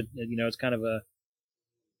thing is that, you know, it's kind of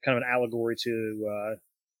an allegory to,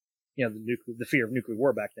 the fear of nuclear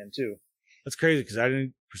war back then too. That's crazy because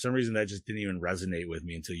for some reason, that just didn't even resonate with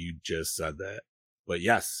me until you just said that. But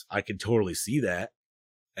yes, I could totally see that.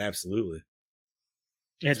 Absolutely.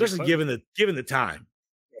 Yeah, Especially given the time.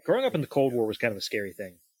 Growing up in the Cold War was kind of a scary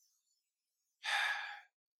thing.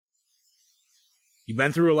 You've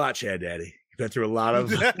been through a lot, Chad Daddy. You've been through a lot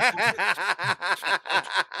of.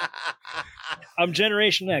 I'm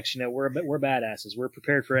Generation X. You know, we're badasses. We're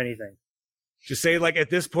prepared for anything. Just say, like, at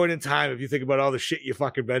this point in time, if you think about all the shit you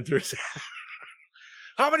fucking been through,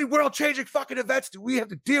 how many world-changing fucking events do we have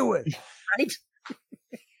to deal with? Right?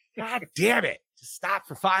 God damn it. Just stop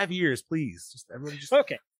for 5 years, please. Everybody just.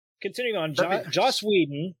 Okay. Continuing on, Joss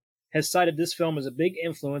Whedon has cited this film as a big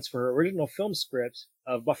influence for her original film script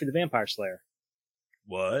of Buffy the Vampire Slayer.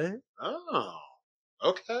 What? oh,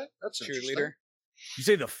 okay, that's interesting. Cheerleader. You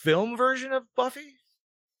say the film version of Buffy?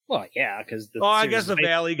 Well, yeah, because I guess the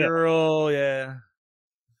Valley Girl, yeah.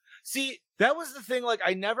 See, that was the thing. Like,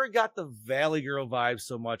 I never got the Valley Girl vibe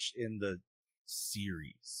so much in the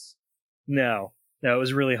series. No, it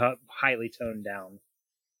was really highly toned down.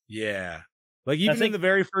 Yeah. Like, even in the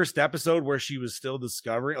very first episode where she was still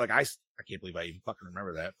discovering, like, I can't believe I even fucking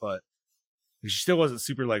remember that, but she still wasn't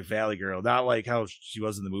super like Valley Girl. Not like how she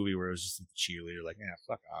was in the movie where it was just a cheerleader, like, yeah,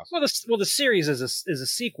 fuck off. Well, the series is a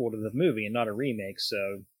sequel to the movie and not a remake,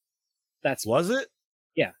 so that's Was it?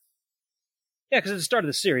 Yeah, because at the start of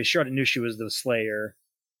the series, she already knew she was the Slayer.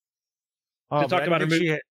 Oh, They talked about her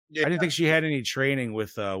movie. I didn't think she had any training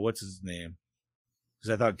with what's his name,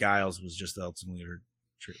 because I thought Giles was just ultimately her,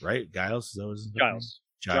 right? Giles, is that what his name?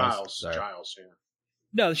 Giles. Giles, yeah.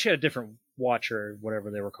 No, she had a different watcher,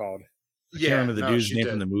 whatever they were called. I can't remember the dude's name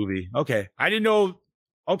from the movie. Okay. I didn't know.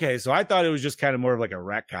 Okay. So I thought it was just kind of more of like a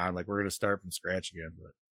retcon. Like we're going to start from scratch again.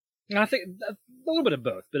 But I think a little bit of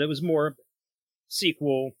both, but it was more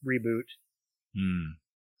sequel, reboot.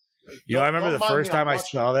 I remember the first time I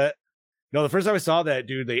saw that. No, the first time I saw that,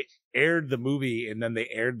 dude, they aired the movie and then they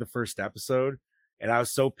aired the first episode. And I was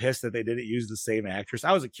so pissed that they didn't use the same actress.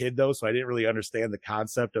 I was a kid though, so I didn't really understand the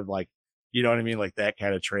concept of like, you know what I mean? Like that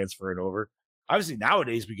kind of transferring over. Obviously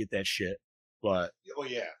nowadays we get that shit, but Oh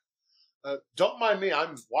yeah. Don't mind me.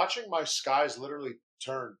 I'm watching my skies literally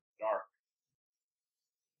turn dark.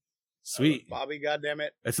 sweet. Bobby, goddammit.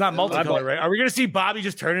 It's not multicolor, right? Are we gonna see Bobby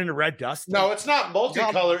just turn into red dust? No, it's not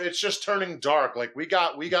multicolor. It's just turning dark. Like we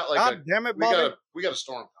got like God damn it, Bobby. we got a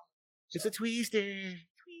storm It's a twister.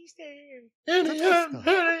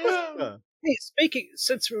 coming. Hey, speaking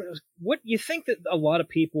what you think that a lot of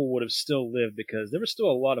people would have still lived because there was still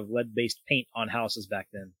a lot of lead-based paint on houses back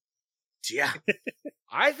then. Yeah.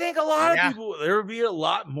 I think a lot of people, there would be a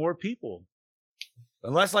lot more people.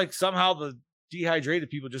 Unless like somehow the dehydrated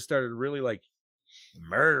people just started really like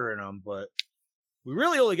murdering them. But we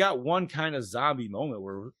really only got one kind of zombie moment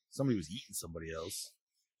where somebody was eating somebody else.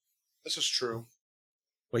 This is true.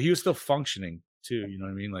 But he was still functioning too. You know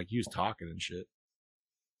what I mean? Like he was talking and shit.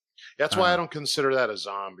 That's why I don't consider that a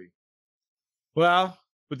zombie. Well,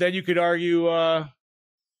 but then you could argue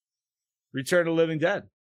Return of the Living Dead.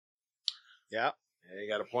 Yeah, you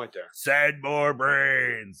got a point there. Said more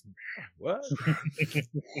brains. What?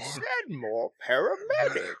 Said more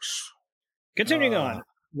paramedics. Continuing on,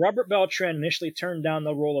 Robert Beltran initially turned down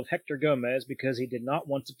the role of Hector Gomez because he did not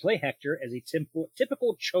want to play Hector as a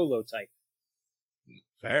typical Cholo type.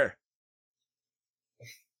 Fair.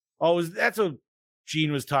 Oh, that's what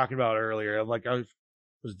Gene was talking about earlier. I'm like, I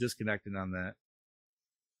was disconnected on that.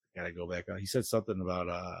 Gotta go back on. He said something about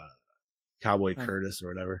Cowboy Curtis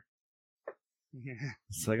or whatever. Yeah.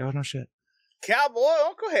 It's like, oh no shit. Cowboy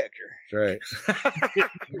Uncle Hector. That's right. Oh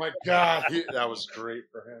my God, that was great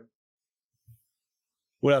for him.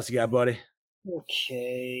 What else you got, buddy?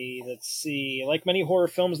 Okay, let's see. Like many horror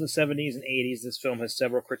films in the 70s and 80s, this film has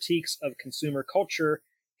several critiques of consumer culture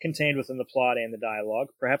contained within the plot and the dialogue.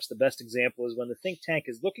 Perhaps the best example is when the think tank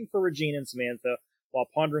is looking for Regina and Samantha while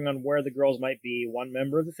pondering on where the girls might be. One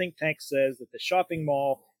member of the think tank says that the shopping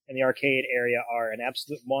mall and the arcade area are an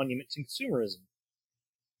absolute monument to consumerism.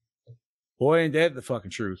 Boy, ain't that the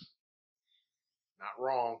fucking truth. Not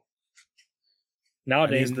wrong.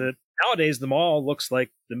 Nowadays, the mall looks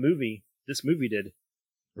like this movie did.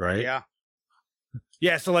 Right? Yeah.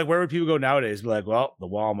 Yeah, so like where would people go nowadays? Be like, well, the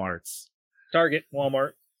Walmarts. Target,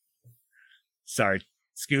 Walmart. Sorry.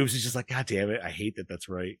 Scoops is just like, God damn it. I hate that that's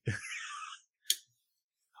right.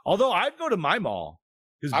 Although I'd go to my mall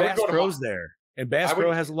because Bass Pro's there. And Bass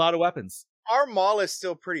Pro has a lot of weapons. Our mall is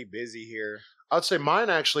still pretty busy here. I'd say mine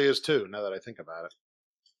actually is too, now that I think about it.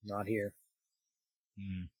 Not here.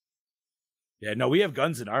 Yeah, no, we have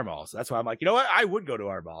guns in our mall. So that's why I'm like, you know what? I would go to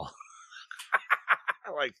our mall.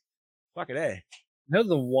 Like, fucking A. I know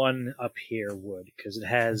the one up here would, because it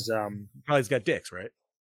has probably it's got dicks, right?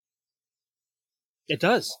 It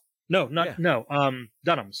does. No,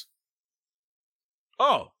 Dunham's.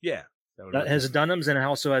 Oh, yeah. That has Dunham's, and it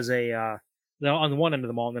also has a on the one end of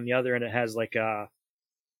the mall, and then the other end it has like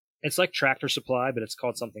it's like Tractor Supply, but it's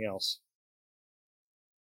called something else.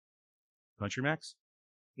 Country Max?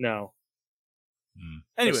 No.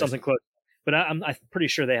 Anyway, something close. But I'm pretty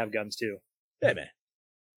sure they have guns too. Yeah, man.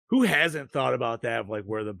 Who hasn't thought about that? Of like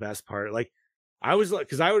where the best part? Like, I was like,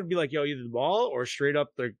 because I would be like, yo, either the mall or straight up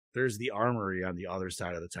there's the armory on the other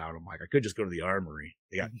side of the town. I'm like, I could just go to the armory.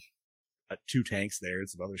 They got 2 tanks there and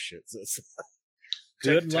some other shit. So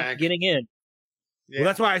good luck getting in. Yeah. Well,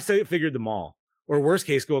 that's why I figured the mall. Or worst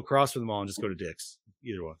case, go across from the mall and just go to Dick's.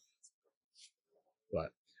 Either one. But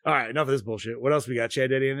all right, enough of this bullshit. What else we got,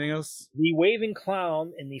 Chad? Anything else? The waving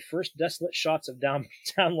clown in the first desolate shots of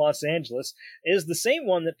downtown Los Angeles is the same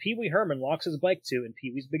one that Pee Wee Herman locks his bike to in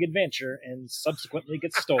Pee Wee's Big Adventure and subsequently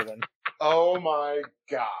gets stolen. Oh my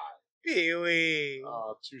God. Pee Wee.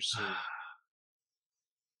 Oh, too soon.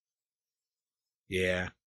 Yeah.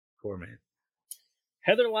 Poor man.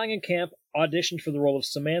 Heather Langenkamp auditioned for the role of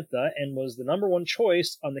Samantha and was the #1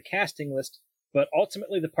 choice on the casting list, but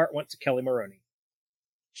ultimately the part went to Kelly Maroney.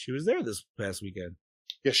 She was there this past weekend.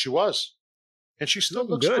 Yes, she was. And she still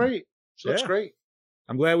looks good. great. She looks great.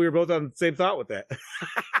 I'm glad we were both on the same thought with that.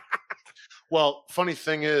 Well, funny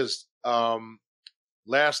thing is,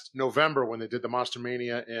 last November when they did the Monster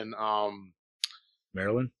Mania in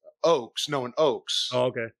Maryland? in Oaks. Oh,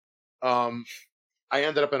 okay. I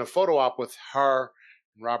ended up in a photo op with her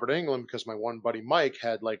and Robert Englund because my one buddy Mike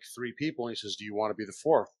had like 3 people, and he says, "Do you want to be the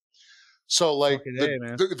 4th?" So like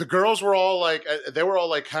the girls were all like, they were all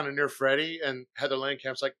like kind of near Freddie, and Heather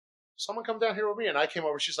Langenkamp's like, "Someone come down here with me," and I came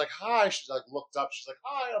over. She's like, "Hi." She's like looked up. She's like,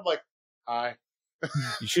 "Hi." I'm like, "Hi."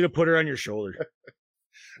 You should have put her on your shoulder.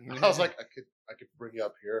 I was like, I could bring you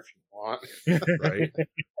up here if you want. Right?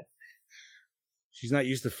 She's not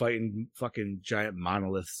used to fighting fucking giant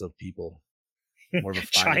monoliths of people. More of a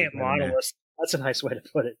giant monolith. That's a nice way to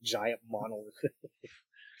put it. Giant monolith.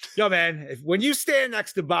 Yo, man, when you stand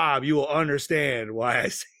next to Bob, you will understand why I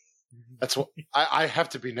say. That's what I have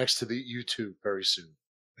to be next to the YouTube very soon.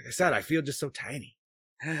 Like I said, I feel just so tiny.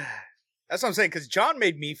 That's what I'm saying, because John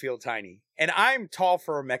made me feel tiny, and I'm tall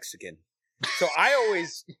for a Mexican, so I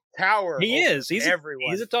always tower. He's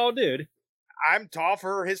everyone. He's a tall dude. I'm tall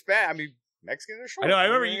for Hispanic. I mean, Mexicans are short. I know. I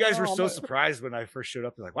remember you guys were so surprised when I first showed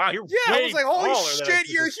up. You're like, "Wow, you're I was like, holy shit,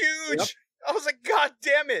 you're huge." Yep. I was like, God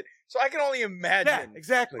damn it! So I can only imagine. Yeah,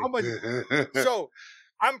 exactly. How much. So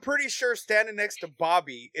I'm pretty sure standing next to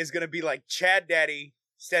Bobby is going to be like Chad Daddy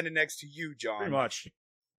standing next to you, John. Pretty much.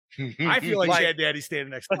 I feel like Chad Daddy standing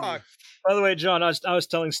next to me. By the way, John, I was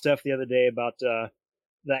telling Steph the other day about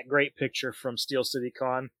that great picture from Steel City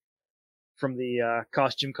Con. from the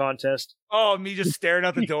costume contest. Oh, me just staring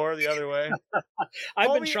out the door the other way.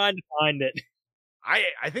 I've been trying to find it.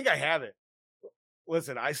 I think I have it.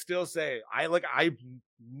 Listen, I still say I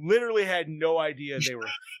literally had no idea they were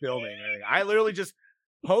filming anything. I literally just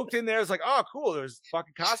poked in there. It's like, oh, cool. There's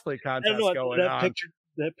fucking cosplay contest going on.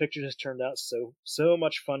 That picture just turned out so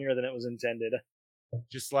much funnier than it was intended.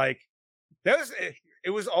 Just like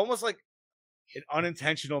it was almost like an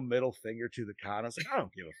unintentional middle finger to the con. I was like, I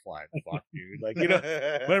don't give a flying fuck, dude. Like,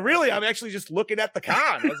 but really, I'm actually just looking at the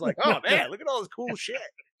con. I was like, oh man, look at all this cool shit.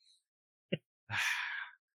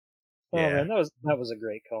 Oh man, that was a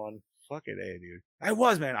great con. Fucking A, dude. I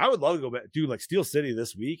was, man. I would love to go back, dude. Like Steel City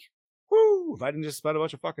this week. Woo! If I didn't just spend a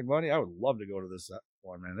bunch of fucking money, I would love to go to this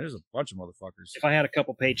one, man. There's a bunch of motherfuckers. If I had a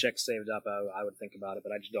couple paychecks saved up, I would think about it,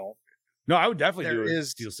 but I just don't. No, I would definitely do it.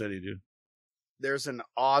 Steel City, dude. There's an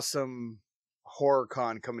awesome horror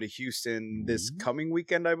con coming to Houston this coming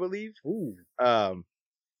weekend, I believe. Ooh.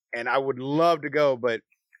 And I would love to go, but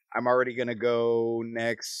I'm already gonna go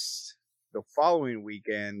the following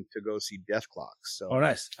weekend to go see Death Clocks. So, oh,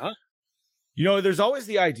 nice. Huh? There's always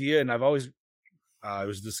the idea, and I've always it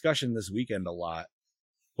was a discussion this weekend a lot,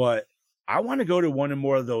 but I want to go to one of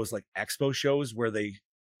more of those like expo shows where they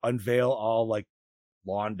unveil all like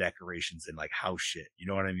lawn decorations and like house shit. You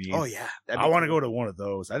know what I mean? Oh yeah, I want to go to one of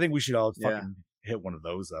those. I think we should all fucking hit one of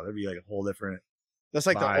those though. That'd be like a whole different. That's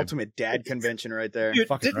like the ultimate dad convention right there. Dude,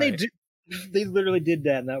 didn't they literally did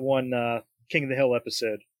that in that one King of the Hill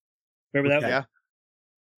episode. Remember that one? Yeah.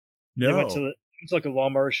 No. They went to it's like a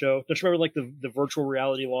lawnmower show. Don't you remember like the virtual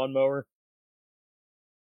reality lawnmower?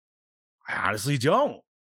 I honestly don't.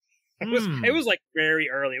 It was like very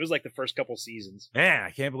early. It was like the first couple seasons. Man, I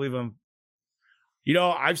can't believe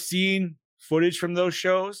I've seen footage from those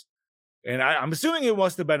shows, and I'm assuming it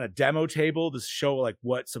must have been a demo table to show like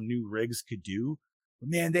what some new rigs could do. But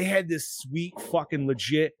man, they had this sweet fucking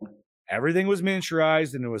legit. Everything was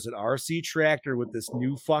miniaturized, and it was an RC tractor with this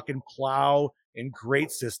new fucking plow and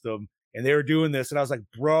grate system. And they were doing this, and I was like,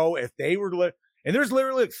 bro, if they were and there's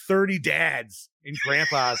literally like 30 dads and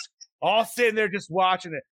grandpas all sitting there just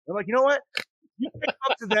watching it. I'm like, you know what? You pick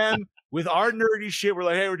up to them with our nerdy shit. We're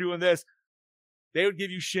like, hey, we're doing this. They would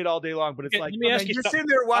give you shit all day long, but it's like, you're sitting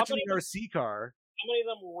there watching an RC car. How many of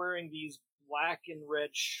them were wearing these black and red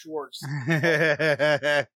shorts?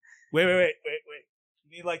 Wait.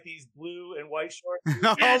 You need like these blue and white shorts?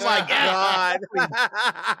 Oh my God.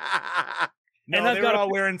 No, and they were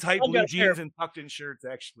all wearing tight blue jeans and tucked in shirts,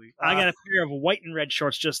 actually. I got a pair of white and red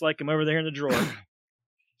shorts just like them over there in the drawer.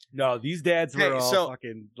 No, these dads were all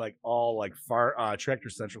fucking like all like tractor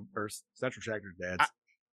central tractor dads.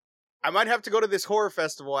 I might have to go to this horror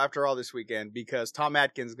festival after all this weekend because Tom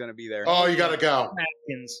Atkins is going to be there. Oh, you got to go.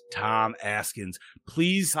 Tom Atkins.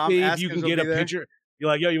 Please, Steve, you can get a picture. You're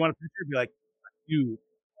like, yo, you want a picture? Be like, you.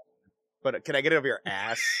 But can I get it over your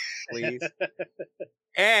ass, please?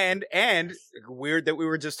 And weird that we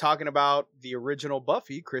were just talking about the original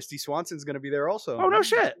Buffy. Christy Swanson's going to be there also. Oh no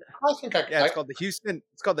shit! I think it's called the Houston.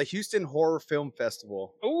 It's called the Houston Horror Film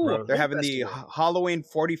Festival. Oh, they're having the Halloween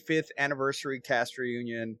 45th anniversary cast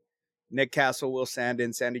reunion. Nick Castle, Will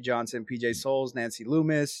Sandin, Sandy Johnson, PJ Souls, Nancy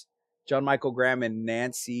Loomis, John Michael Graham, and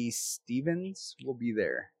Nancy Stevens will be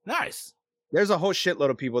there. Nice. There's a whole shitload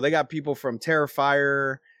of people. They got people from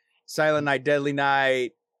Terrifier, Silent Night, Deadly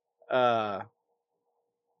Night,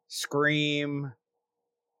 Scream,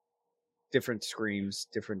 different Screams,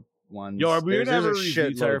 different ones. Yo, are we gonna ever review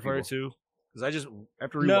Terrifier 2? Because I just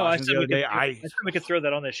after rewatching the other day, I think we could throw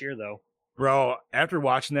that on this year though. Bro, after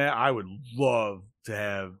watching that, I would love to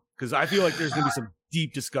have, because I feel like there's gonna be some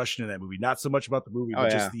deep discussion in that movie. Not so much about the movie,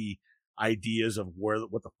 but just the ideas of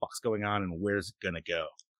what the fuck's going on and where's it gonna go.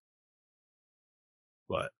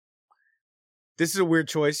 But this is a weird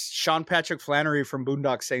choice. Sean Patrick Flannery from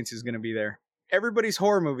Boondock Saints is gonna be there. Everybody's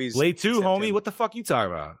horror movies. Blade 2, homie. Him. What the fuck you talking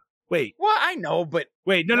about? Wait. Well, I know, but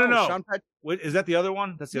wait, no. Sean Wait, is that the other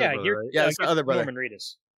one? That's the other brother, right? Yeah, that's the other brother. Norman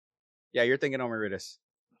Reedus. Yeah, you're thinking Norman Reedus.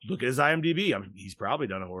 Look at his IMDb. He's probably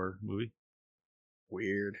done a horror movie.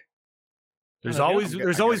 Weird. There's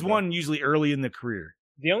always one usually early in the career.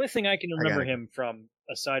 The only thing I can remember him from,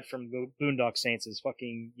 aside from Boondock Saints, is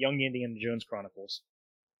fucking Young Indiana Jones Chronicles.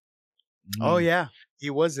 Oh yeah, he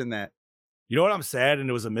was in that. You know what? I'm sad, and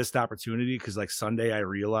it was a missed opportunity because like Sunday I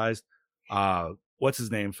realized, what's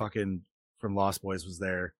his name? Fucking from Lost Boys was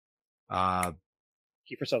there. Kiefer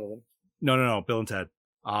Sutherland. No, Bill and Ted.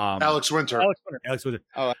 Alex Winter.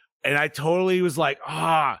 Oh, and I totally was like,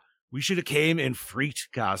 we should have came in freaked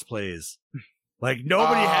cosplays. Like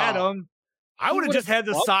nobody had them. I would have just had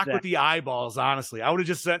the sock with the eyeballs. Honestly, I would have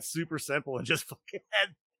just sent super simple and just fucking had.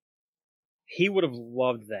 He would have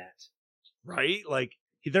loved that. right? Like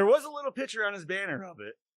there was a little picture on his banner of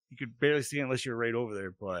it. You could barely see it unless you're right over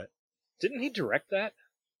there. But Didn't he direct that?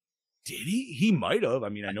 did he? He might have. I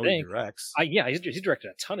mean, I know he think. directs. Yeah, he's directed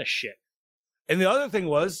a ton of shit. And the other thing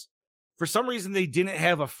was, for some reason, they didn't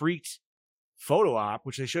have a freaked photo op,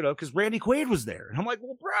 which they should have, because Randy Quaid was there. And I'm like,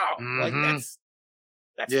 well, bro, like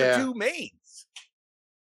that's the two mains.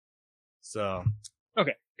 So,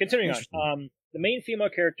 okay, continuing on. The main female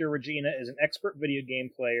character, Regina, is an expert video game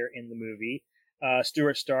player in the movie.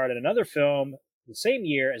 Stewart starred in another film the same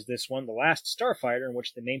year as this one, The Last Starfighter, in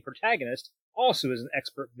which the main protagonist also is an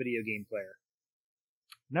expert video game player.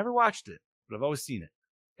 never watched it, but I've always seen it.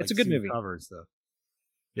 It's a good movie. Cover and stuff.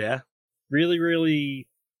 Yeah. Really, really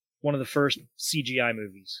one of the first CGI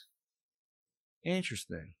movies.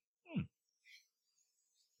 Interesting.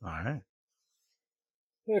 All right.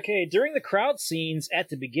 Okay, during the crowd scenes at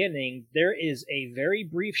the beginning, there is a very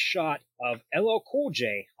brief shot of LL Cool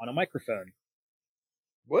J on a microphone.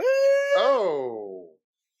 What? Oh.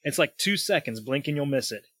 It's like 2 seconds. Blink and you'll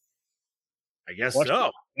miss it. I guess Watch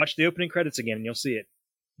so. Watch the opening credits again and you'll see it.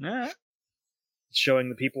 All right. It's showing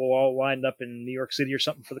the people all lined up in New York City or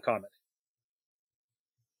something for the Comet.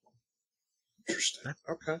 Interesting.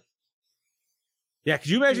 Okay. Yeah, could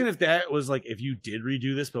you imagine if that was like, if you did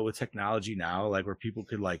redo this, but with technology now, like where people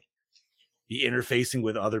could like be interfacing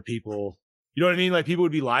with other people? You know what I mean? Like people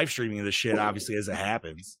would be live streaming this shit, obviously, as it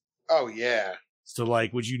happens. Oh, yeah. So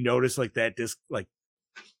like, would you notice like that disc, like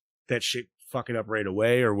that shit fucking up right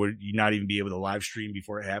away? Or would you not even be able to live stream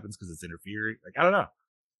before it happens because it's interfering? Like, I don't know.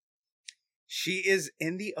 She is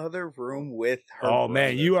in the other room with her. Oh,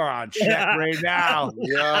 man, you are on check right now.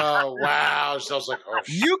 Yo, wow. Sounds like, oh,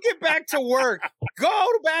 shit. You get back to work. Go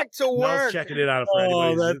back to Mel's work. checking it out for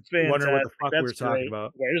anybody that's who's wondering what the fantastic. fuck we were That's talking great.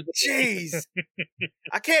 about. Where's the Jeez.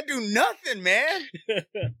 I can't do nothing, man.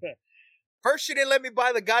 First, she didn't let me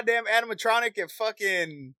buy the goddamn animatronic at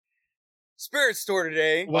fucking Spirit Store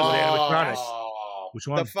today. What was the animatronic? Oh. Which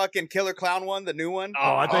one? The fucking Killer Clown one, the new one.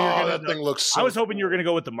 Oh, I thought you were Oh, gonna. that thing looks so I was hoping you were cool. gonna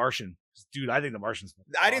go with the Martian, dude. I think the Martian's.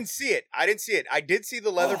 I didn't see it. I did see the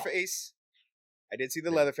Leatherface. I did see the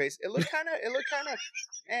Leatherface. It looked kind of,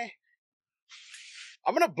 eh.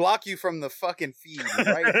 I'm gonna block you from the fucking feed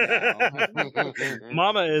right now.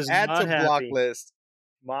 Mama is Add not to happy. block list.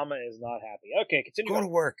 Mama is not happy. Okay, continue. Go to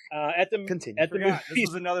work. At the Continue. at the Forgot. This movies.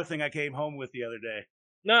 was another thing I came home with the other day.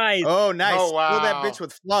 Nice. Oh, nice. Oh, wow. Fill that bitch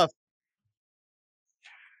with fluff.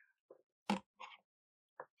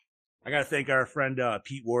 I gotta thank our friend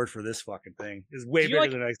Pete Ward for this fucking thing. It's way Do you bigger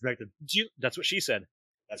like- than I expected. That's what she said.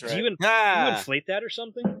 That's Do you, you Ah. inflate that or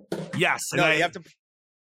something? Yes. and No, I- you have to.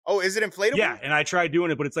 Oh, is it inflatable? Yeah, and I tried doing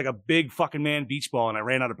it, but it's like a big fucking man beach ball, and I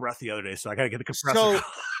ran out of breath the other day, so I gotta get the compressor.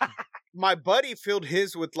 So, my buddy filled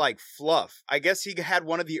his with like fluff. I guess he had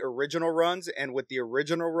one of the original runs, and with the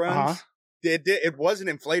original runs, it wasn't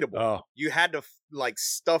inflatable. Oh, You had to like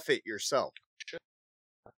stuff it yourself.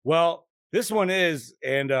 well, this one is,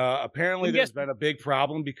 and apparently You there's guessed- been a big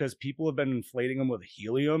problem because people have been inflating them with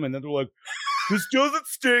helium, and then they're like, "This doesn't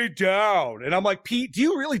stay down," and I'm like, "Pete, do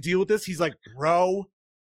you really deal with this?" He's like, "Bro,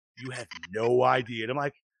 you have no idea." And I'm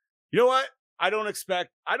like, "You know what? I don't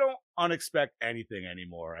unexpect anything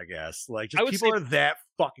anymore, I guess. Like, I just would people say- are that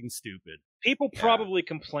fucking stupid." People Yeah. probably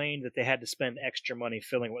complained that they had to spend extra money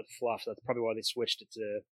filling it with fluff. That's probably why they switched it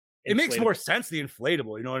to. It makes more inflatable. sense, the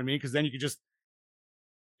inflatable, you know what I mean? Because then you could just,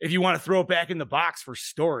 if you want to throw it back in the box for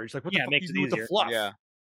storage, like what Yeah, the it fuck makes do it you do with the easier. fluff? Yeah.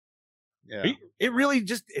 Yeah. It really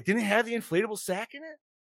just, it didn't have the inflatable sack in it?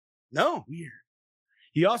 No. Weird.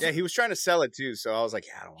 He also, Yeah, he was trying to sell it too, so I was like,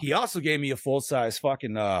 yeah, I don't want he also gave me a full-size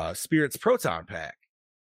fucking Spirits Proton pack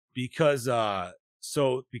because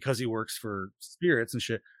because he works for Spirits and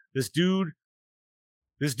shit. This dude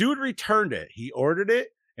returned it. He ordered it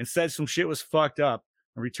and said some shit was fucked up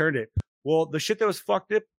and returned it. Well, the shit that was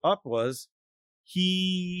fucked up was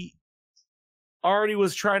he already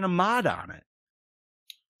was trying to mod on it.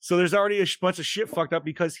 So there's already a bunch of shit fucked up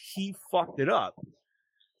because he fucked it up.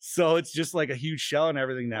 So it's just like a huge shell and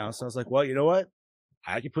everything now. So I was like, well, you know what?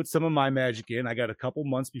 I can put some of my magic in. I got a couple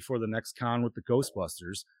months before the next con with the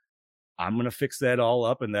Ghostbusters. I'm going to fix that all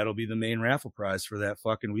up, and that'll be the main raffle prize for that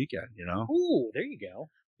fucking weekend, you know? Ooh, there you go.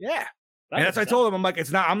 Yeah. And that's what I told him. I'm like,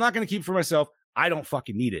 I'm not going to keep it for myself. I don't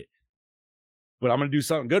fucking need it. But I'm going to do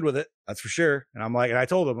something good with it. That's for sure. And I'm like, and I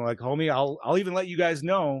told him, I'm like, homie, I'll even let you guys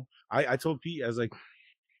know. I told Pete, I was like,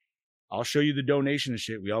 I'll show you the donation and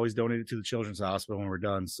shit. We always donate it to the Children's Hospital when we're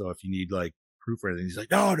done. So if you need like proof or anything, he's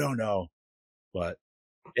like, no. But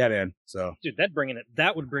yeah, man. So Dude,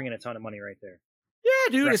 that would bring in a ton of money right there.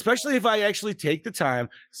 Yeah, dude, Right. especially if I actually take the time,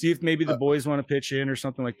 see if maybe the boys want to pitch in or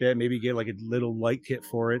something like that. Maybe get like a little light kit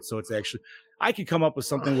for it. So it's actually, I could come up with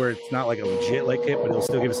something where it's not like a legit light kit, but it'll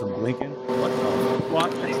still give us some blinking.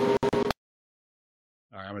 What the fuck?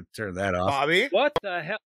 All right, I'm going to turn that off. Bobby, What the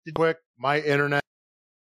hell? Quick, my internet.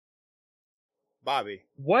 Bobby,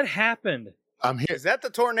 What happened? I'm here. is that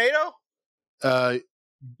the tornado?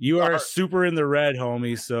 You are super in the red,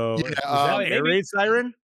 homie. So Yeah, is that an air raid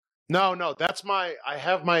siren? No, that's I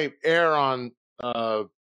have my air on energy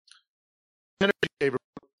saver.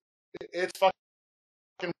 It's fucking.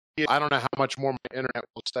 I don't know how much more my internet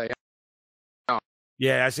will stay.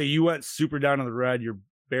 Yeah, I say you went super down in the red. You're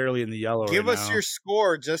barely in the yellow. Give right us now. your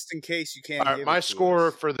score just in case you can't. All right, give my it to score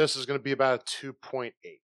us. for this is going to be about a 2.8.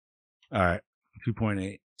 All right,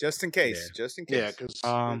 2.8. Just in case. Yeah. Just in case. Yeah, because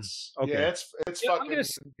okay. yeah, it's Yeah, fucking.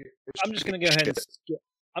 I'm just gonna go ahead and skip.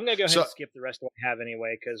 I'm gonna go ahead and skip the rest of what I have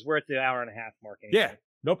anyway, because we're at the hour and a half mark. Anyway. Yeah,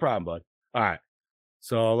 no problem, bud. All right.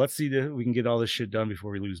 So let's see that we can get all this shit done before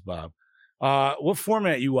we lose Bob. What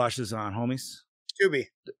format you watch this on, homies? Tubi.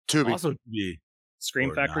 Also Tubi. Scream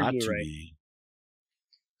Or Factory not Blu-ray. Tubi.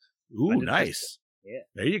 I Ooh, did nice. Yeah.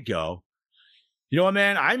 There you go. You know what,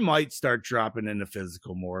 man? I might start dropping into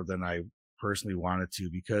physical more than I personally wanted to,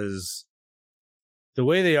 because the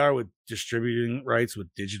way they are with distributing rights with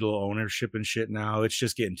digital ownership and shit now, it's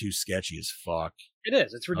just getting too sketchy as fuck. It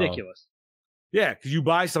is. It's ridiculous. Yeah, because you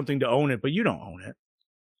buy something to own it, but you don't own it.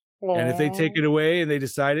 And if they take it away and they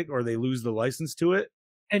decide it, or they lose the license to it,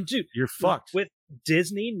 And dude, you're fucked. with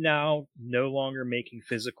Disney now no longer making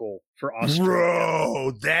physical for Australia.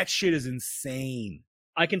 Bro, that shit is insane.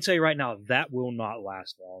 I can tell you right now, that will not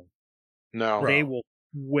last long. No, They will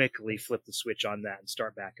quickly flip the switch on that and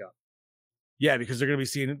start back up. Yeah, because they're gonna be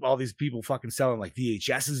seeing all these people fucking selling like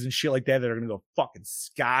VHSs and shit like that are gonna go fucking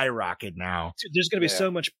skyrocket now. Dude, there's gonna be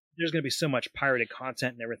so much. There's gonna be so much pirated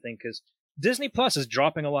content and everything, because Disney Plus is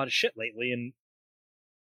dropping a lot of shit lately,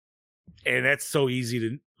 And that's so easy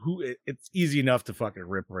to it's easy enough to fucking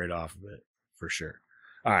rip right off of it for sure.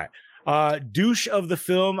 All right. Douche of the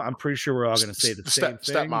film. I'm pretty sure we're all gonna say the same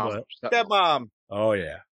thing. Stepmom. But, Stepmom. oh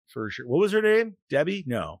yeah, for sure. What was her name? Debbie?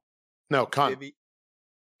 No. No, cunt. Maybe.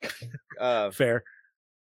 Fair.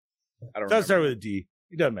 I don't Does know. start with a D.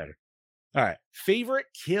 It doesn't matter. All right. Favorite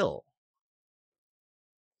kill.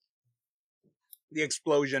 The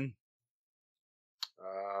explosion.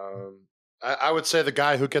 I would say the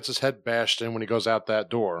guy who gets his head bashed in when he goes out that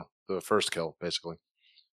door. The first kill, basically.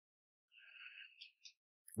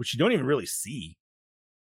 Which you don't even really see.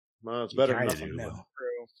 Well, it's You better than kinda nothing. do.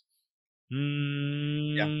 True.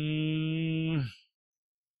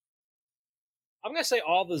 I'm gonna say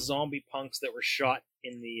all the zombie punks that were shot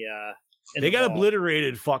in the. They got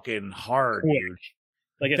obliterated fucking hard, dude.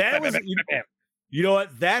 Like That was, you know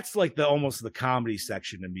what? That's like almost the comedy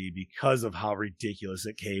section to me, because of how ridiculous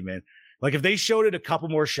it came in. Like if they showed it a couple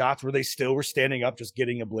more shots where they still were standing up, just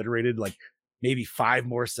getting obliterated, like maybe 5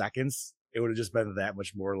 more seconds, it would have just been that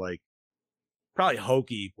much more like probably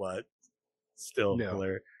hokey, but still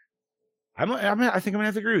hilarious. I think I'm gonna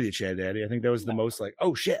have to agree with you, Chad Daddy. I think that was the most like,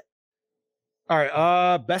 oh shit. All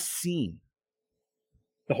right, best scene.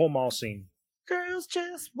 The whole mall scene. Girls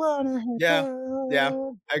just wanna have Yeah. fun. Yeah.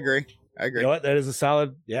 I agree. You know what? That is a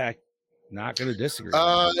solid. Yeah, not gonna disagree.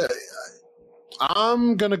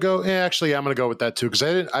 I'm gonna go. Actually, I'm gonna go with that too, because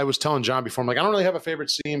I was telling John before. I'm like, I don't really have a favorite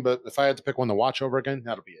scene, but if I had to pick one to watch over again,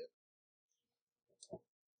 that'll be it.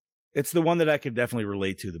 It's the one that I could definitely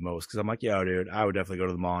relate to the most, because I'm like, yo, dude, I would definitely go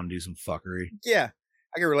to the mall and do some fuckery. Yeah.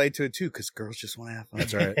 I can relate to it too, because girls just want to have fun.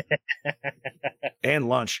 That's right. And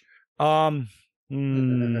lunch.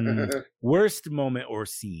 Worst moment or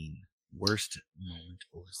scene. Worst moment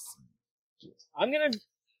or scene. I'm gonna.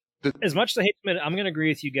 As much as I hate to admit it, I'm gonna agree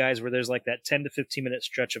with you guys where there's like that 10 to 15 minute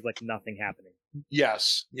stretch of like nothing happening.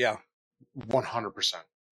 Yes. Yeah. 100%.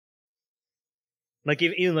 Like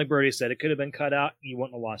even like Brody said, it could have been cut out. You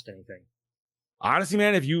wouldn't have lost anything. Honestly,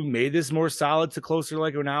 man, if you made this more solid to closer to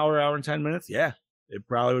like an hour and 10 minutes, yeah, it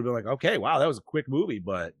probably would have been like, okay, wow, that was a quick movie,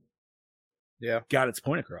 but yeah, got its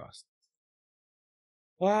point across.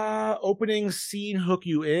 Opening scene hook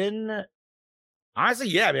you in. Honestly,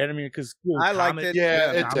 yeah, man. I mean, because I liked it.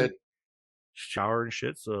 Yeah, it did. Shower and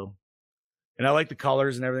shit. So, and I like the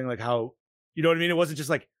colors and everything. Like how, you know what I mean? It wasn't just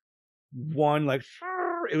like one, like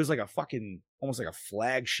it was like a fucking almost like a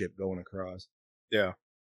flagship going across. Yeah.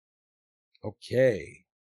 Okay.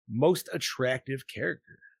 Most attractive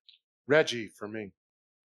character. Reggie for me.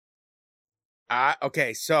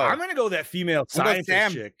 Okay, so I'm gonna go that female We'll go scientist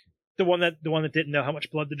Sam. chick. The one that didn't know how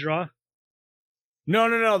much blood to draw.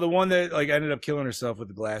 No. The one that like ended up killing herself with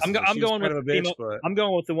the glasses. I'm She was going kind with of a bitch, but I'm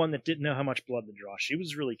going with the one that didn't know how much blood to draw. She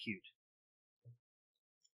was really cute.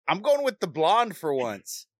 I'm going with the blonde for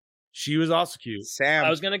once. she was also cute. Sam. I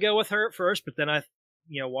was gonna go with her at first, but then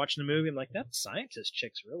watching the movie, I'm like, that scientist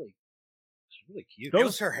chick's she's really cute. It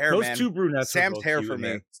was her hair, those man. two brunettes. Sam's are both hair cute for in me.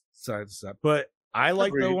 that side to side. But I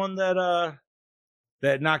like the Agreed. one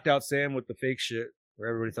that knocked out Sam with the fake shit, where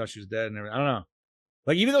everybody thought she was dead and everything. I don't know.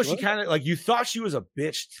 Like even though she kind of like you thought she was a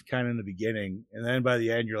bitch kind of in the beginning, and then by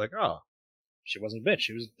the end you're like, oh, She wasn't a bitch.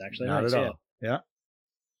 She was actually not nice. at all. Yeah.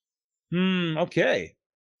 Okay.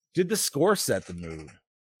 Did the score set the mood?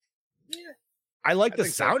 Yeah. I like I the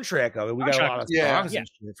think so. soundtrack of it. We got a Soundtrack lot of was good. songs Yeah. and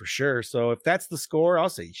shit for sure. So if that's the score, I'll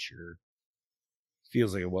say sure.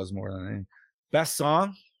 Feels like it was more than anything. Best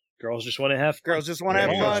song? Girls just want to have Girls just want to Yeah.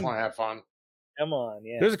 have I just fun. want to have fun. Come on,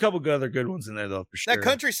 yeah. There's a couple other good ones in there though, for sure. That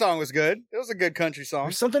country song was good. It was a good country song.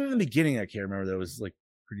 There's something in the beginning I can't remember that was like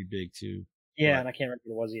pretty big too. Yeah, But and I can't remember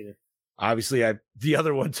what it was either. obviously, the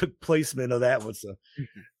other one took placement of that one. So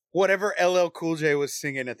Whatever LL Cool J was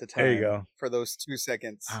singing at the time. There you go. For those 2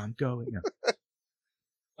 seconds. I'm going.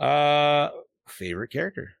 Favorite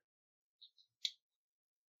character?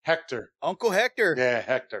 Hector. Uncle Hector. Yeah,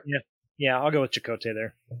 Hector. Yeah, I'll go with Chakotay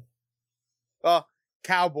there.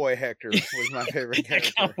 Cowboy Hector was my favorite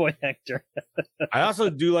character. Cowboy Hector. I also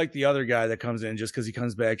do like the other guy that comes in just because he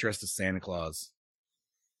comes back dressed as Santa Claus.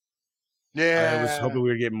 Yeah. I was hoping we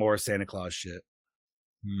would get more Santa Claus shit.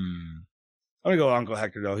 I'm gonna go Uncle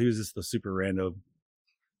Hector though. He was just the super random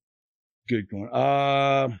good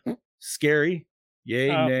one. Scary. Yay,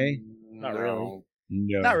 nay. Not really.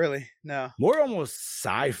 No. Not really. No. More almost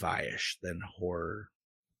sci-fi-ish than horror.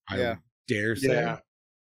 I Yeah. would dare say. Yeah.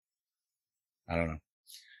 I don't know.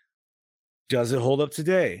 Does it hold up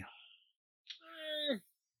today?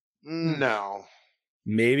 No.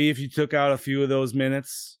 Maybe if you took out a few of those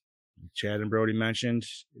minutes, Chad and Brody mentioned,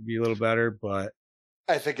 it'd be a little better. But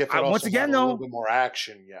I think if it once also again, had a though, little bit more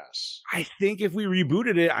action, yes. I think if we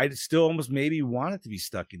rebooted it, I'd still almost maybe want it to be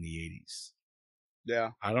stuck in the 80s.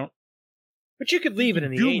 Yeah. I don't But you could leave it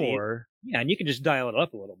in the do 80s. more. Yeah, and you can just dial it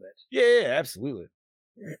up a little bit. Yeah, absolutely.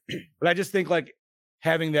 But I just think like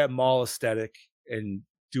having that mall aesthetic and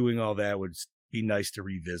doing all that would be nice to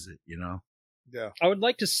revisit, you know? Yeah. I would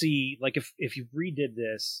like to see, like, if you redid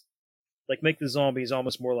this, like, make the zombies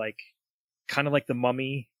almost more like, kind of like the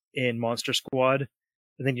Mummy in Monster Squad,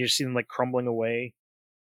 and then you just see them, like, crumbling away.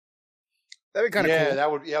 That'd be kind of Yeah, cool.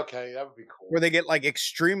 that would be okay. That would be cool. Where they get like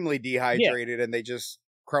extremely dehydrated and they just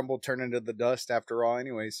crumble, turn into the dust after all,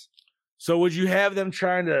 anyways. So would you have them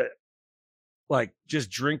trying to like just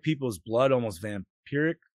drink people's blood almost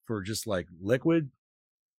vampiric for just like liquid?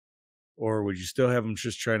 Or would you still have them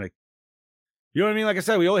just trying to, you know what I mean? Like I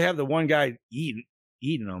said, we only have the one guy eating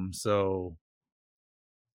them. So,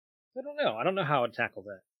 I don't know. I don't know how I'd tackle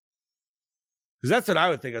that. because that's what I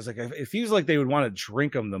would think. I was like, it feels like they would want to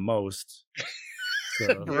drink them the most.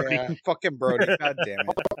 So, Brody. Yeah. Fucking Brody. God damn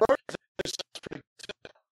it.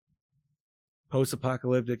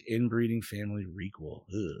 post-apocalyptic inbreeding family requel.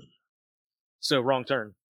 Ugh. So, wrong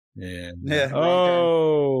turn. Yeah. Yeah,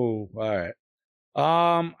 Oh, all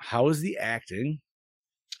right. How is the acting?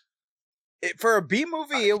 For a B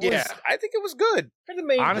movie, it was. Yeah. I think it was good. For the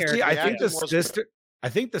main Honestly, character. I think the acting was sister. I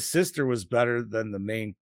think the sister was better than the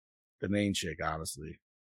main chick. Honestly,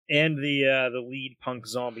 And the lead punk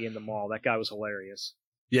zombie in the mall. That guy was hilarious.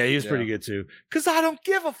 yeah, he was pretty good too. Cause I don't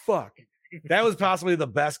give a fuck. That was possibly the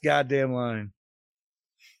best goddamn line.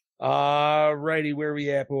 Righty, where we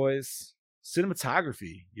at, boys?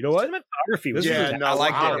 Cinematography. You know what? Cinematography was This Yeah, was- no, I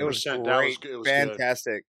liked it. It was 100%. great. That was good. It was good.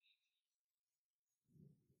 Fantastic.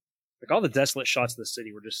 like all the desolate shots of the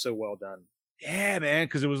city were just so well done. Yeah, man.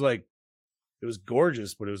 Cause it was like, it was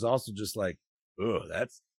gorgeous, but it was also just like, oh,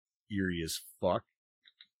 that's eerie as fuck.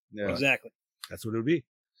 Yeah. Exactly. That's what it would be.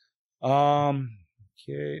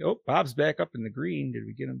 Okay. Oh, Bob's back up in the green. Did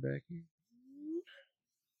we get him back here?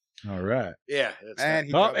 All right. Yeah. It's And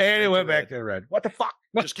he Oh, dropped and it straight went to back red. to red. What the fuck?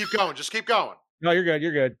 just keep going. Just keep going. No, you're good.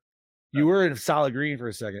 You're good. You were in solid green for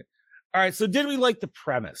a second. All right. So did we like the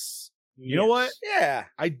premise? You know what? Yeah.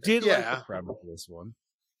 I did like Yeah. the premise of this one.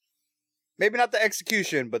 Maybe not the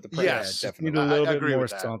execution, but the premise. Yes. Need Definitely. a little I bit agree more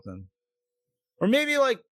with that. something. Or maybe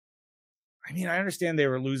like, I mean, I understand they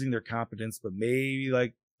were losing their competence, but maybe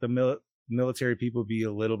like the military people be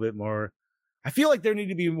a little bit more. I feel like there need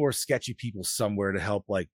to be more sketchy people somewhere to help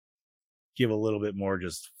like give a little bit more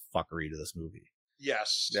just fuckery to this movie.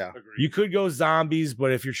 Yes. Yeah. Agreed. You could go zombies,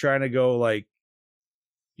 but if you're trying to go like,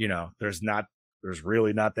 you know, there's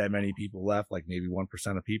really not that many people left, like maybe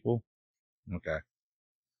 1% of people. Okay.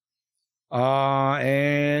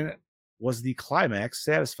 And was the climax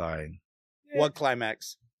satisfying? What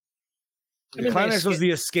climax? The climax was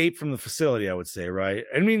the escape from the facility, I would say, right?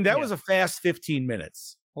 I mean, that was a fast 15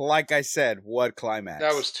 minutes. Like I said, what climax?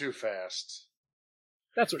 That was too fast.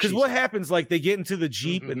 That's what. Because what happens? Like they get into the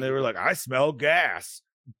Jeep and they were like, "I smell gas."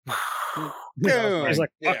 He's like,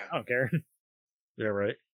 Yeah. I don't care. Yeah,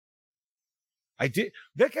 right. I did.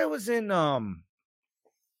 That guy was in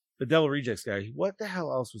the Devil Rejects guy. What the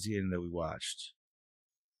hell else was he in that we watched?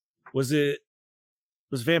 It was a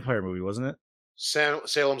vampire movie, wasn't it?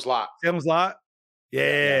 Salem's Lot. Salem's Lot?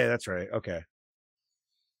 Yeah, that's right. Okay.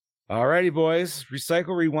 Alrighty, boys.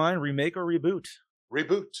 Recycle, rewind, remake, or reboot?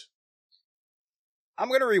 Reboot. I'm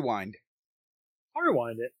going to rewind. I'll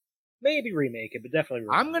rewind it. Maybe remake it, but definitely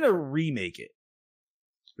rewind I'm going to remake it,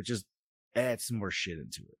 but just add some more shit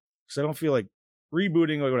into it. Because I don't feel like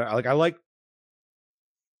rebooting. Like I like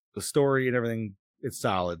the story and everything. It's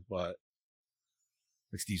solid, but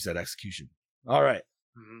like Steve said, execution. All right.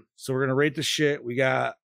 So we're going to rate the shit. We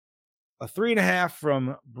got a 3.5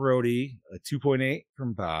 from Brody, a 2.8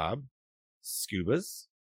 from Bob. Scubas.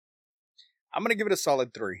 I'm going to give it a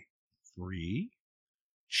solid 3. 3.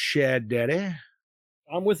 Chad Daddy.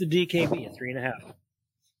 I'm with the DKB at 3.5.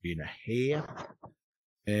 3.5.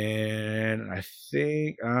 And I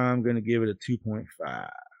think I'm going to give it a 2.5.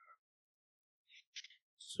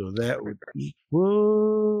 So that would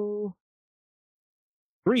equal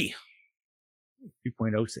 3.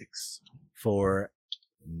 2.06 for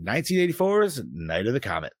 1984's Night of the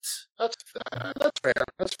Comet. That's fair.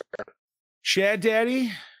 That's fair. Chad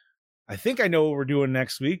Daddy, I think I know what we're doing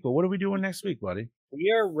next week, but what are we doing next week, buddy?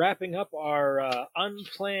 We are wrapping up our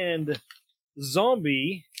unplanned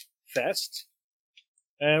zombie fest.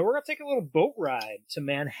 We're going to take a little boat ride to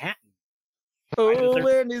Manhattan. Oh,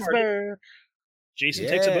 Williamsburg. Jason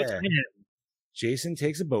takes a boat to Manhattan. Jason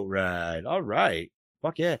takes a boat ride. All right.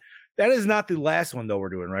 Fuck yeah. That is not the last one, though, we're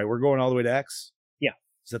doing, right? We're going all the way to X? Yeah.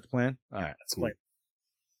 Is that the plan? All right. That's Cool. the plan.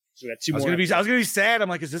 So we got 2 I was more. gonna be sad. I'm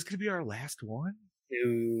like, is this gonna be our last one?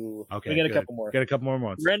 Ooh. Okay. We got good. a couple more. Got a couple more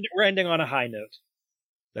months. We're ending on a high note.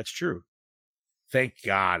 That's true. Thank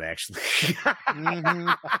God, actually.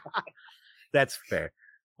 Mm-hmm. That's fair.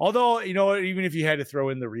 Although, you know what, even if you had to throw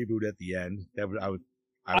in the reboot at the end, that would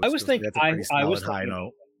I was thinking that's a pretty I was solid high thinking,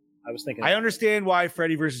 note. I was thinking I understand why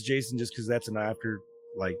Freddy versus Jason, just because that's an after,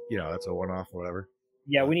 like, you know, that's a one-off or whatever.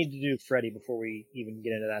 Yeah, we need to do Freddy before we even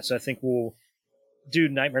get into that. So I think we'll do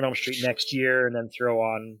Nightmare on Elm Street next year and then throw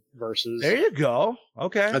on Versus. There you go.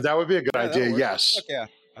 Okay. That would be a good idea. that'll work. Yes. Fuck yeah.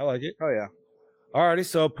 I like it. Oh, yeah. Alrighty,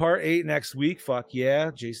 so part 8 next week. Fuck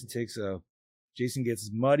yeah. Jason gets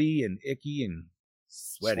muddy and icky and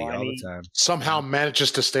sweaty all the time. Somehow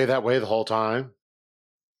manages to stay that way the whole time.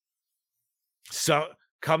 So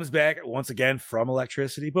comes back once again from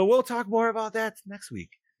electricity, but we'll talk more about that next week.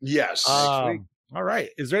 Yes. Next week. All right.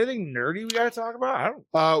 Is there anything nerdy we got to talk about? I don't.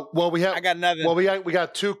 Well, we have. I got nothing. Well, we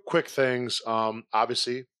got 2 quick things.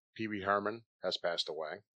 Obviously, Pee Wee Herman has passed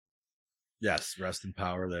away. Yes, rest in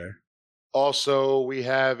power there. Also, we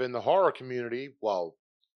have in the horror community, well,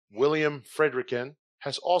 William Friedkin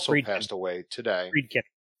has also passed away today.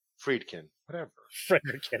 Friedkin, whatever.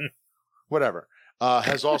 Whatever.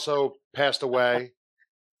 Has also passed away.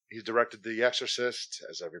 He directed The Exorcist,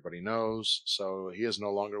 as everybody knows, so he is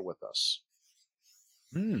no longer with us.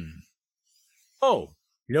 Oh,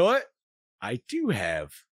 you know what? I do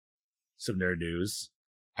have some nerd news.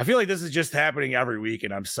 I feel like this is just happening every week,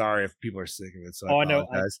 and I'm sorry if people are sick of it. So I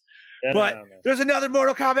apologize. But there's another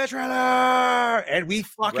Mortal Kombat trailer, and we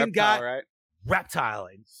fucking got Reptile,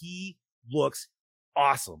 and he looks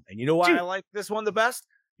awesome. And you know why I like this one the best?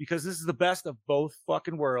 Because this is the best of both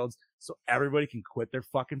fucking worlds, so everybody can quit their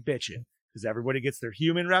fucking bitching. Because everybody gets their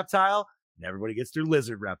human reptile, and everybody gets their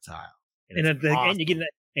lizard reptile. And you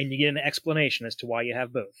get an explanation as to why you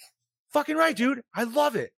have both. Fucking right, dude. I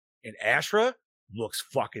love it. And Ashra looks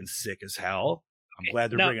fucking sick as hell. I'm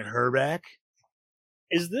glad they're bringing her back.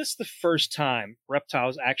 Is this the first time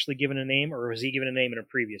Reptile's actually given a name, or was he given a name in a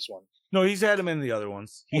previous one? No, he's had him in the other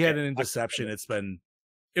ones. He had it in Deception.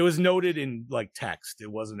 It was noted in like text. It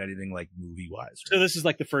wasn't anything like movie wise. Right? So this is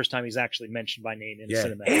like the first time he's actually mentioned by name in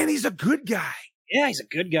cinema. And he's a good guy. Yeah, he's a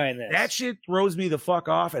good guy in this. That shit throws me the fuck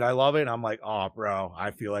off, and I love it. And I'm like, oh, bro,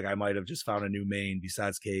 I feel like I might have just found a new main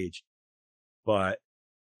besides Cage. And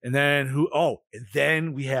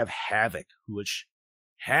then we have Havoc, which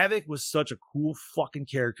Havoc was such a cool fucking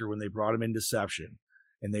character when they brought him in Deception.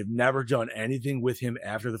 And they've never done anything with him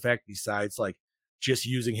after the fact besides like just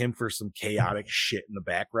using him for some chaotic shit in the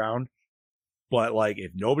background. But like,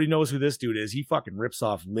 if nobody knows who this dude is, he fucking rips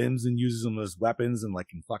off limbs and uses them as weapons and like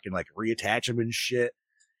can fucking like reattach them and shit.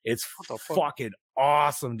 It's fucking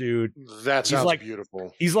awesome, dude. That sounds like-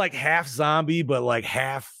 beautiful. He's like half zombie, but like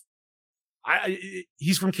half.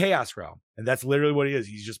 He's from Chaos Realm, and that's literally what he is.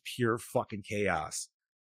 He's just pure fucking chaos,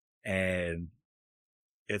 and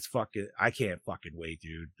it's fucking. I can't fucking wait,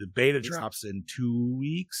 dude. The beta drops in 2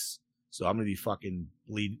 weeks, so I'm gonna be fucking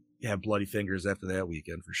have bloody fingers after that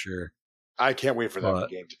weekend for sure. I can't wait for that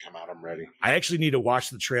game to come out. I'm ready. I actually need to watch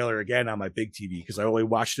the trailer again on my big TV because I only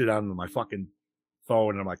watched it on my fucking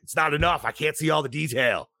phone, and I'm like, it's not enough. I can't see all the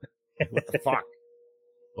detail. What the fuck?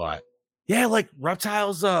 But yeah, like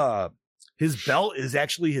Reptile's his belt is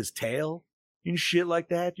actually his tail and shit like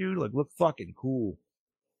that, dude. Like, look fucking cool.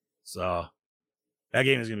 So that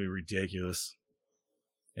game is gonna be ridiculous.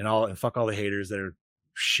 And fuck all the haters that are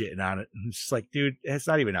shitting on it. It's just like, dude, it's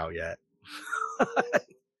not even out yet.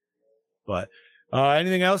 But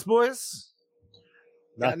anything else, boys?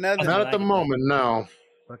 Not at the moment, no.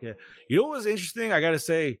 Okay. You know what was interesting? I gotta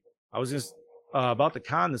say, I was just about the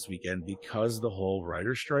con this weekend because of the whole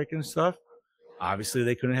writer strike and stuff. Obviously,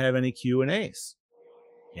 they couldn't have any Q&As.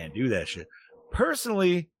 Can't do that shit.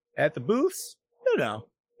 Personally, at the booths, you know,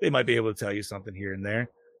 they might be able to tell you something here and there,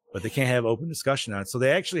 but they can't have open discussion on it. So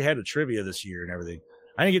they actually had a trivia this year and everything.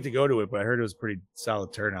 I didn't get to go to it, but I heard it was a pretty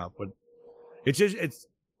solid turnout. But it's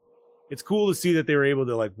cool to see that they were able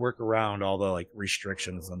to like work around all the like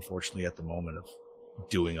restrictions, unfortunately, at the moment of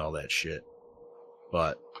doing all that shit.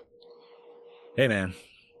 But hey, man.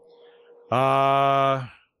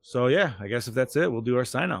 So yeah, I guess if that's it, we'll do our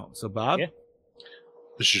sign out. So Bob,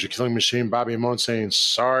 This is your Killing Machine, Bobby Amon, saying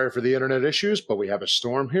sorry for the internet issues, but we have a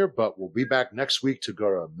storm here. But we'll be back next week to go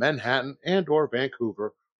to Manhattan and/or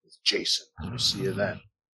Vancouver with Jason. We'll see you then.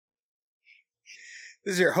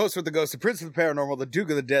 This is your host with the ghost, the Prince of the Paranormal, the Duke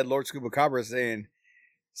of the Dead, Lord Scuba Cabra, saying,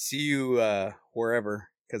 see you wherever,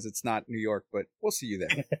 because it's not New York, but we'll see you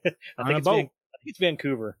there. I think it's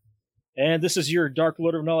Vancouver. And this is your Dark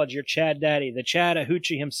Lord of Knowledge, your Chad Daddy, the Chad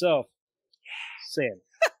Ahuchi himself, saying,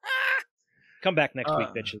 come back next week,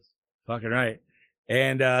 bitches. Fucking right.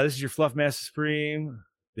 And this is your Fluff Master Supreme,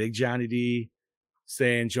 Big Johnny D,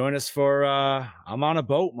 saying, join us for I'm on a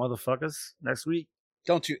boat, motherfuckers, next week.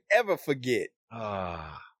 Don't you ever forget.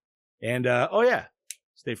 And oh yeah,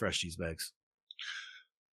 stay fresh, cheese bags.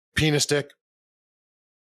 Penis dick.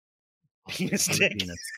 Penis dick. Penis.